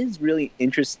 it is really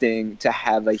interesting to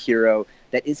have a hero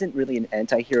that isn't really an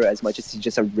anti-hero as much as he's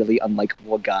just a really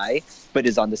unlikable guy, but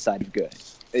is on the side of good.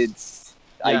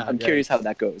 I'm curious how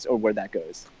that goes, or where that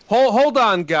goes. Hold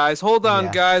on, guys.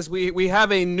 We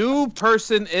have a new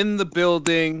person in the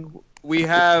building. We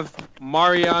have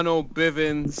Mariano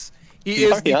Bivens. He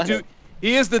is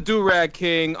the do-rag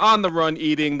king, on the run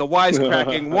eating, the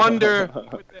wisecracking wonder,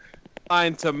 with the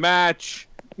line to match.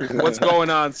 What's going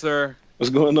on, sir?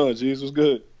 What's going on, G's? What's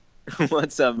good?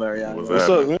 What's up, Mariano? What's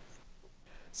up, man?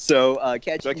 So,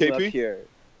 catching you up here.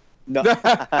 No.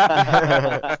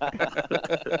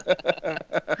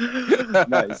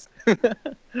 Nice.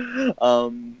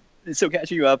 So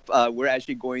catching you up, we're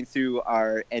actually going through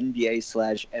our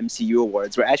NBA/MCU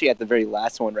awards. We're actually at the very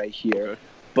last one right here. Okay.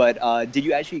 But did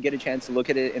you actually get a chance to look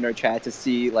at it in our chat to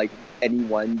see like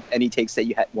any takes that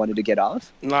you wanted to get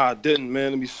off? Nah, I didn't,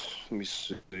 man. Let me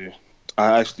see.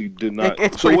 I actually did not.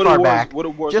 It's pretty far back. What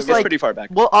awards? Just like, pretty far back.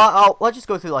 Well, let's just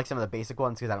go through like some of the basic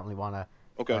ones because I don't really want to.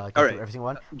 Okay. All right. Every single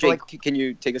one. Jake, can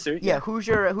you take us through? Yeah. Who's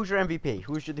your MVP?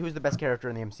 Who's the best character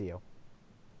in the MCU?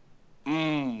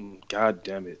 God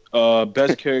damn it.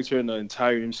 Best character in the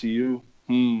entire MCU.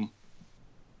 I'm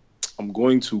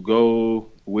going to go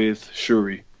with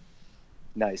Shuri.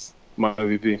 Nice. My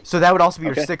MVP. So that would also be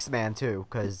your sixth man too,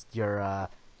 because your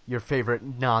favorite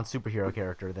non-superhero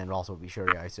character then also would be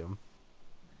Shuri, I assume.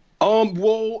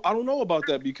 Well, I don't know about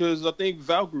that because I think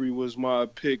Valkyrie was my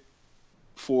pick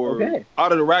for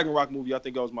out of the Ragnarok movie. I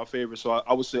think that was my favorite, so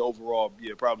I would say overall,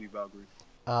 probably Valkyrie.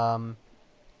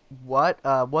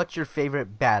 What's your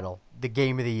favorite battle? The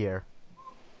game of the year.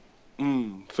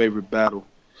 Favorite battle,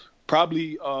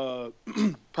 probably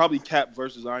Cap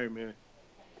versus Iron Man.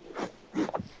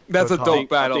 That's a dope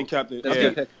battle. I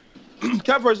think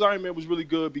Cap versus Iron Man was really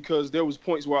good because there was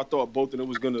points where I thought both of them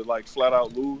was gonna like flat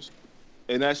out lose.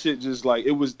 And that shit just like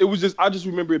it was just I just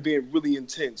remember it being really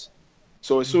intense.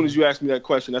 So as soon as you asked me that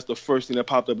question, that's the first thing that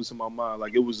popped up into my mind.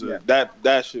 Like it was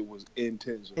that shit was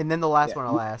intense. And then the last one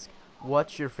I'll ask,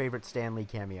 what's your favorite Stan Lee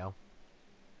cameo?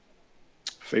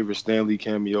 Favorite Stan Lee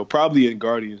cameo? Probably in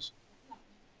Guardians.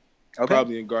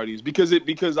 Probably in Guardians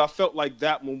because I felt like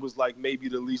that one was like maybe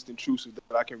the least intrusive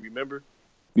that I can remember.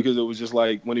 Because it was just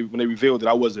like when they revealed it,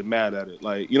 I wasn't mad at it.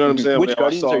 Like, you know what I'm saying? Which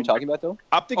Guardians are you talking about, though?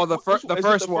 I think the first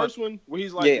one where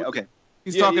he's like, okay.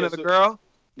 He's talking to the girl.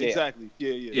 Exactly.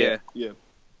 Yeah.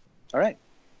 All right.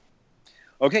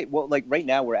 Okay. Well, like right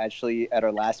now we're actually at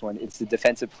our last one. It's the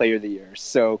Defensive Player of the Year.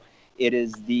 So it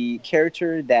is the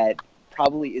character that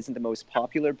probably isn't the most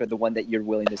popular, but the one that you're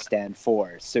willing to stand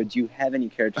for. So do you have any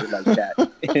character like that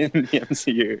in the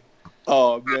MCU?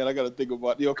 Oh man, I gotta think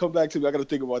about. Come back to me. I gotta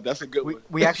think about. That's a good one.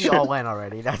 We actually all went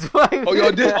already. That's why. Oh,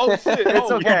 y'all did. Oh shit.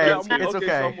 It's okay. It's okay.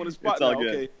 So I'm on the spot it's all now.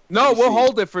 good. Okay. No, we'll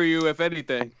hold it for you if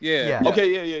anything. Yeah.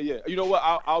 Okay. Yeah. You know what?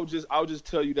 I'll just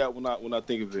tell you that when I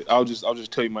think of it. I'll just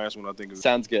tell you my answer when I think of it.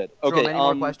 Sounds good. Okay. Any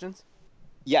more questions?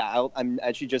 Yeah, I'm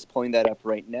actually just pulling that up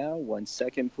right now. 1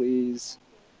 second, please.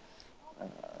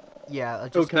 Yeah.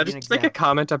 Can I just make a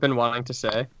comment I've been wanting to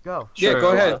say? Go. Sure,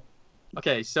 go ahead.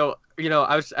 Okay, so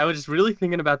I was just really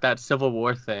thinking about that Civil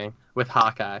War thing with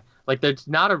Hawkeye. Like, there's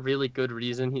not a really good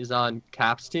reason he's on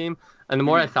Cap's team, and the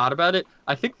more I thought about it,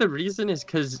 I think the reason is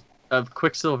because of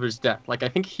Quicksilver's death. Like, I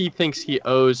think he thinks he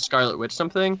owes Scarlet Witch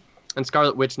something, and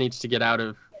Scarlet Witch needs to get out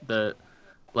of the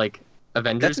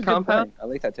Avengers compound. I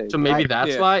like that take. So maybe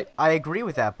that's why. I agree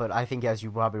with that, but I think, as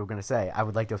you probably were going to say, I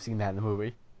would like to have seen that in the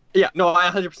movie. Yeah, no, I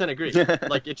 100% agree.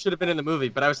 Like, it should have been in the movie,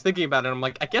 but I was thinking about it, and I'm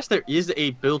like, I guess there is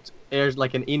there's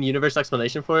like an in-universe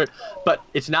explanation for it, but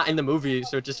it's not in the movie,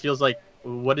 so it just feels like,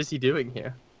 what is he doing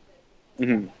here?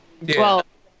 Mm-hmm. Yeah. Well,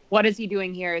 what is he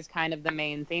doing here is kind of the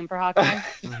main theme for Hawkeye.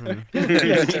 You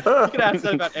could ask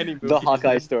that about any movie. The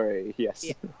Hawkeye story, yes.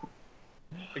 Yeah.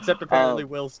 Except apparently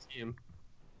Will's team.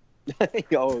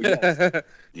 Oh, yes.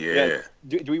 Yeah.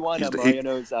 Do we want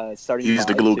Mariano's starting He's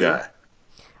the glue guy.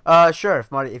 Sure,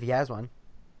 if he has one.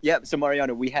 Yeah, so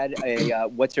Mariano, we had a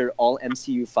what's your all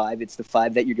MCU 5? It's the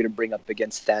 5 that you're going to bring up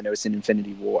against Thanos in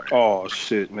Infinity War. Oh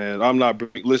shit, man! I'm not.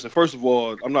 Listen, first of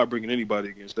all, I'm not bringing anybody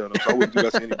against Thanos. I wouldn't do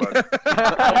that to anybody.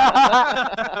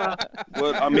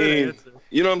 But I mean,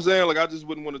 you know what I'm saying? Like, I just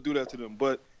wouldn't want to do that to them.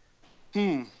 But,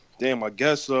 damn, I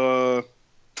guess, damn,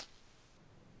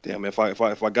 if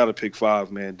I gotta pick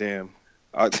 5, man, damn,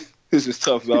 this is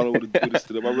tough. I don't want to do this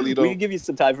to them. I really don't. We can give you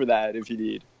some time for that if you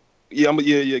need. Yeah,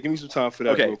 give me some time for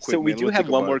that real quick, so we do have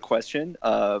one more it. question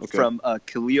from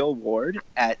Khalil Ward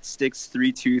at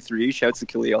Sticks323. Shouts to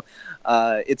Khalil.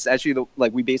 It's actually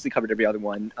we basically covered every other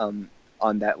one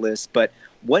on that list. But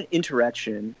what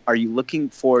interaction are you looking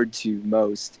forward to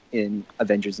most in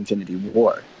Avengers: Infinity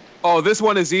War? Oh, this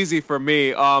one is easy for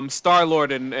me.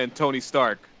 Star-Lord and Tony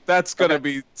Stark. That's gonna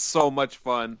be so much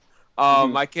fun.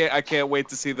 I can't wait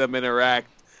to see them interact.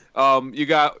 You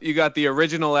got the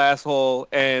original asshole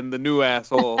and the new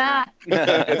asshole.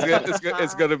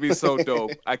 It's gonna be so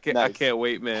dope. I can't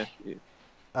wait, man.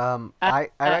 I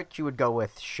actually would go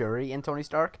with Shuri and Tony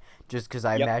Stark, just because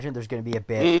I imagine there's gonna be a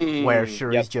bit where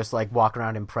Shuri's just like walking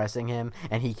around impressing him,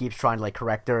 and he keeps trying to like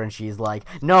correct her, and she's like,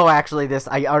 "No, actually,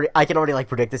 I can already like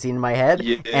predict the scene in my head,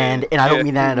 and I don't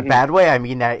mean that in a bad way. I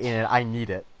mean that in I need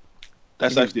it."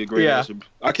 That's actually a great answer.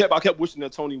 I kept wishing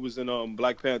that Tony was in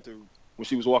Black Panther when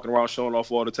she was walking around showing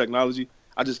off all the technology.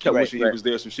 I just kept wishing he was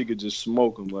there so she could just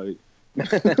smoke him. Like,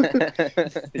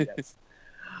 yes.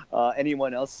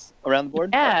 Anyone else around the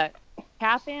board? Yeah,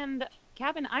 Cap and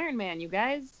Iron Man, you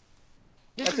guys.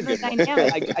 This That's is a good the one.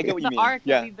 dynamic. I get what you mean. The arc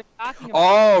Yeah. that we've been talking about.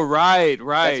 Oh, right.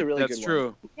 That's a really That's good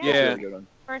true. one. Yeah. Yeah. That's a really good one.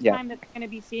 First time that they're going to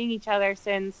be seeing each other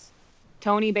since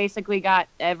Tony basically got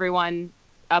everyone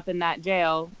up in that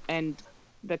jail and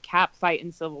the Cap fight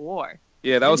in Civil War.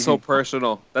 Yeah, that was so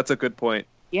personal. That's a good point.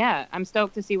 Yeah, I'm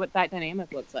stoked to see what that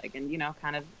dynamic looks like and,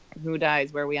 kind of who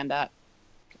dies, where we end up.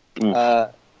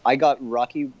 I got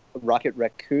Rocket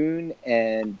Raccoon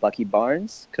and Bucky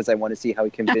Barnes because I want to see how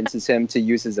he convinces him to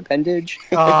use his appendage.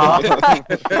 That's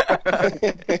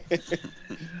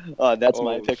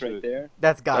my pick right there.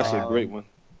 That's a great one.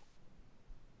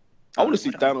 I want to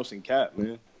see Thanos and Cap,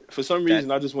 man. For some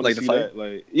reason, I just want to see that.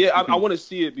 Like, I want to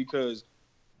see it because,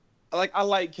 I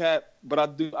like Cap, but I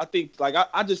think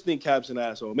I just think Cap's an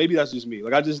asshole. Maybe that's just me.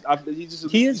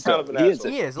 He's kind of an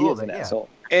asshole. He is a little bit, asshole.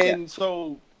 And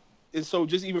so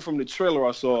just even from the trailer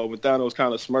I saw when Thanos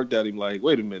kind of smirked at him, like,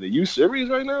 wait a minute, are you serious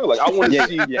right now? Like, I want to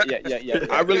see. Yeah.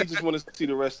 I really just want to see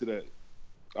the rest of that.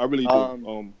 I really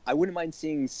do. I wouldn't mind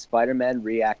seeing Spider-Man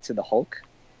react to the Hulk.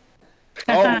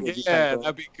 Oh yeah,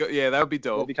 that'd be good. Yeah, that would be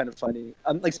dope. That'd be kind of funny.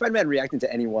 Spider-Man reacting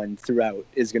to anyone throughout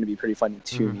is going to be pretty funny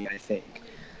to me. I think.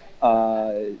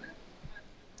 I'm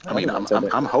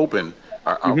hoping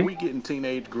Are we getting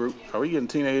Teenage Groot? Are we getting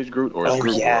Teenage Groot or is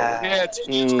Groot? Yeah, it's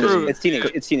Groot. It's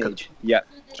teenage. It's teenage. Yeah.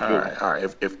 All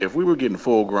right. If we were getting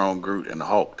full grown Groot and the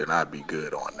Hulk, then I'd be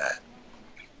good on that.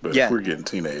 But if we're getting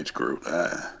Teenage Groot,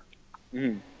 I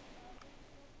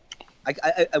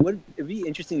would. It'd be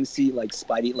interesting to see like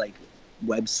Spidey like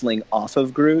web sling off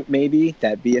of Groot. Maybe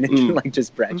that'd be an like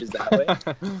just branches that way.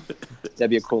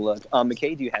 That'd be a cool look.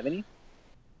 McKay, do you have any?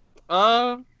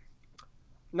 None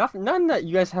that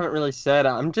you guys haven't really said.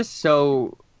 I'm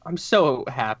so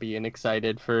happy and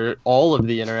excited for all of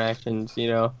the interactions. You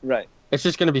know, right? It's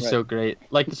just gonna be so great.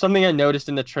 Like something I noticed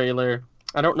in the trailer.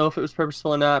 I don't know if it was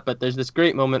purposeful or not, but there's this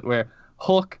great moment where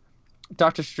Hulk,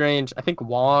 Doctor Strange, I think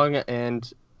Wong,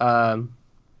 and Iron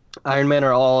Man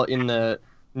are all in the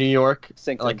New York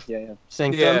sanctum,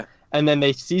 and then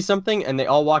they see something and they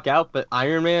all walk out, but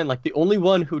Iron Man, like the only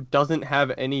one who doesn't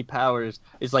have any powers,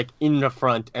 is like in the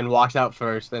front and walks out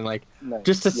first, and like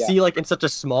just to see like in such a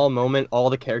small moment all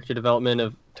the character development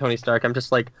of Tony Stark, I'm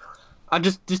just like,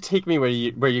 just take me where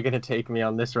you're gonna take me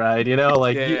on this ride, you know,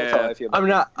 like that's how I feel I'm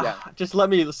not, just let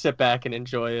me sit back and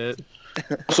enjoy it.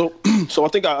 So I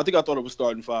think I thought it was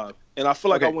starting 5, and I feel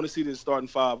like I want to see this starting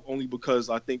 5 only because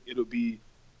I think it'll be,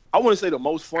 I want to say the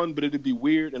most fun, but it'd be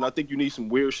weird, and I think you need some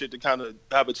weird shit to kind of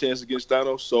have a chance against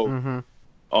Thanos. So,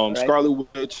 Scarlet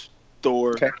Witch,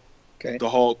 Thor, the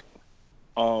Hulk,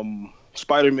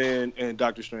 Spider-Man, and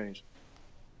Doctor Strange.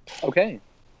 Okay.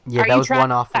 Yeah, that was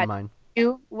one off of mine.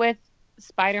 You with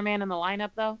Spider-Man in the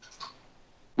lineup though?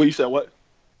 Well, you said what?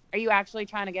 Are you actually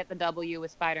trying to get the W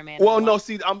with Spider-Man? Well, no.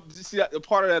 See,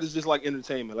 part of that is just like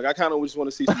entertainment. Like I kind of just want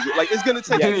to see some. Like it's gonna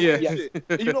take shit.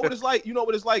 And you know what it's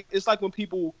like. It's like when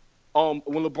people, when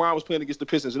LeBron was playing against the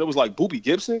Pistons, and it was like Boobie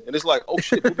Gibson, and it's like, oh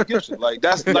shit, Boobie Gibson. Like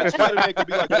that's like Spider-Man could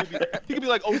be like he could be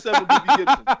like 07 Boobie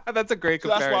Gibson. That's a great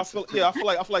comparison. That's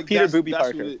why I feel like Peter Boobie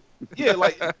Parker. Yeah,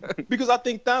 like because I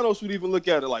think Thanos would even look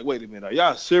at it like, wait a minute, are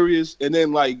y'all serious? And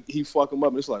then like he fuck him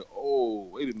up, and it's like, oh,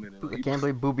 wait a minute. I can't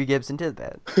believe Boobie Gibson did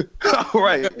that.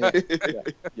 Right.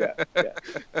 Yeah.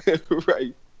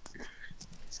 Right.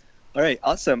 All right.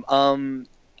 Awesome.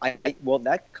 Well,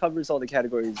 that covers all the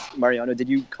categories. Mariano, did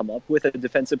you come up with a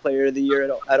defensive player of the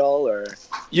year at all, or?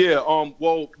 Yeah.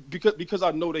 Well, because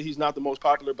I know that he's not the most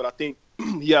popular, but I think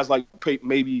he has like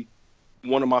maybe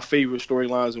one of my favorite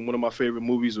storylines and one of my favorite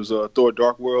movies was Thor: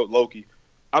 Dark World, Loki.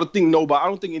 I don't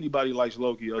think anybody likes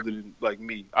Loki other than like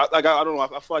me. I don't know. I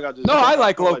feel like I just. No, I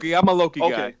like Loki. I'm a Loki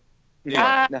guy.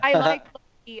 Yeah. I like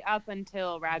Loki up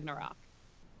until Ragnarok.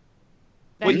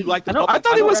 Wait, you like? I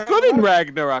thought he was good in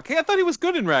Ragnarok. Hey, I thought he was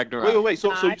good in Ragnarok. Wait.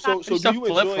 So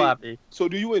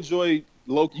do you enjoy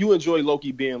Loki? You enjoy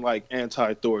Loki being like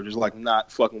anti-Thor, just like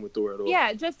not fucking with Thor at all?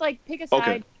 Yeah, just like pick a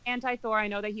side. Anti-Thor. I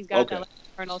know that he's got that like,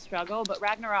 internal struggle, but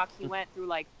Ragnarok he went through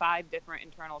like 5 different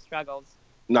internal struggles.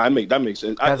 Nah, that makes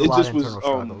sense. It just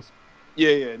was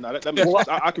yeah. No, that makes sense.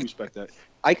 I can respect that.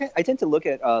 I tend to look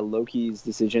at Loki's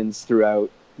decisions throughout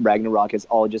Ragnarok as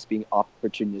all just being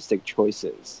opportunistic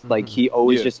choices. Mm-hmm. Like he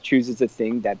always just chooses the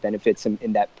thing that benefits him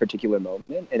in that particular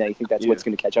moment, and I think that's what's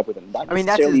going to catch up with him. Not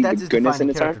necessarily that's his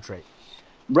defining character trait.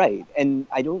 Right, and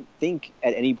I don't think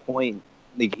at any point,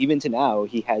 like even to now,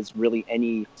 he has really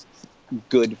any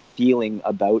good feeling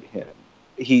about him.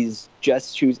 He's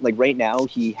just choosing, like right now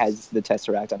he has the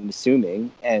Tesseract, I'm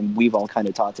assuming, and we've all kind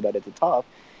of talked about it at the top.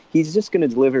 He's just going to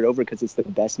deliver it over because it's the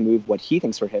best move, what he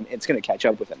thinks for him. It's going to catch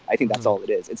up with him. I think that's all it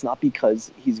is. It's not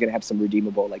because he's going to have some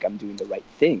redeemable, like I'm doing the right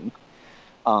thing.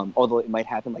 Although it might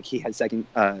happen, like he has second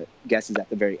guesses at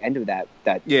the very end of that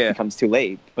becomes too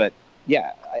late. But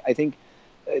yeah, I think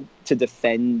to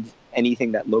defend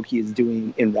anything that Loki is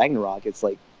doing in Ragnarok, it's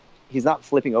like he's not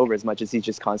flipping over as much as he's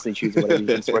just constantly choosing whatever he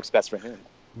thinks works best for him.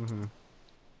 Mm-hmm.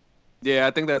 Yeah,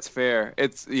 I think that's fair.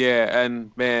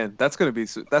 And man, that's gonna be.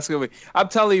 I'm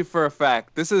telling you for a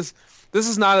fact. This is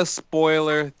not a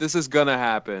spoiler. This is gonna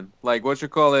happen. Like what you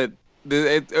call it.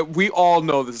 We all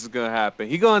know this is gonna happen.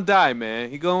 He's gonna die, man.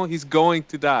 He's going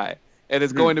to die, and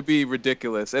it's going to be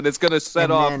ridiculous, and it's gonna set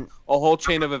off a whole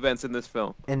chain of events in this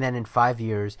film. And then in 5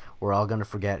 years, we're all gonna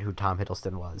forget who Tom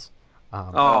Hiddleston was.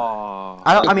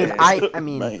 I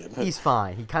mean, he's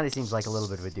fine. He kind of seems like a little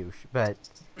bit of a douche, but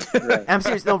I'm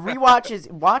serious. No, watch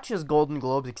his Golden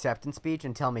Globes acceptance speech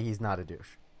and tell me he's not a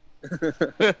douche.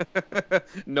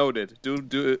 Noted.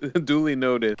 Duly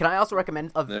noted. Can I also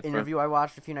recommend an interview I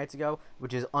watched a few nights ago,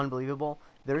 which is unbelievable?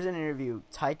 There's an interview.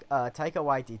 Taika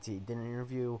Waititi did an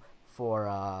interview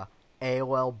for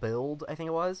AOL Build, I think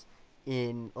it was,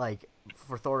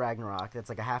 for Thor Ragnarok. That's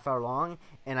like a half hour long,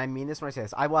 and I mean this when I say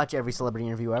this. I watch every celebrity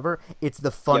interview ever. It's the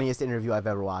funniest interview I've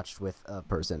ever watched with a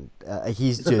person.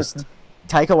 He's just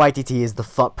Taika Waititi is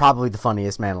probably the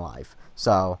funniest man alive.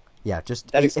 So Yeah,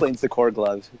 just that explains the Korg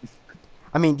love.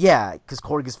 I mean, yeah, because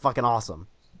Korg is fucking awesome.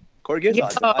 Korg is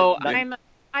awesome. Oh,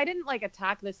 I didn't like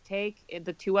attack this take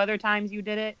the 2 other times you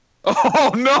did it.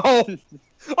 Oh no!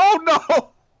 Oh no!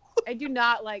 I do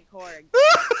not like Korg.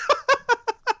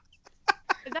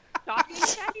 Is that shocking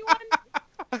to anyone?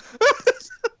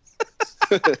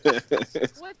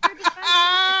 What's your defense?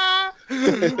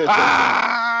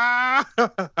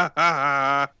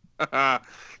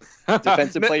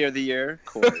 Defensive player of the year,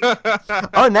 Korg.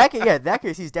 Oh, in that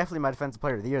case, he's definitely my defensive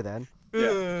player of the year then. Yeah.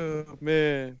 Oh,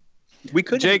 man. We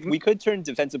could turn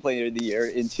defensive player of the year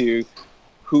into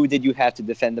who did you have to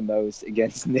defend the most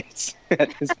against Nits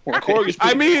at this point. Korg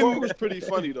was pretty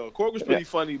funny though. Korg was pretty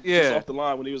funny just off the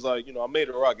line when he was like, I made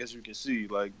a rock, as you can see.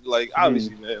 Like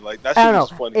obviously, man, like that shit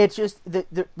was funny. It's just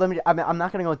I'm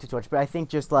not gonna go into too much, but I think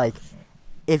just like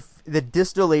if the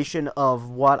distillation of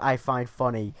what I find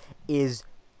funny is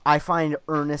I find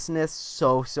earnestness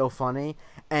so funny.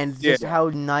 And just how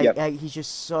he's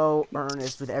just so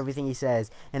earnest with everything he says,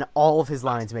 and all of his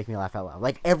lines make me laugh out loud.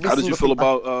 Like every. How did you feel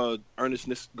about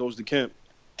earnestness goes to camp?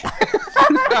 Zach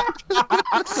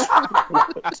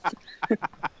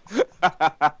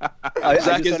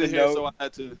isn't here, so I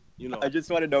had to, I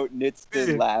just want to note Nitz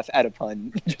did laugh at a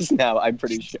pun just now. I'm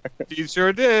pretty sure. He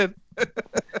sure did.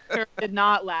 Did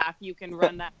not laugh. You can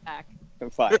run that back.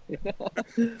 Fine.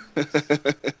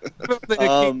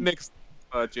 Next,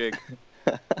 Jake.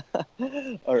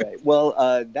 All right.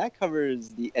 Well, that covers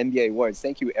the NBA awards.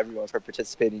 Thank you, everyone, for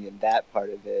participating in that part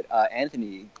of it.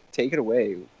 Anthony, take it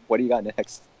away. What do you got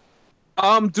next?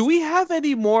 Do we have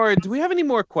any more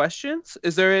questions?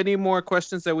 Is there any more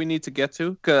questions that we need to get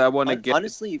to? Because I want to get.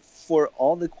 Honestly, for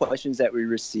all the questions that we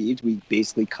received, we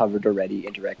basically covered already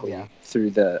indirectly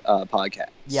through the podcast.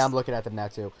 Yeah, I'm looking at them now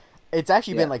too. It's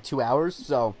actually been like 2 hours,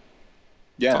 so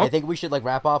I think we should like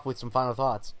wrap off with some final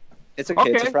thoughts. It's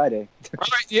okay. It's a Friday. All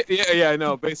right. Yeah. I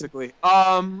know. Basically.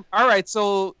 All right.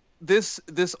 So this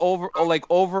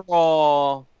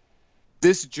overall,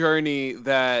 this journey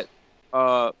that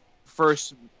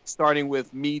first starting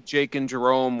with me, Jake, and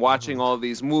Jerome watching all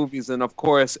these movies, and of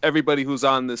course everybody who's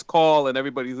on this call and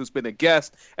everybody who's been a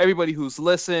guest, everybody who's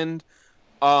listened.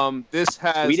 This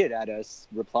has tweeted at us,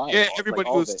 replied. Yeah, everybody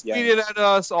who's tweeted at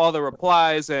us, all the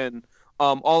replies and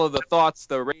all of the thoughts,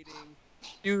 the rating.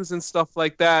 Views and stuff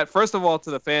like that. First of all,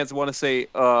 to the fans, I want to say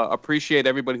appreciate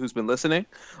everybody who's been listening.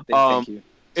 Thank you.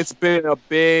 It's been a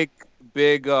big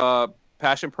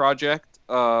passion project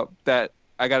that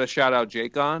I got to shout out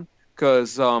Jake on,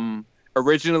 because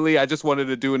originally I just wanted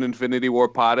to do an Infinity War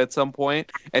pod at some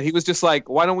point, and he was just like,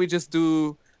 why don't we just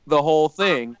do the whole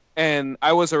thing? And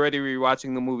I was already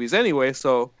rewatching the movies anyway,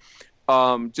 so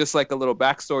just like a little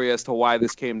backstory as to why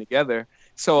this came together.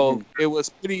 So it was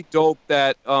pretty dope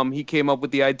that he came up with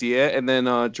the idea, and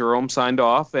then Jerome signed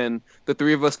off, and the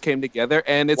three of us came together.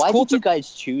 And it's cool. Why did you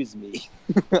guys choose me?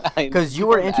 Because you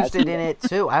were interested in it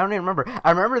too. I don't even remember.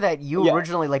 I remember that you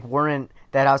originally weren't.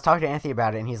 That I was talking to Anthony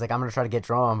about it, and he's like, "I'm gonna try to get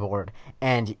Jerome on board,"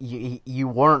 and you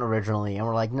weren't originally, and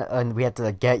we're like, no, and we had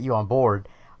to get you on board.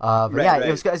 But right.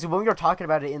 It was when we were talking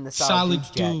about it in the Solid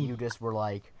Chat. You just were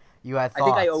like. You had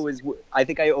thoughts. I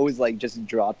think I always just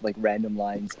dropped random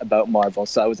lines about Marvel,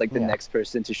 so I was the next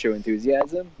person to show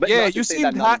enthusiasm. But you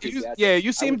seemed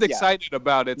you seemed excited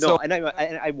about it. No, and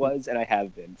I was, and I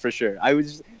have been for sure. I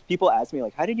was. People ask me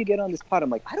how did you get on this pod? I'm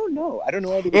like, I don't know. I don't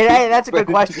know. That's a good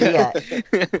question.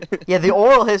 Yeah, the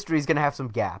oral history is gonna have some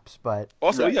gaps, but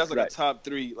also he has a top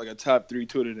three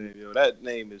Twitter name. That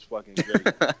name is fucking great.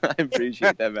 I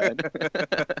appreciate that, man.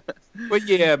 But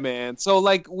yeah, man. So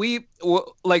we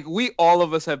all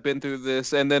of us have been through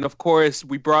this, and then of course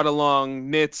we brought along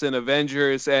Nits and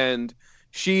Avengers, and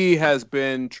she has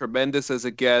been tremendous as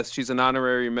a guest. She's an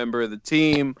honorary member of the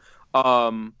team.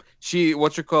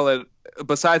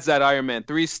 Besides that Iron Man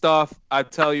 3 stuff, I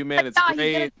tell you, man, it's great.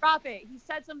 He's gonna drop it. He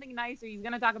said something nicer. He's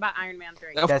gonna talk about Iron Man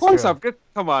 3. Of course, I'm good.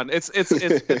 Come on, it's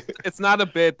not a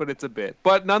bit, but it's a bit.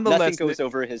 But nonetheless, nothing goes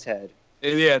over his head.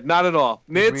 Yeah, not at all.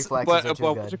 Nits, but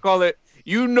what you call it?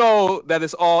 You know that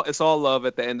it's all love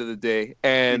at the end of the day,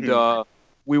 and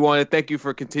we want to thank you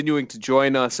for continuing to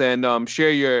join us and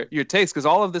share your takes, because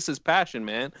all of this is passion,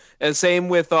 man. And same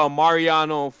with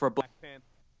Mariano for Black Panther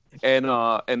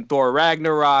and Thor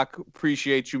Ragnarok.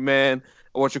 Appreciate you, man.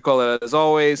 As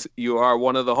always, you are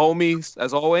one of the homies,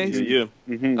 as always. Yeah.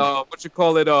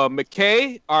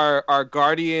 McKay, our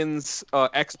Guardians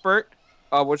expert.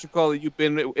 You've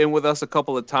been in with us a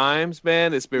couple of times,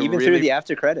 man. It's been even through the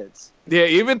after credits. Yeah,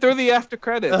 even through the after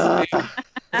credits.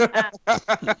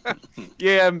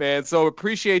 Yeah, man. So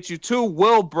appreciate you too.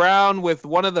 Will Brown with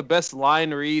one of the best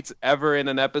line reads ever in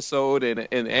an episode in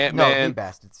Ant-Man. No, the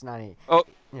best. It's not.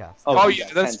 Yeah. Oh yeah,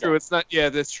 that's true. It's not. Yeah,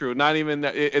 that's true. Not even.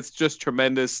 It's just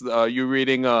tremendous. You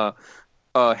reading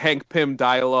Hank Pym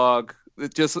dialogue.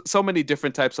 Just so many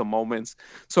different types of moments.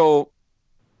 So,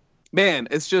 man,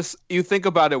 it's just you think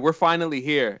about it. We're finally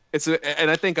here.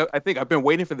 And I think I've been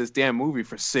waiting for this damn movie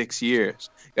for 6 years.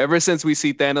 Ever since we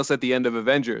see Thanos at the end of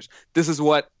Avengers, this is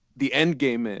what the end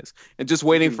game is, and just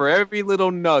waiting for every little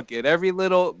nugget, every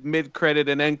little mid-credit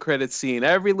and end-credit scene,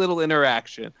 every little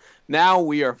interaction. Now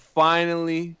we are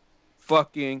finally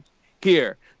fucking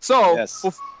here. So,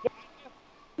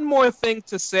 one more thing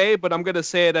to say, but I'm going to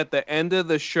say it at the end of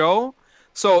the show.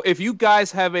 So if you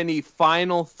guys have any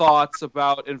final thoughts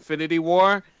about Infinity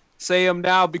War, say them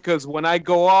now, because when I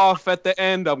go off at the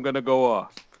end, I'm going to go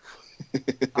off.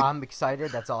 I'm excited.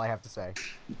 That's all I have to say.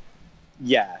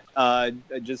 Yeah,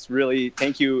 just really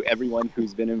thank you everyone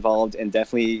who's been involved, and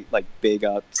definitely like big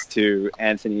ups to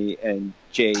Anthony and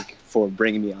Jake for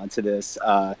bringing me onto this.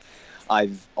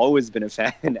 I've always been a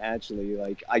fan, actually.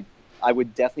 Like I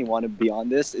would definitely want to be on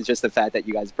this. It's just the fact that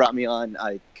you guys brought me on.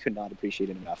 I could not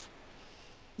appreciate it enough.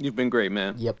 You've been great,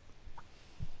 man. Yep.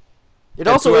 It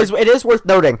is worth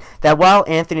noting that while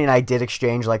Anthony and I did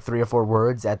exchange like 3 or 4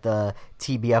 words at the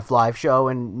TBF live show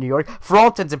in New York, for all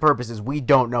intents and purposes, we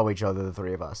don't know each other, the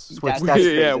 3 of us. We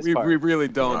really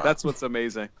don't. That's what's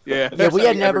amazing. Yeah. Yeah, we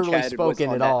had never really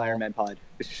spoken at all. Iron Man pod.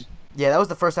 Yeah, that was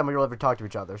the first time we ever talked to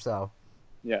each other. So.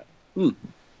 Yeah. All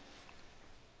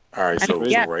right. So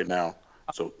right now.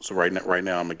 So right now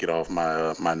I'm gonna get off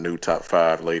my new top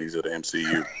 5 ladies of the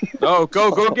MCU. Oh,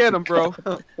 go get them, bro.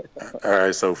 All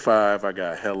right, so 5 I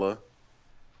got Hela.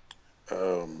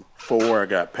 4 I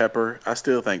got Pepper. I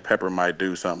still think Pepper might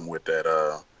do something with that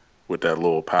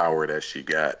little power that she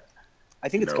got. I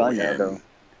think it's gone now, though.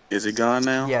 Is it gone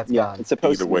now? Yeah, it's gone. It's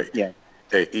supposed to. Yeah.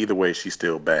 Hey, either way, she's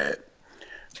still bad.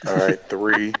 All right,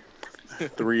 3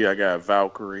 I got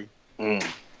Valkyrie.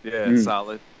 Yeah,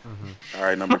 solid. Mm-hmm. All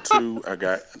right, number 2 I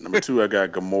got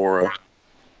Gamora.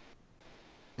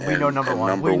 We know number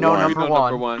 1. We know number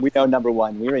 1. We know number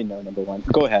 1. We already know number 1.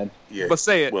 Go ahead. Yeah. But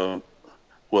say it.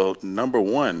 Well, number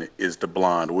 1 is the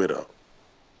Blonde Widow.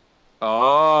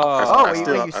 I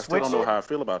still don't know how I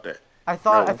feel about that. I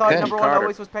thought number 1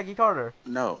 always was Peggy Carter.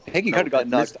 No. Peggy Carter got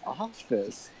knocked off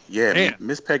this. Yeah,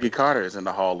 Miss Peggy Carter is in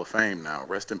the Hall of Fame now.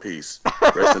 Rest in peace.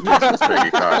 Rest in peace, Miss Peggy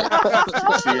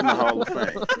Carter. She in the Hall of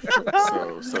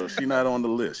Fame. So she not on the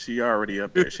list. She already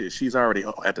up there. She's already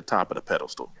at the top of the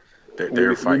pedestal.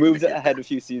 They're fighting. We moved ahead a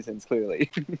few seasons, clearly.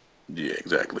 Yeah,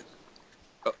 exactly.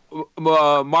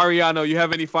 Mariano, you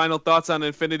have any final thoughts on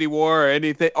Infinity War or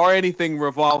anything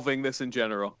revolving this in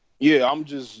general? Yeah,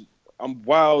 I'm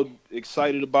wild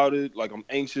excited about it. Like, I'm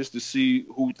anxious to see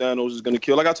who Thanos is gonna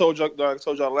kill. Like I told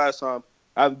y'all last time,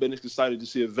 I haven't been as excited to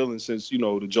see a villain since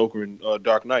the Joker in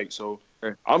Dark Knight. So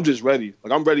I'm just ready.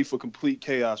 Like, I'm ready for complete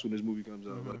chaos when this movie comes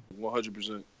out. Like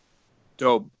 100%.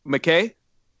 Dope. McKay?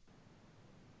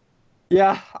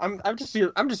 Yeah, I'm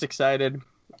just excited.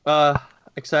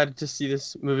 Excited to see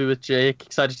this movie with Jake.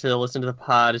 Excited to listen to the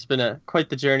pod. It's been quite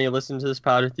the journey listening to this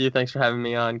pod with you. Thanks for having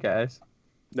me on, guys.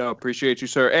 No, appreciate you,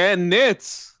 sir. And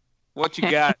Nitz, what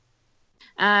you got?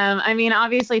 I mean,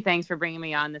 obviously, thanks for bringing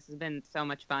me on. This has been so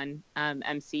much fun.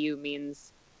 MCU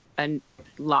means a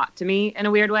lot to me in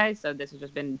a weird way, so this has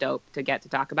just been dope to get to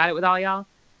talk about it with all y'all.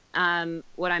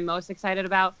 What I'm most excited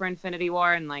about for Infinity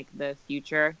War and like the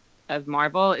future of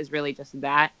Marvel is really just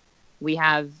that. We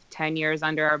have 10 years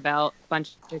under our belt, a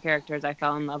bunch of characters I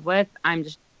fell in love with.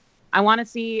 I want to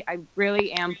see, I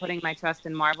really am putting my trust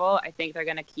in Marvel. I think they're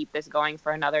going to keep this going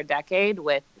for another decade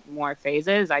with more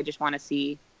phases. I just want to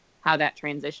see how that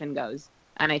transition goes.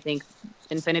 And I think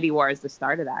Infinity War is the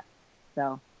start of that.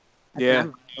 So that's what I'm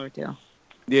looking forward to.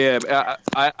 Yeah,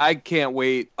 I can't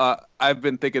wait. I've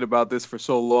been thinking about this for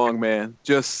so long, man.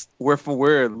 Just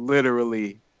we're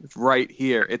literally right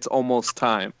here. It's almost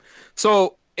time.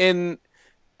 So in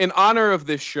honor of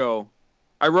this show,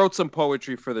 I wrote some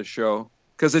poetry for the show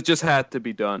because it just had to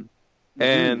be done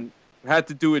and had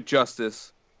to do it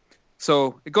justice.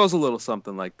 So it goes a little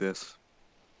something like this.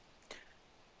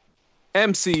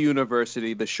 MC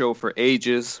University, the show for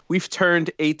ages. We've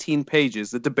turned 18 pages.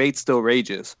 The debate still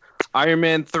rages. Iron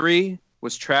Man 3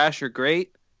 was trash or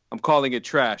great? I'm calling it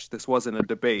trash. This wasn't a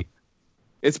debate.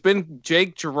 It's been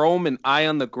Jake, Jerome, and I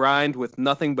on the grind with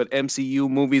nothing but MCU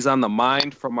movies on the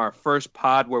mind from our first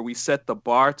pod where we set the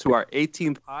bar to our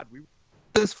 18th pod. We were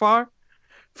this far.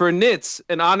 For Nitz,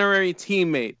 an honorary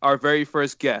teammate, our very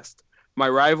first guest. My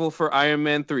rival for Iron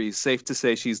Man 3, safe to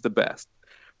say she's the best.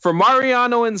 For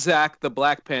Mariano and Zach, the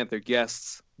Black Panther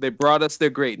guests, they brought us their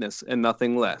greatness and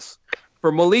nothing less.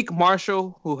 For Malik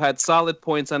Marshall, who had solid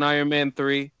points on Iron Man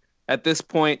 3, At this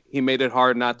point, he made it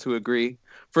hard not to agree.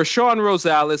 For Sean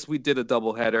Rosales, we did a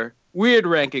doubleheader. Weird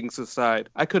rankings aside,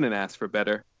 I couldn't ask for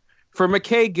better. For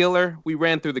McKay Giller, we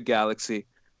ran through the galaxy.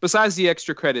 Besides the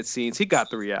extra credit scenes, he got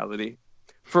the reality.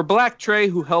 For Black Trey,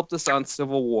 who helped us on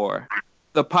Civil War,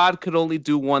 the pod could only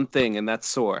do one thing, and that's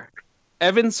soar.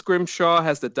 Evan Scrimshaw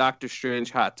has the Doctor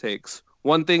Strange hot takes.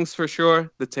 One thing's for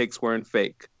sure, the takes weren't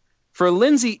fake. For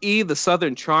Lindsay E., the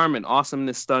Southern charm and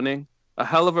awesomeness stunning, a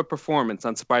hell of a performance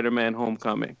on Spider-Man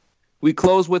Homecoming. We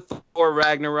close with Thor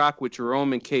Ragnarok with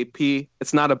Jerome and KP.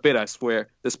 It's not a bit, I swear.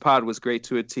 This pod was great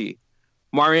to a T.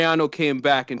 Mariano came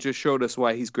back and just showed us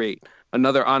why he's great.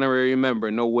 Another honorary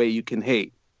member, no way you can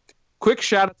hate. Quick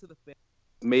shout out to the fans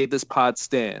who made this pod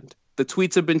stand. The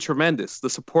tweets have been tremendous. The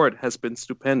support has been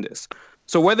stupendous.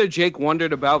 So whether Jake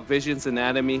wondered about Vision's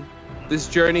anatomy, this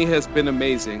journey has been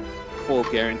amazing, full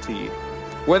guaranteed.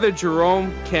 Whether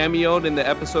Jerome cameoed in the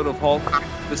episode of Hulk,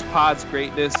 this pod's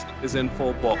greatness is in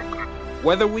full bulk.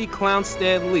 Whether we clown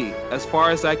Stan Lee, as far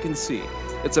as I can see,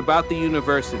 it's about the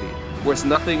university, where it's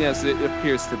nothing as it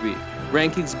appears to be.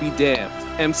 Rankings be damned.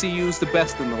 MCU's the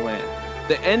best in the land.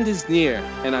 The end is near,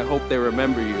 and I hope they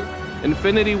remember you.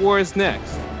 Infinity War is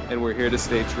next, and we're here to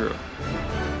stay true.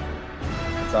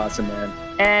 That's awesome, man.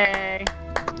 Hey.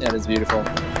 That is beautiful.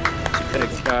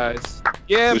 Thanks, guys.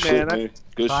 Yeah, Good man. shit, man.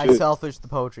 Good By shit. Selfish, the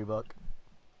poetry book.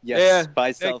 Yes, Yeah,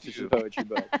 by thank Selfish you. Poetry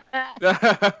Book.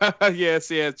 Yes.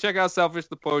 Check out Selfish,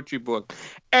 the poetry book.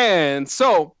 And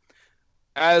so,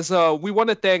 as we want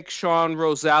to thank Sean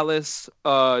Rosales,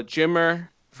 Jimmer,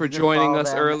 for You can joining follow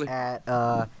us them early. at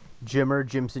Jimmer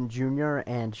Jimson Jr.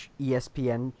 and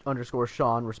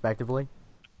ESPN_Sean, respectively.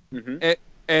 Mm-hmm.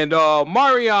 And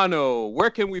Mariano, where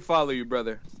can we follow you,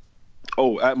 brother?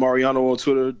 Oh, at Mariano on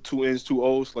Twitter, 2 N's, 2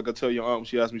 O's. Like I tell your aunt,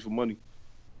 she asked me for money.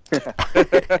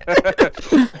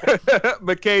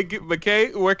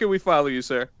 McKay, where can we follow you,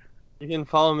 sir? You can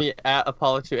follow me at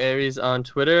Apollo2Aries on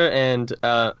Twitter and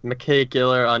McKay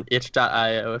Giller on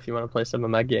itch.io if you want to play some of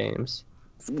my games.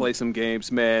 Let's play some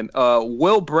games, man.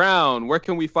 Will Brown, where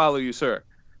can we follow you, sir?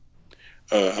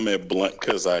 I'm at Blunt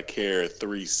Cause I Care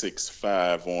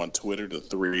 365 on Twitter. The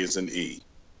 3 is an E.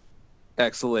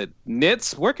 Excellent.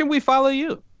 Nitz, where can we follow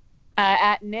you?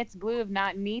 At Nitz Bloov,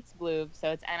 not Neats Bloov,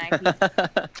 so it's NIT.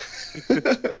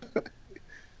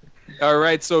 All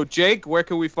right, so Jake, where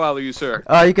can we follow you, sir?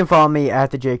 You can follow me at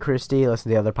the Jay Christie. Listen to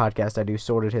the other podcast I do,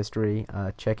 Sorted History.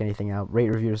 Check anything out. Rate,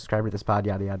 review, subscribe to this pod,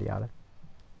 yada, yada, yada.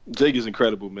 Jake is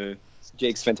incredible, man.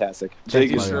 Jake's fantastic.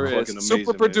 Jake is Sure fucking is. amazing,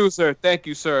 Super producer. Thank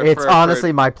you, sir. It's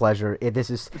honestly my pleasure.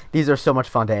 These are so much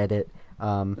fun to edit.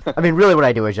 I mean, really what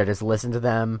I do is I just listen to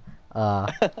them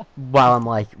while I'm,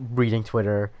 like, reading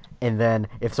Twitter. And then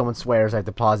if someone swears, I have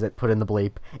to pause it, put in the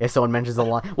bleep. If someone mentions a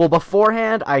line... Well,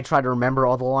 beforehand, I try to remember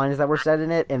all the lines that were said in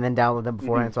it and then download them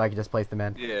beforehand so I can just place them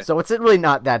in. Yeah. So it's really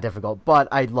not that difficult, but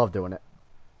I love doing it.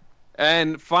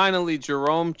 And finally,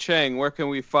 Jerome Chang, where can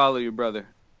we follow you, brother?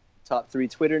 Top 3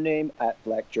 Twitter name, at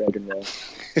Black Dragon Roll.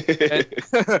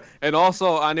 And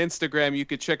also on Instagram, you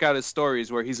could check out his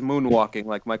stories where he's moonwalking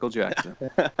like Michael Jackson.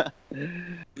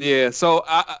 Yeah, so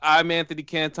I'm Anthony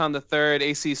Canton III,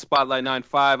 AC Spotlight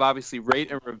 95. Obviously,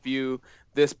 rate and review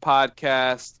this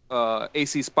podcast.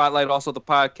 AC Spotlight, also the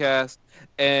podcast.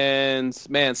 And,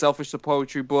 man, Selfish the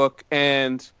Poetry Book.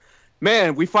 And,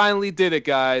 man, we finally did it,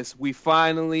 guys. We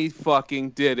finally fucking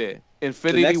did it.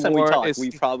 Infinity the next time War we talk, is... we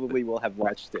probably will have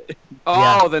watched it.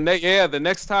 Oh, the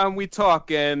next time we talk,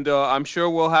 and I'm sure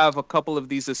we'll have a couple of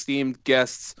these esteemed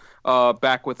guests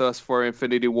back with us for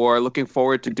Infinity War. Looking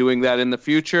forward to doing that in the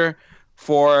future.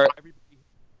 For everybody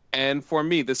and for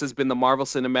me, this has been the Marvel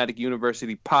Cinematic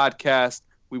University podcast.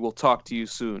 We will talk to you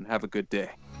soon. Have a good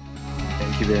day.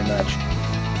 Thank you very much.